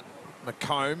Flockhart.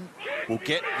 Macomb will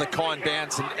get the kind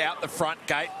bounce and out the front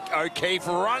gate. O'Keefe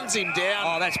runs him down.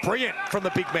 Oh, that's brilliant from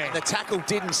the big man. The tackle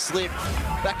didn't slip.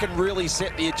 That can really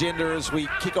set the agenda as we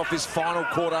kick off this final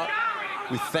quarter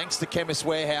with thanks to Chemist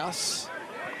Warehouse.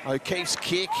 O'Keefe's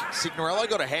kick. Signorello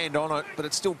got a hand on it, but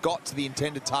it still got to the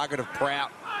intended target of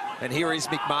Prout. And here is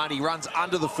McMahon. He runs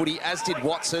under the footy, as did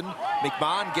Watson.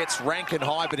 McMahon gets Rankin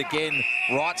high, but again,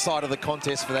 right side of the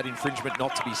contest for that infringement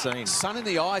not to be seen. Sun in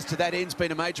the eyes to that end's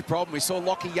been a major problem. We saw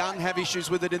Lockie Young have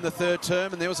issues with it in the third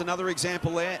term, and there was another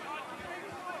example there.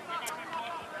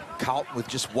 Carlton with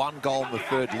just 1 goal in the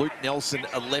third. Luke Nelson,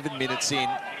 11 minutes in.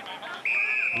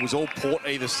 It was all Port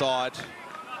either side.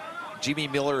 Jimmy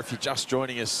Miller, if you're just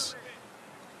joining us,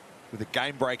 with a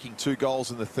game-breaking 2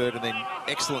 goals in the third, and then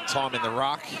excellent time in the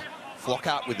ruck.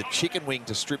 Flockhart with a chicken wing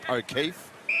to strip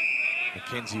O'Keefe.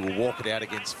 McKenzie will walk it out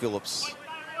against Phillips.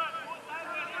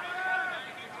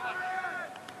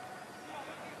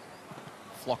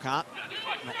 Flockhart,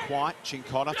 not quite.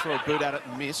 Chincotta threw a boot at it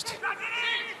and missed.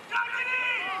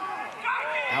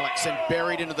 Alexson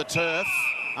buried into the turf.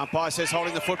 Umpire says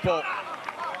holding the football.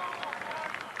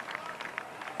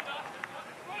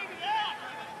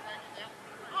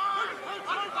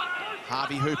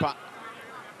 Harvey Hooper.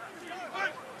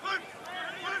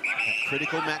 That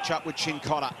critical matchup with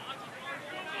Chincotta.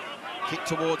 Kick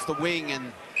towards the wing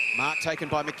and mark taken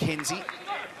by McKenzie.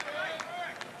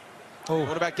 Oh,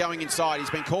 what about going inside? He's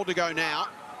been called to go now.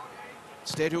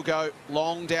 Instead, he'll go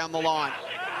long down the line.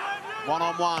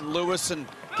 One-on-one, Lewis and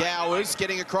Gowers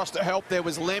getting across to help. There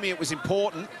was Lemmy, it was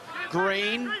important.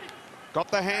 Green got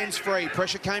the hands free.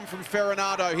 Pressure came from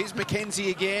Ferronato. Here's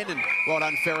McKenzie again, and well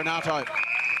done, Ferronato.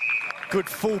 Good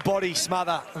full body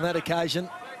smother on that occasion.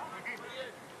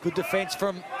 Good defence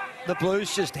from the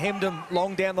Blues, just hemmed him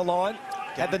long down the line.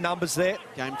 Had the numbers there.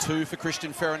 Game 2 for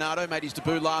Christian Ferronato. Made his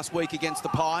debut last week against the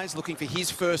Pies, looking for his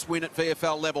first win at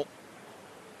VFL level.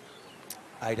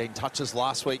 18 touches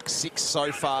last week, 6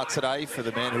 so far today for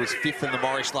the man who was 5th in the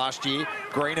Morris last year.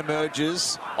 Green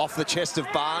emerges off the chest of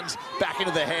Barnes, back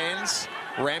into the hands.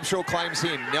 Ramshaw claims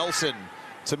him. Nelson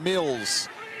to Mills.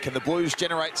 Can the Blues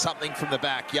generate something from the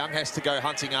back? Young has to go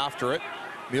hunting after it.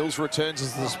 Mills returns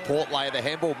as the support layer. The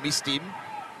handball missed him.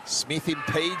 Smith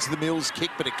impedes the Mills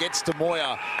kick, but it gets to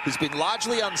Moyer, who's been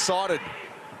largely unsighted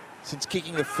since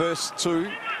kicking the first 2.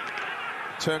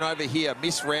 Turnover here.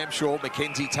 Miss Ramshaw.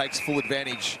 McKenzie takes full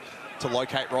advantage to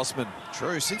locate Rossman.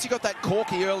 True. Since he got that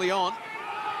corky early on,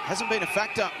 hasn't been a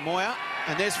factor, Moyer.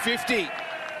 And there's 50.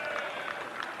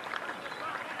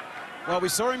 Well, we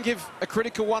saw him give a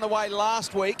critical one away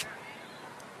last week.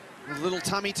 A little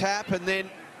tummy tap and then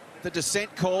the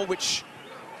descent call, which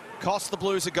cost the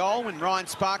Blues a goal when Ryan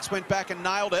Sparks went back and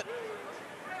nailed it.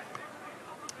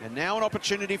 And now an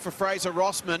opportunity for Fraser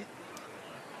Rossman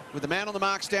with the man on the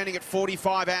mark standing at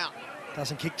 45 out.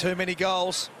 Doesn't kick too many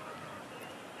goals.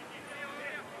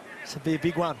 This will be a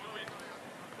big one.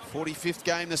 45th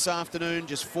game this afternoon,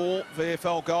 just 4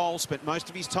 VFL goals, spent most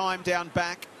of his time down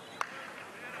back.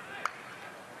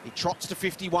 He trots to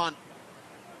 51.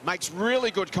 Makes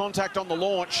really good contact on the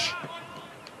launch,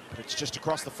 but it's just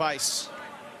across the face.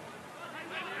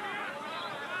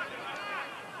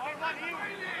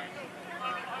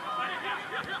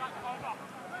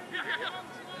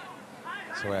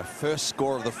 So our first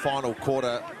score of the final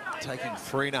quarter, taking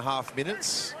 3.5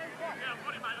 minutes.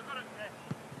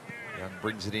 Young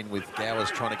brings it in with Gowers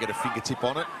trying to get a fingertip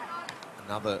on it.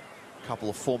 Another couple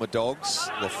of former Dogs.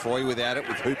 Lefroy without it,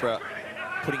 with Hooper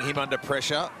putting him under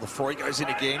pressure. Lefroy goes in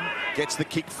again, gets the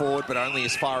kick forward, but only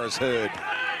as far as Hurd.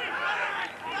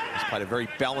 He's played a very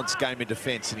balanced game in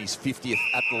defence, and he's 50th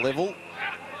at the level.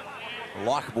 A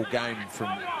likeable game from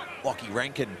Lockie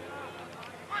Rankin.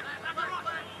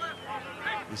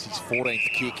 This is his 14th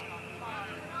kick.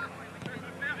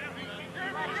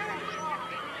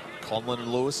 Conlon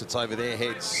and Lewis, it's over their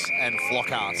heads, and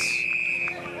Flockhart's,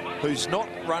 who's not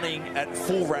running at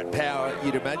full rat power,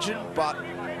 you'd imagine, but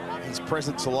his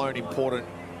presence alone important.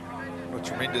 A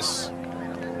tremendous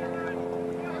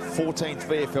 14th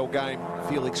VFL game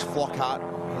Felix Flockhart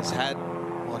has had.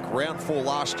 Like round 4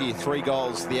 last year, 3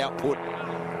 goals, the output,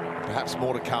 perhaps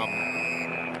more to come.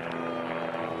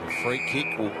 The free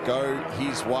kick will go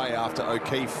his way after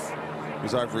O'Keefe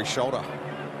was over his shoulder.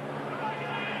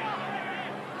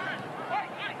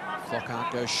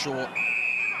 Flockhart goes short,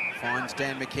 finds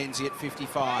Dan McKenzie at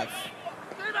 55.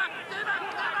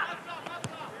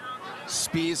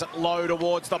 Spears it low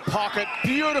towards the pocket.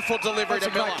 Beautiful delivery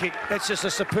to Miller. That's a great kick. That's just a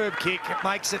superb kick. It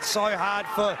makes it so hard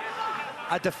for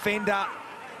a defender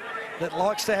that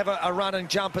likes to have a run and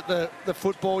jump at the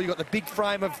football. You've got the big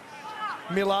frame of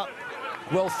Miller.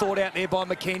 Well thought out there by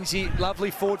McKenzie. Lovely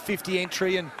forward 50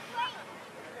 entry. And,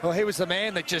 well, he was the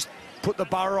man that just put the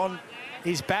Borough on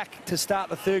his back to start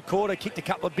the third quarter. Kicked a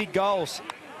couple of big goals.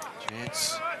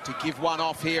 Chance to give one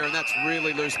off here, and that's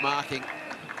really loose marking.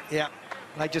 Yeah,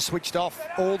 they just switched off.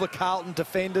 All the Carlton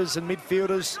defenders and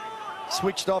midfielders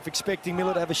switched off, expecting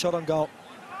Miller to have a shot on goal.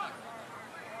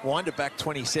 Wind it back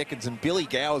 20 seconds, and Billy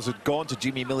Gowers had gone to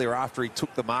Jimmy Miller after he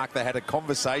took the mark. They had a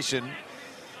conversation.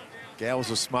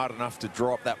 Gowers was smart enough to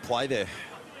draw up that play there.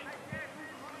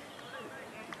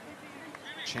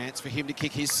 Chance for him to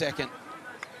kick his second.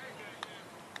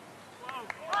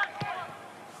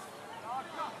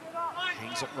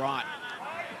 Hangs it right.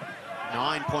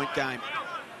 9-point game.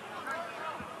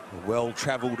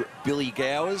 Well-travelled Billy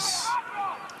Gowers.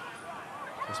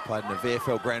 Just played in a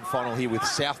VFL Grand Final here with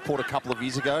Southport a couple of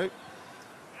years ago.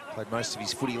 Played most of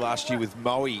his footy last year with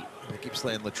Moe in the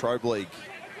Gippsland Latrobe League.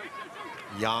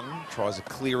 Young tries a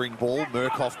clearing ball.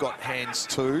 Murkoff got hands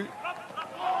too.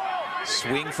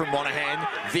 Swing from Monahan.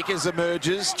 Vickers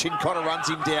emerges. Chincotta runs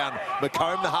him down.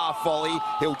 McComb the half volley.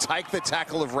 He'll take the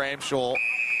tackle of Ramshaw.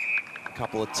 A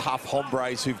couple of tough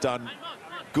hombres who've done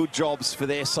good jobs for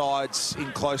their sides in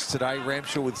close today.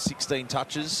 Ramshaw with 16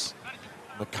 touches.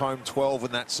 McComb 12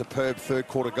 in that superb third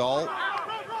quarter goal.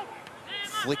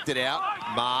 Flicked it out.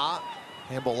 Marr.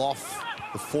 Handball off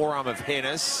the forearm of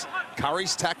Hennis.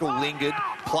 Curry's tackle lingered.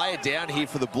 Player down here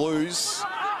for the Blues.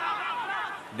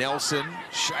 Nelson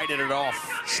shaded it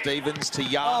off. Stevens to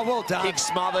Young. Oh, well done. Kick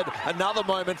smothered. Another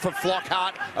moment for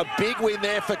Flockhart. A big win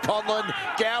there for Conlon.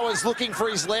 Gowers looking for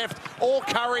his left. Or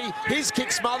Curry. His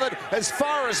kick smothered as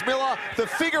far as Miller. The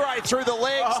figure 8 through the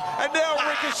legs. And now a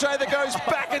ricochet that goes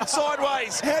back and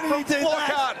sideways How did from he do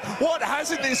Flockhart. What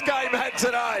hasn't this game had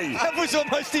today? That was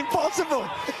almost impossible.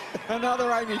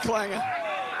 Another Amy Clanger.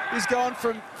 He's gone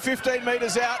from 15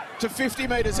 metres out to 50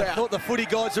 metres I out. thought the footy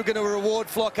guys were going to reward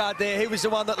Flockhart there. He was the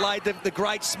one that laid the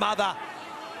great smother.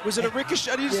 Was it a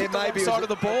ricochet? Did he hit the maybe wrong side of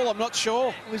the ball? I'm not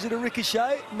sure. Was it a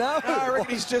ricochet? No. No, I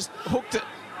reckon he's just hooked it.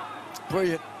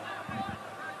 Brilliant.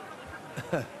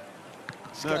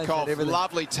 Murkoff,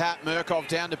 lovely tap. Murkoff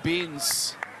down to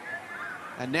Binns.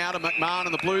 And now to McMahon,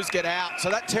 and the Blues get out. So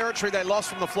that territory they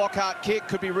lost from the Flockhart kick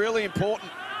could be really important.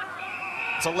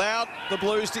 It's allowed the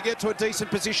Blues to get to a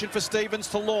decent position for Stevens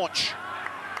to launch.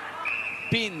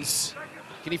 Binns.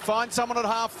 Can he find someone at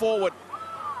half forward?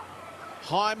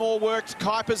 Highmore worked.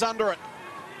 Kuiper's under it.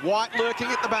 White lurking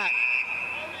at the back.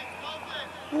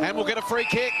 And we'll get a free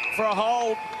kick for a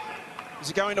hold. Is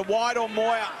it going to White or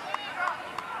Moyer?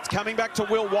 It's coming back to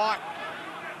Will White.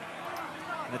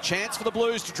 And a chance for the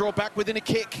Blues to draw back within a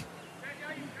kick.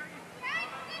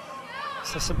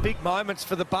 So some big moments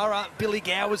for the Borough. Billy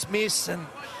Gowers miss, and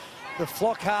the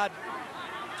Flockhart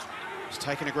was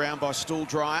taken to ground by Stool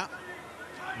Dryer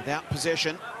without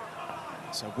possession.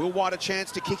 So Will White a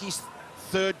chance to kick his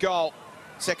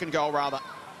second goal rather.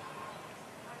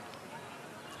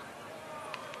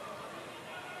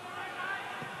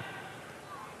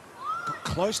 Got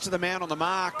close to the man on the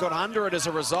mark, got under it as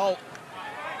a result.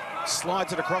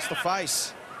 Slides it across the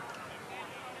face.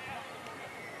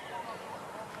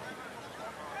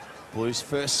 Blues'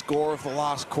 first score of the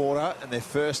last quarter and their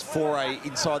first foray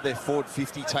inside their forward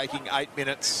 50, taking 8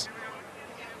 minutes.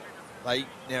 They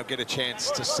now get a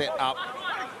chance to set up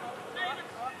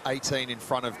 18 in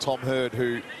front of Tom Hurd,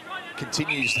 who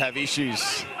continues to have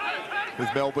issues with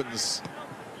Melbourne's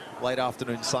late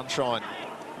afternoon sunshine.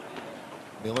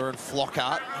 Miller and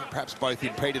Flockhart, perhaps both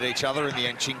impeded each other in the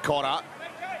end. Chincotta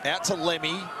out to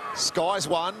Lemmy. skies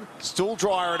one.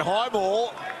 Stooldryer and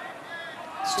Highmore.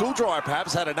 Stooldryer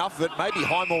perhaps had enough of it. Maybe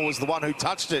Highmore was the one who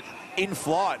touched it in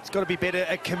flight. It's got to be better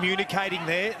at communicating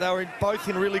there. They were both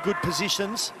in really good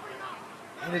positions.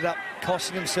 Ended up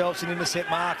costing themselves an intercept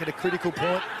mark at a critical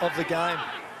point of the game.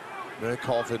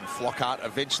 Murkov and Flockhart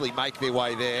eventually make their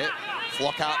way there.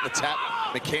 Flockhart the tap.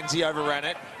 McKenzie overran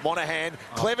it. Monahan,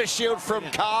 clever shield from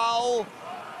Carl.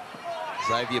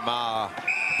 Xavier Marr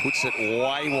puts it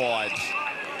way wide.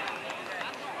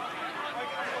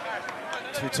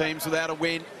 Two teams without a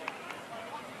win.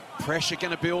 Pressure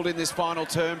going to build in this final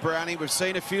term, Brownie. We've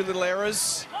seen a few little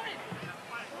errors.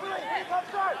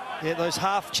 Yeah, those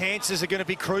half chances are going to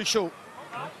be crucial.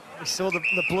 We saw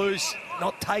the Blues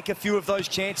not take a few of those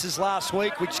chances last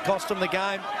week, which cost them the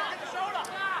game.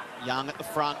 Young at the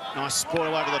front. Nice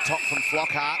spoil over the top from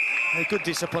Flockhart. Yeah, good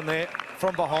discipline there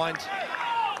from behind.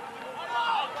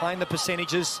 Playing the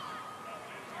percentages.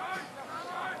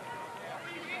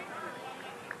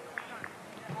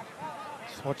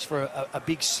 Just watch for a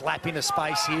big slap into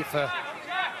space here for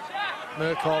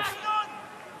Murkov.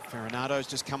 Farinato's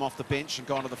just come off the bench and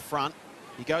gone to the front.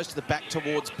 He goes to the back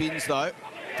towards Binns, though.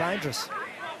 Dangerous.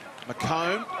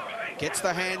 McComb gets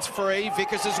the hands free.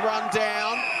 Vickers has run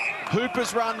down.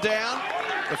 Hooper's run down.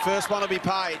 The first one will be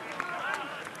paid.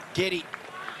 Getty.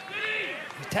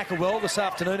 He's tackled well this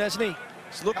afternoon, hasn't he?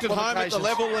 He's looked at home at the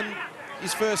level in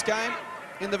his first game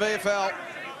in the VFL.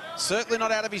 Certainly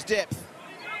not out of his depth.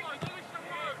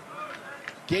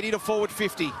 Getty to forward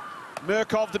 50.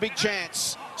 Murkov the big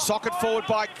chance. Socket forward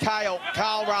by Carl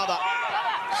rather.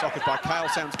 Socket by Carl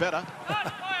sounds better.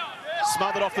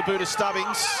 Smothered off the boot of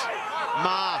Stubbings.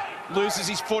 Marr loses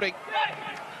his footing.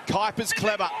 Kuiper's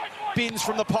clever. Binns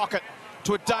from the pocket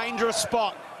to a dangerous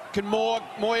spot. Can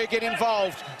Moyer get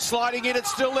involved? Sliding in,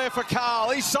 it's still there for Carl.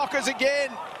 He sockers again.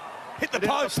 Hit the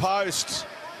post.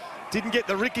 Didn't get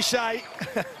the ricochet.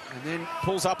 And then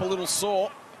pulls up a little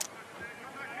sore.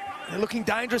 They're looking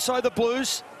dangerous, so the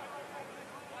Blues.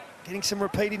 Getting some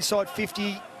repeat inside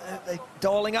 50. They're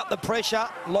dialing up the pressure,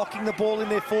 locking the ball in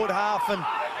their forward half and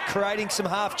creating some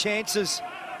half chances.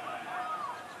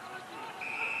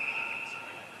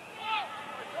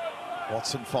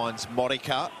 Watson finds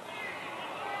Monica.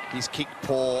 His kick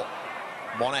poor.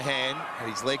 Monahan had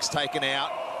his legs taken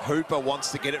out. Hooper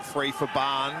wants to get it free for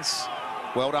Barnes.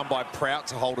 Well done by Prout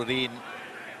to hold it in.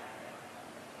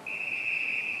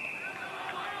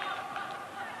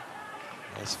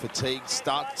 As fatigue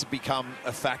starts to become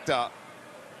a factor.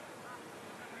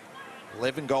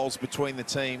 11 goals between the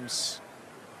teams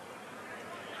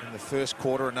in the first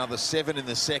quarter, another 7 in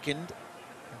the second.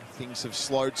 Things have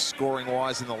slowed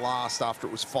scoring-wise in the last after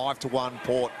it was 5-1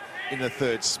 Port in the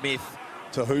third. Smith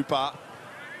to Hooper.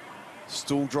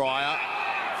 Stooldryer,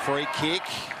 free kick.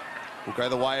 Will go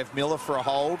the way of Miller for a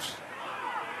hold.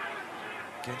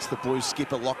 Against the Blues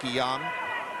skipper, Lockie Young.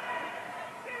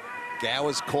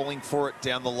 Gower's calling for it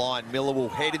down the line. Miller will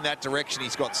head in that direction.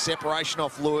 He's got separation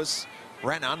off Lewis.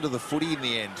 Ran under the footy in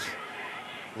the end.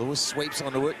 Lewis sweeps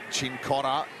onto it.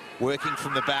 Chincotta working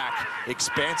from the back.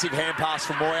 Expansive hand pass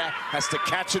from Moyer. Has to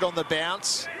catch it on the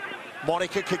bounce.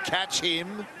 Monica could catch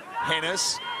him.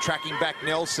 Hennis tracking back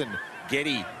Nelson.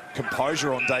 Getty,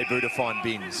 composure on debut to find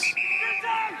Binns.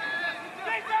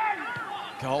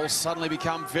 Goals suddenly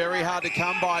become very hard to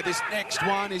come by. This next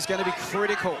one is going to be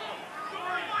critical.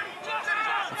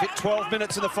 We've hit 12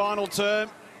 minutes in the final term.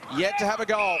 Yet to have a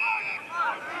goal.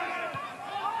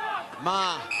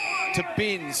 Marr to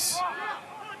Binns.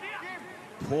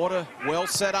 Porter well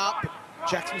set up.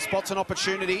 Jackson spots an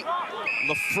opportunity.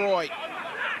 Lefroy.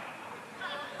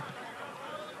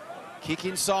 Kick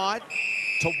inside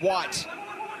to White.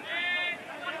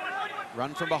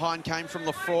 Run from behind came from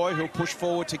Lefroy, who'll push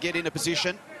forward to get into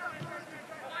position.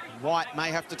 White may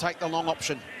have to take the long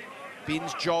option.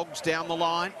 Binns jogs down the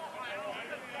line.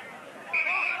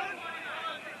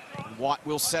 White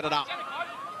will set it up.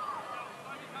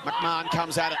 McMahon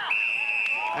comes at it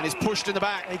and is pushed in the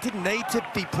back. He didn't need to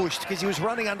be pushed because he was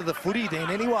running under the footy then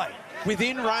anyway.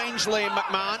 Within range, Liam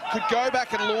McMahon could go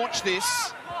back and launch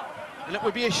this, and it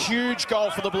would be a huge goal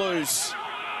for the Blues.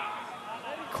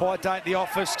 Quite date the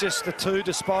office, just the two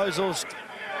disposals.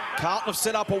 Carlton have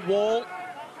set up a wall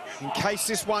in case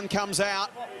this one comes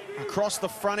out across the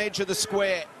front edge of the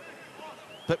square.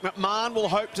 But McMahon will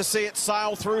hope to see it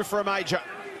sail through for a major.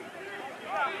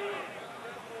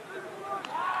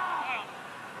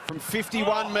 From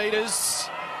 51 metres,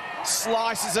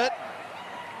 slices it.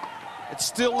 It's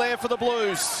still there for the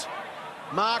Blues.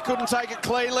 Marr couldn't take it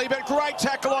cleanly, but great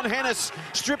tackle on Hennis.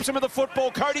 Strips him of the football.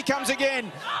 Cody comes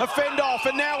again. A fend off,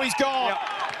 and now he's gone.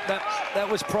 Yep. That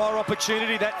was prior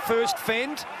opportunity, that first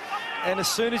fend. And as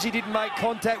soon as he didn't make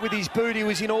contact with his boot, he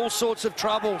was in all sorts of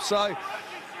trouble. So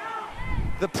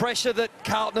the pressure that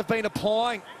Carlton have been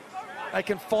applying, they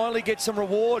can finally get some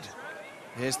reward.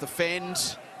 There's the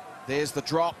fend, there's the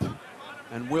drop,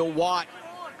 and Will White,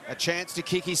 a chance to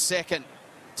kick his second,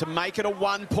 to make it a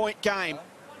one-point game.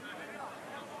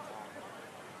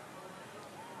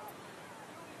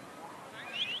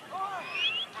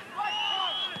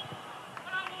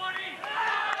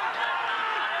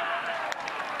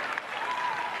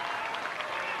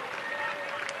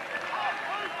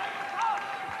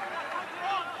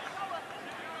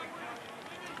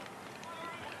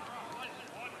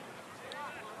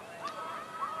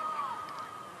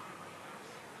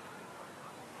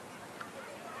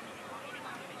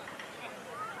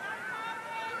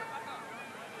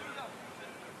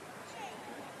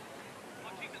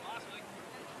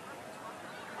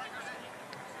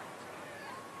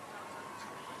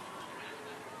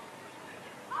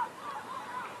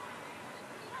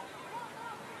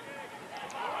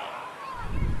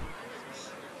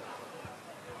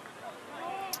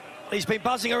 He's been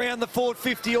buzzing around the forward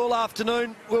 50 all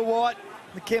afternoon, Will White.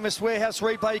 The Chemist Warehouse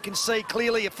replay, you can see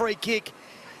clearly a free kick.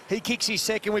 He kicks his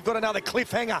second. We've got another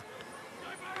cliffhanger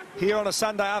here on a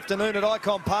Sunday afternoon at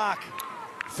Icon Park.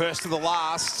 First of the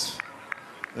last.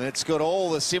 And it's got all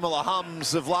the similar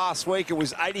hums of last week. It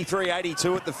was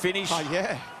 83-82 at the finish. Oh,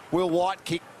 yeah. Will White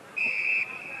kicked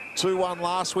 2-1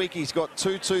 last week. He's got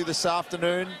 2-2 this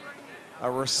afternoon. A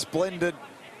resplendent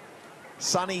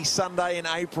sunny Sunday in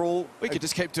April. We could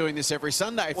just keep doing this every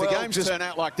Sunday if Well, the games just turn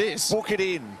out like this. Book it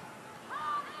in.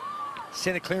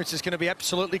 Centre clearance is going to be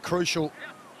absolutely crucial.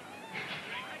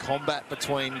 Combat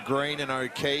between Green and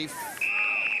O'Keefe.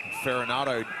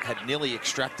 Farinado had nearly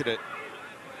extracted it.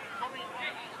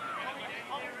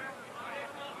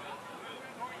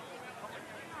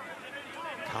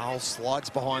 Carl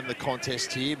slides behind the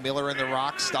contest here. Miller in the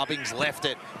ruck. Stubbings left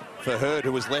it for Hurd,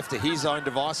 who was left to his own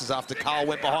devices after Carl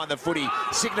went behind the footy.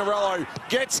 Signorello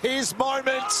gets his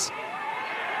moment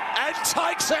and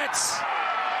takes it.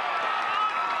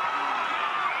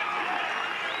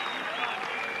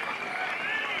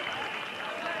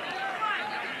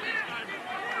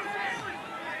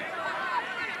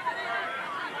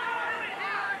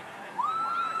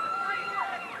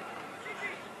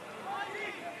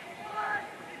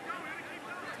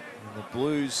 And the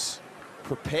Blues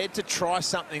prepared to try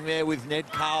something there with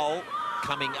Ned Carl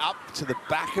coming up to the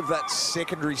back of that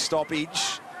secondary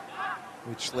stoppage,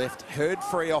 which left Hurd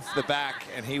free off the back,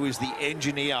 and he was the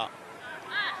engineer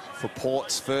for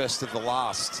Port's first of the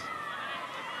last.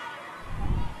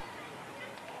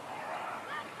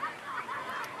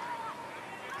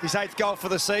 His 8th goal for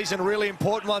the season, a really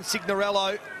important one,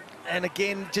 Signorello. And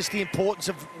again, just the importance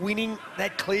of winning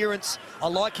that clearance. I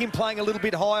like him playing a little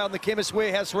bit high on the Chemist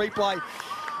Warehouse replay.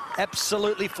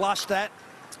 Absolutely flushed that.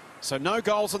 So no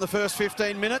goals in the first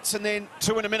 15 minutes and then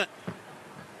 2 in a minute.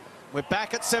 We're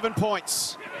back at 7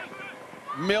 points.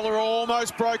 Miller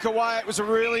almost broke away. It was a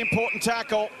really important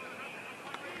tackle.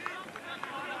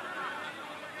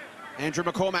 Andrew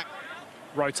McCormack.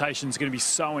 Rotation's going to be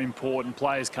so important.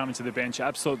 Players coming to the bench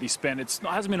absolutely spent. It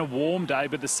hasn't been a warm day,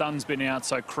 but the sun's been out,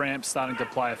 so cramps starting to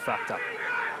play a factor.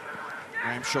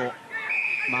 Ramshaw.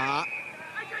 Ma.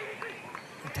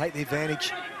 Take the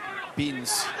advantage.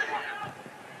 Binns.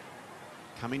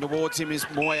 Coming towards him is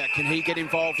Moyer. Can he get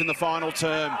involved in the final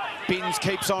term? Binns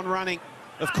keeps on running.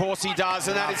 Of course he does,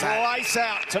 and that is lace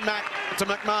out to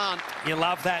McMahon. You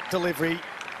love that delivery.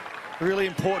 Really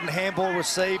important handball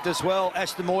received as well.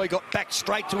 Ashton Moy got back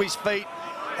straight to his feet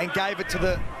and gave it to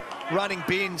the running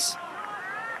Binns.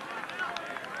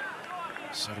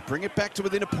 So to bring it back to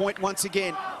within a point once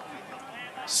again.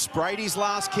 Sprayed his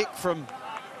last kick from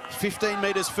 15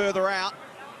 metres further out.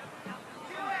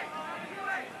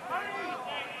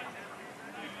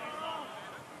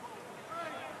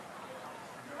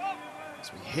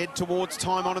 As we head towards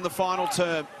time on in the final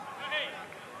term.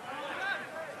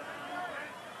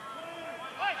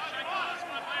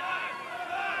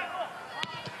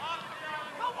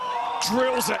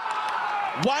 Drills it.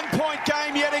 1 point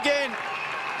game yet again.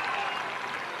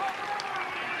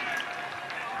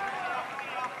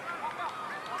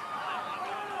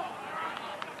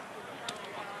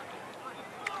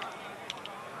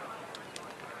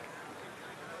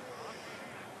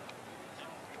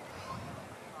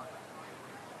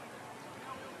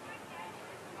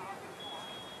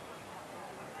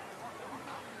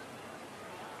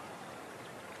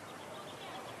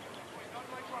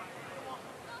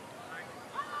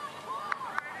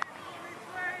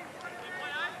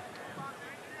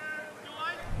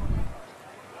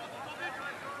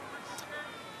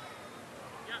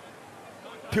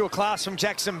 Pure class from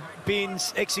Jackson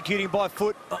Binns, executing by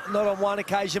foot, not on one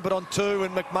occasion, but on two,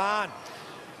 and McMahon.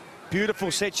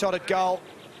 Beautiful set shot at goal.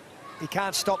 He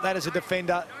can't stop that as a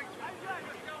defender.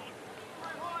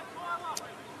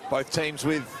 Both teams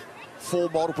with 4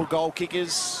 multiple goal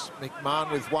kickers.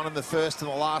 McMahon with 1 in the first and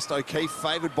the last. O'Keefe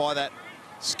favoured by that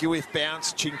Skewiff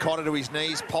bounce. Cincotta to his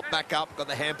knees, popped back up, got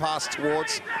the hand pass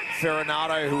towards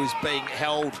Ferronato, who is being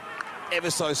held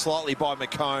ever so slightly by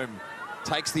McComb.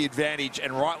 Takes the advantage,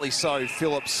 and rightly so.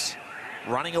 Phillips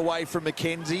running away from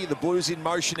McKenzie. The Blues in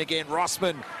motion again.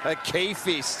 Rossman, a key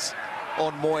fist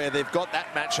on Moyer. They've got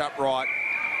that matchup right.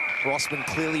 Rossman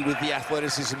clearly with the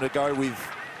athleticism to go with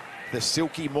the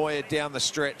silky Moyer down the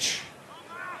stretch.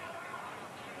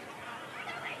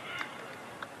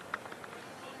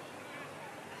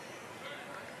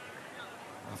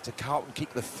 After Carlton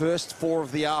kicked the first 4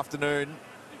 of the afternoon,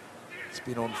 it's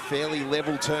been on fairly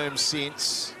level terms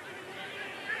since.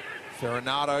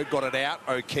 Ferronato got it out.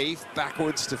 O'Keefe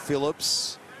backwards to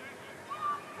Phillips.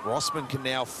 Rossman can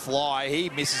now fly.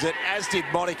 He misses it, as did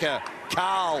Monica.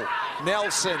 Carl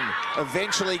Nelson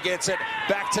eventually gets it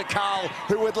back to Carl,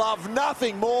 who would love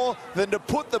nothing more than to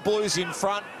put the Blues in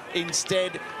front.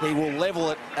 Instead, he will level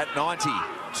it at 90.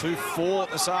 2-4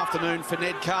 this afternoon for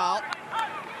Ned Carl.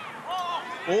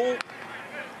 All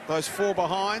those 4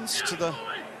 behinds to the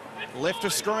left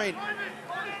of screen.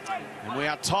 And we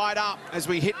are tied up as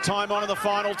we hit time on in the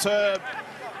final term.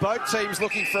 Both teams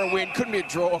looking for a win. Couldn't be a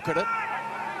draw, could it?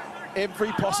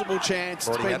 Every possible chance.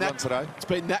 It's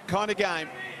been that kind of game.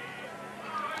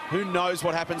 Who knows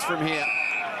what happens from here?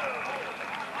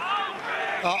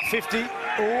 50.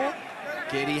 Oh.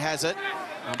 Getty has it.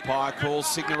 Umpire calls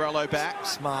Signorello back.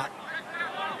 Smart.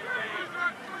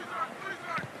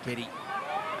 Getty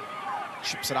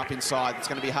chips it up inside. It's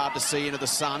going to be hard to see into the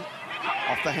sun.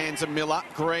 Off the hands of Miller.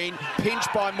 Green,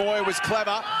 pinched by Moyer, was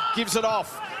clever. Gives it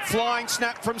off. Flying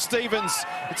snap from Stevens.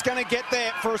 It's going to get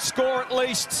there for a score at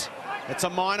least. It's a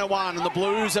minor one, and the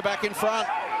Blues are back in front.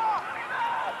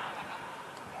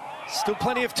 Still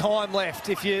plenty of time left.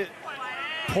 If you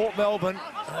Port Melbourne,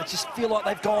 I just feel like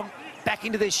they've gone back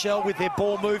into their shell with their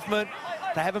ball movement.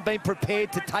 They haven't been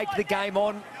prepared to take the game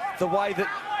on the way that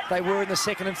they were in the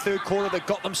second and third quarter. That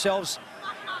got themselves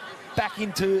back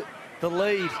into the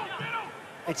lead.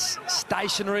 It's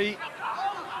stationary.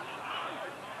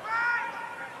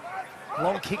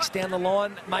 Long kicks down the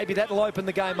line. Maybe that'll open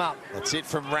the game up. That's it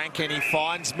from Rankin. He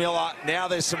finds Miller. Now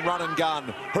there's some run and gun.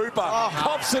 Hooper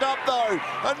pops it up, though.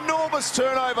 Enormous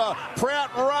turnover.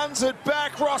 Prout runs it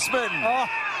back. Rossman.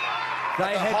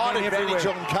 They had height advantage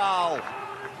everywhere on Carl.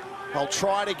 They'll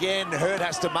try it again. Hurt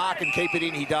has to mark and keep it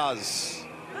in. He does.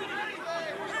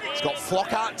 He's got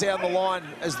Flockhart down the line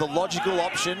as the logical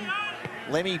option.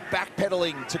 Lemmy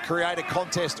backpedaling to create a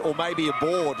contest or maybe a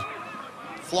board.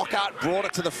 Flockhart brought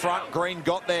it to the front. Green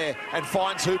got there and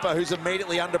finds Hooper, who's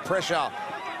immediately under pressure.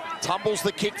 Tumbles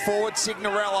the kick forward.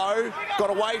 Signorello got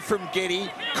away from Getty.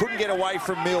 Couldn't get away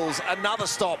from Mills. Another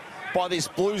stop by this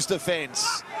Blues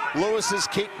defence. Lewis's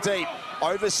kick deep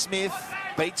over Smith.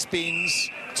 Beats Binns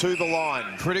to the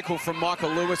line. Critical from Michael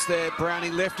Lewis there.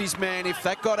 Brownie left his man. If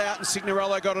that got out and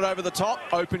Signorello got it over the top,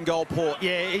 open goal Port.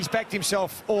 Yeah, he's backed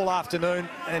himself all afternoon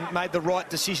and made the right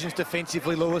decisions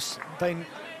defensively, Lewis. Been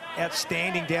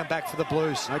outstanding down back for the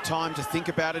Blues. No time to think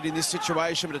about it in this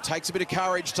situation, but it takes a bit of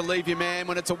courage to leave your man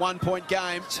when it's a one-point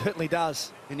game. It certainly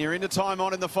does. And you're into time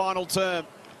on in the final term.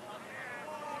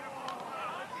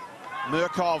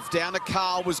 Murkov down to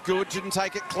Carl was good, didn't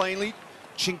take it cleanly.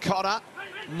 Cincotta.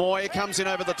 Moyer comes in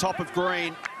over the top of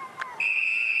Green.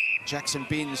 Jackson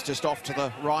Binns just off to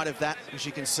the right of that, as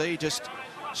you can see, just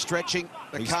stretching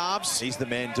the calves. He's the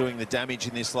man doing the damage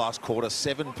in this last quarter.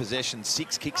 7 possessions,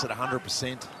 6 kicks at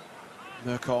 100%.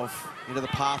 Murkov into the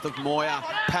path of Moyer,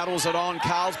 paddles it on.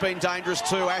 Carl's been dangerous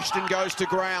too. Ashton goes to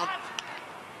ground.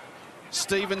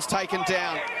 Stevens taken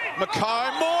down.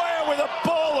 McComb, Moyer with a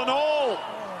ball and all.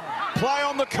 Play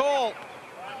on the call.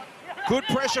 Good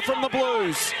pressure from the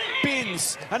Blues.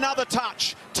 Binns, another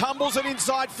touch. Tumbles it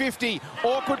inside 50.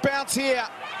 Awkward bounce here.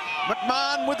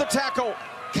 McMahon with the tackle.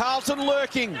 Carlton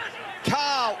lurking.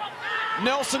 Carl.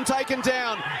 Nelson taken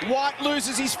down. White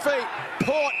loses his feet.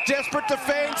 Port, desperate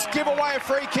defence. Give away a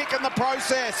free kick in the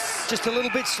process. Just a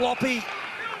little bit sloppy.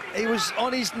 He was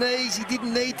on his knees. He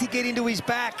didn't need to get into his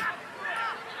back.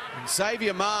 And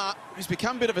Xavier Marr, who's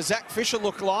become a bit of a Zach Fisher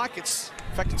look-like. In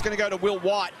fact, it's going to go to Will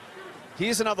White.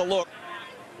 Here's another look.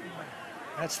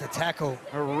 That's the tackle.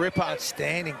 A ripper.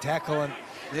 Outstanding tackle. And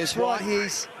there's right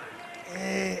White.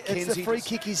 It's the free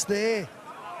kick is there.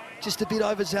 Just a bit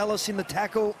overzealous in the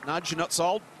tackle. Nudge, you're not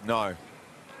sold? No.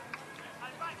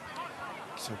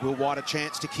 So Will White a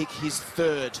chance to kick his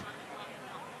third.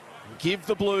 Give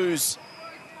the Blues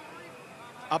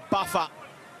a buffer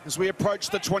as we approach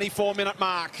the 24-minute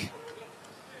mark.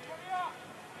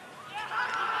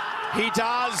 He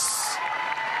does.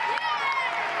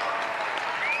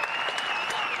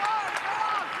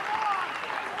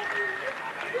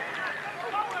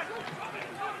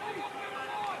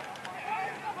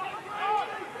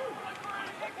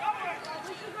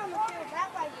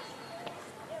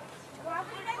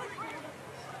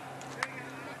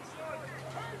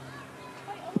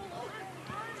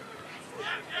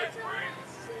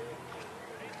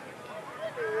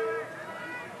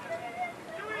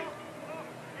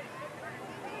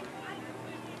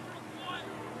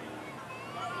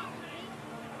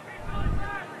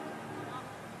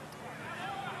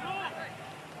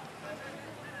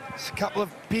 A couple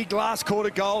of big last quarter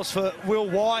goals for Will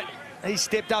White. He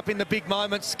stepped up in the big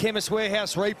moments. Chemist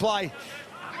Warehouse replay.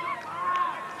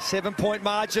 7-point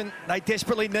margin. They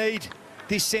desperately need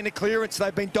this centre clearance.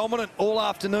 They've been dominant all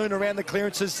afternoon around the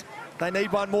clearances. They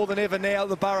need one more than ever now,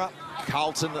 the Borough.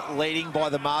 Carlton leading by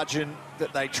the margin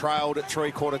that they trailed at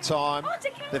three-quarter time.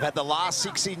 They've had the last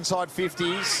 6 inside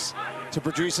 50s to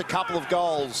produce a couple of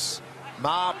goals.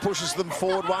 Ma pushes them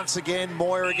forward once again.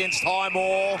 Moyer against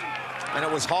Highmore. And it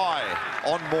was high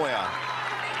on Moyer.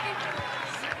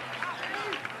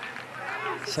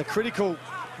 So critical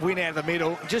win out of the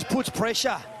middle. Just puts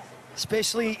pressure,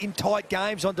 especially in tight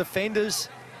games, on defenders.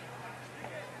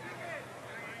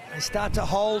 They start to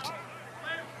hold,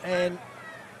 and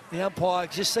the umpire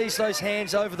just sees those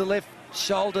hands over the left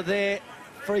shoulder there.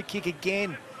 Free kick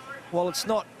again. Well, it's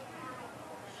not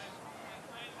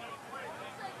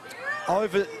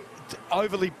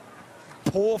overly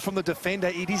poor from the defender.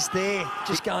 It is there,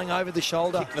 just going over the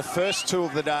shoulder. The first two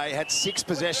of the day, had 6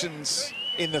 possessions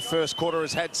in the first quarter,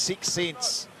 has had 6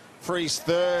 since for his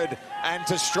third, and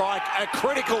to strike a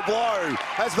critical blow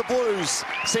as the Blues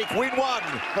seek win 1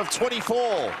 of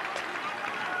 24.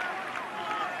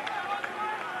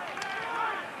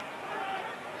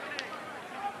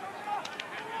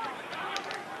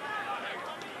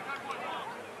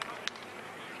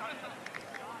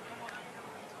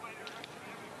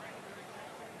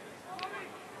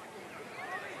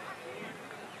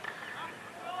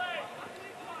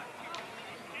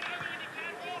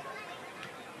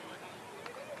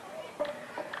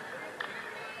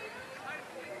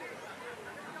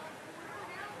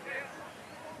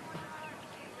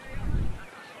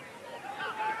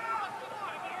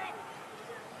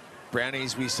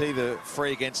 Brownies, we see the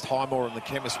free against Highmore and the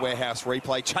Chemist Warehouse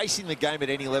replay. Chasing the game at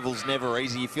any level is never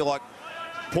easy. You feel like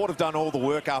Port have done all the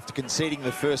work after conceding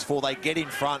the first 4. They get in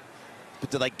front,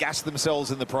 but do they gas themselves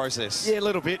in the process? Yeah, a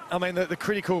little bit. I mean, the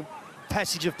critical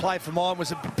passage of play for mine was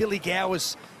that Billy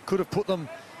Gowers could have put them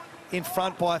in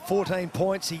front by 14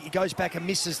 points. He goes back and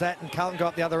misses that, and Carlton go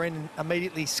up the other end and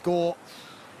immediately score.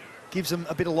 Gives them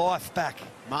a bit of life back.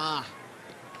 Ma.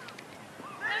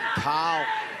 Carl.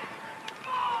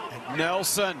 And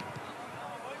Nelson.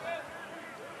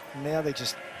 Now they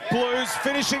just... Blues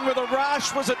finishing with a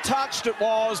rush. Was it touched? It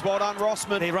was. Well done,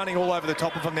 Rossman. They're running all over the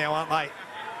top of them now, aren't they?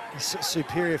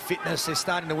 Superior fitness. They're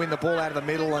starting to win the ball out of the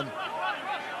middle. And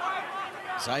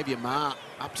Xavier Ma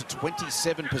up to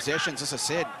 27 possessions. As I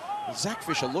said, Zach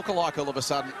Fisher lookalike all of a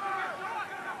sudden.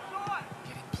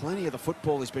 Getting plenty of the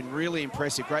football. He's been really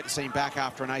impressive. Great to see him back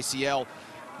after an ACL.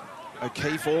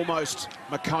 O'Keefe almost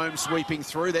Macomb sweeping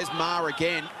through. There's Ma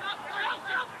again.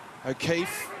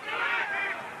 O'Keefe.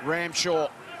 Ramshaw.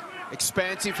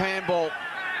 Expansive handball.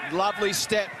 Lovely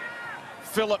step.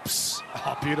 Phillips.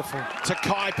 oh, beautiful. To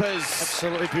Kuipers.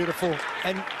 Absolutely beautiful.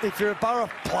 And if you're a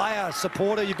Borough player,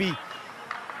 supporter, you'd be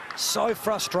so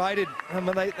frustrated. I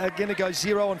mean, they're going to go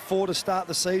 0-4 to start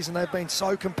the season. They've been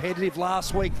so competitive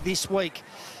last week, this week.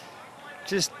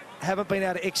 Just haven't been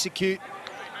able to execute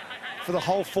for the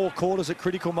whole 4 quarters at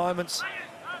critical moments.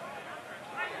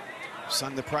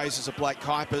 Sung the praises of Blake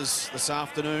Kuipers this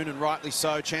afternoon, and rightly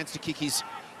so. Chance to kick his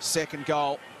second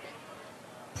goal.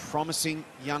 Promising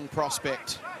young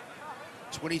prospect.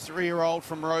 23-year-old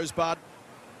from Rosebud.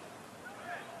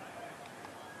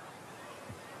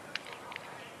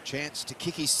 Chance to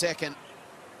kick his second.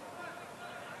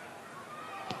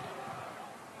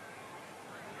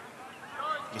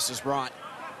 This is right.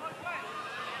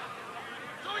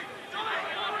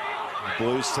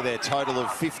 Blues to their total of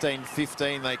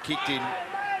 15-15. They kicked in,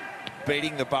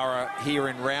 beating the Borough here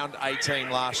in round 18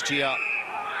 last year.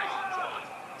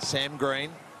 Sam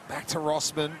Green back to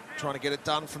Rossman, trying to get it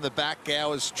done from the back.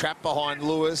 Gowers trapped behind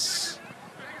Lewis.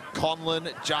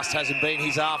 Conlon just hasn't been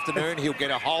his afternoon. He'll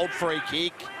get a hold free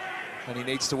kick, and he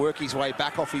needs to work his way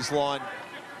back off his line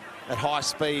at high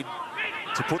speed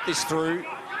to put this through.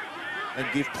 and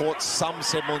give Port some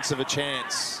semblance of a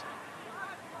chance.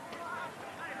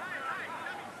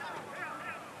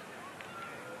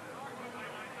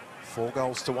 Four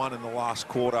goals to one in the last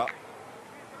quarter.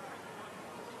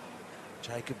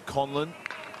 Jacob Conlon,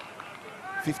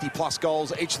 50-plus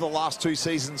goals each of the last 2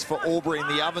 seasons for Albury in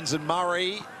the ovens, and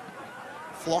Murray.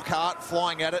 Flockhart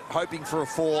flying at it, hoping for a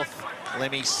fourth.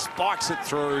 Lemmy spikes it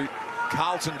through.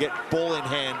 Carlton get ball in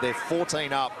hand. They're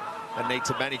 14 up and need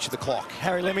to manage the clock.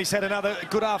 Harry Lemmy's had another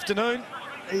good afternoon.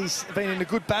 He's been in a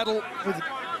good battle with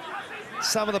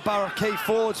some of the Borough key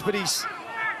forwards, but he's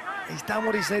done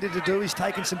what he's needed to do. He's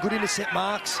taken some good intercept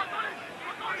marks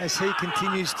as he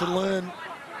continues to learn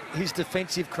his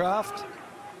defensive craft.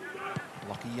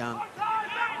 Lockie Young.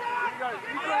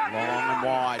 Long and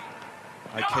wide.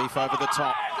 O'Keefe over the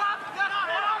top.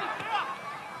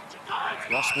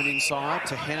 Rossman inside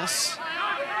to Hennis.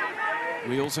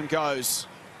 Wheels and goes.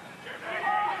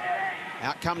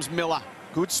 Out comes Miller.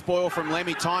 Good spoil from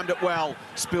Lemmy, timed it well.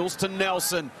 Spills to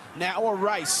Nelson. Now a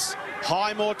race.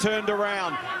 Highmore turned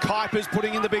around. Kuiper's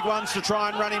putting in the big ones to try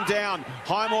and run him down.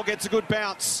 Highmore gets a good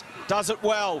bounce. Does it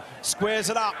well. Squares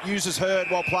it up. Uses Hurd,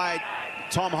 well played.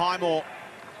 Tom Highmore.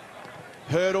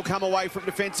 Hurd will come away from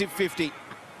defensive 50.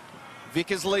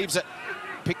 Vickers leaves it.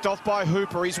 Picked off by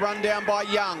Hooper. He's run down by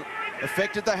Young.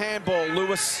 Affected the handball.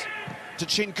 Lewis to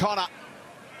Chincotta.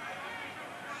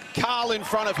 Carl in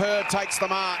front of Hurd takes the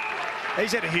mark.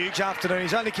 He's had a huge afternoon.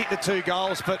 He's only kicked the 2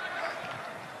 goals, but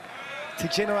to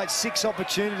generate 6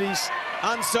 opportunities.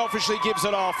 Unselfishly gives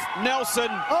it off. Nelson.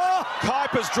 Oh!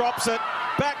 Kuipers drops it.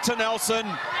 Back to Nelson.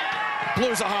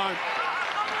 Blues are home.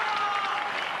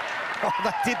 Oh,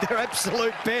 they did their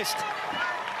absolute best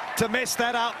to mess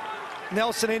that up.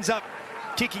 Nelson ends up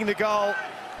kicking the goal.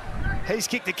 He's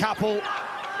kicked a couple,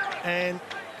 and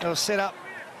it was set up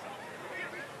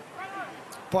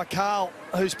by Carl,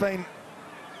 who's been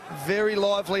very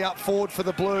lively up forward for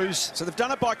the Blues. So they've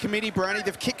done it by committee, Brownie.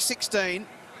 They've kicked 16.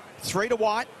 3 to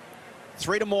White,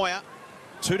 3 to Moyer,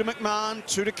 2 to McMahon,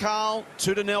 2 to Carl,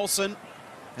 2 to Nelson,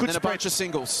 and then a bunch of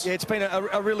singles. Yeah, it's been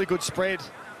a really good spread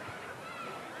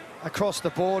across the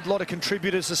board. A lot of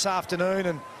contributors this afternoon,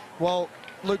 and while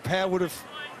Luke Power would have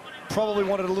probably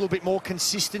wanted a little bit more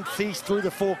consistency through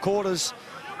the 4 quarters,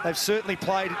 they've certainly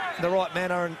played in the right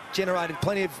manner and generated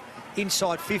plenty of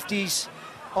inside 50s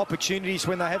opportunities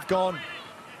when they have gone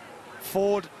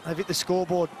forward. They've hit the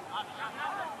scoreboard.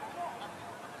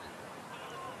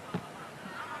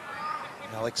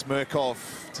 Alex Murkov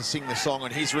to sing the song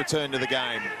on his return to the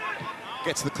game.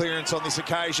 Gets the clearance on this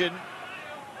occasion.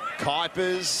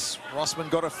 Kuipers, Rossman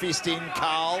got a fist in.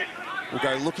 Carl will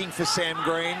go looking for Sam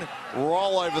Green.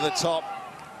 Roll over the top.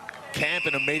 Camp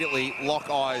and immediately lock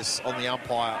eyes on the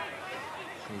umpire.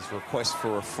 His request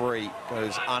for a free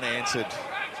goes unanswered.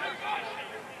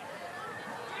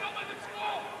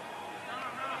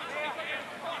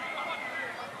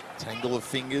 Tangle of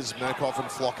fingers, Murkoff and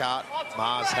Flockhart.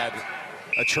 Mars had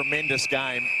a tremendous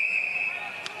game.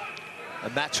 A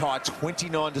match-high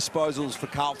 29 disposals for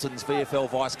Carlton's VFL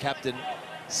vice-captain.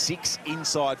 6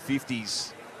 inside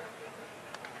 50s.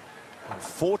 And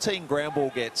 14 ground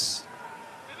ball gets.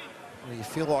 Well, you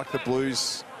feel like the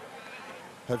Blues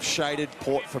have shaded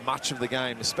Port for much of the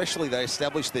game, especially they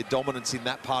established their dominance in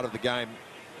that part of the game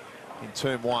in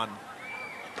term 1.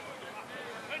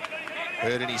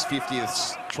 Hurd in his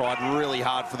 50th tried really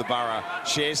hard for the Borough.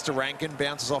 Shares to Rankin,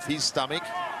 bounces off his stomach.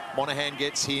 Monahan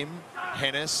gets him.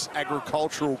 Hennis,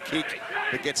 agricultural kick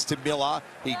that gets to Miller.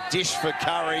 He dished for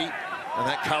Curry, and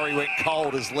that Curry went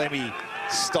cold as Lemmy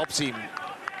stops him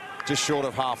just short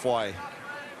of halfway.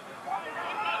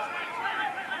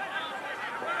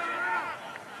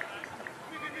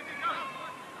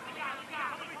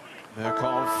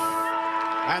 Murkov.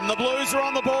 And the Blues are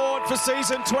on the board for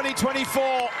season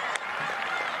 2024.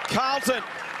 Carlton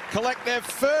collect their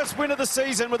first win of the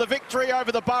season with a victory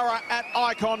over the Borough at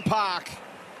Icon Park.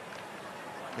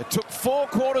 It took 4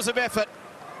 quarters of effort.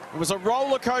 It was a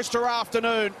roller coaster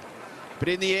afternoon, but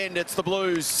in the end, it's the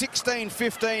Blues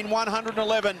 16-15,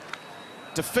 111.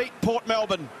 Defeat Port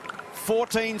Melbourne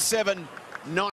 14-7, 9.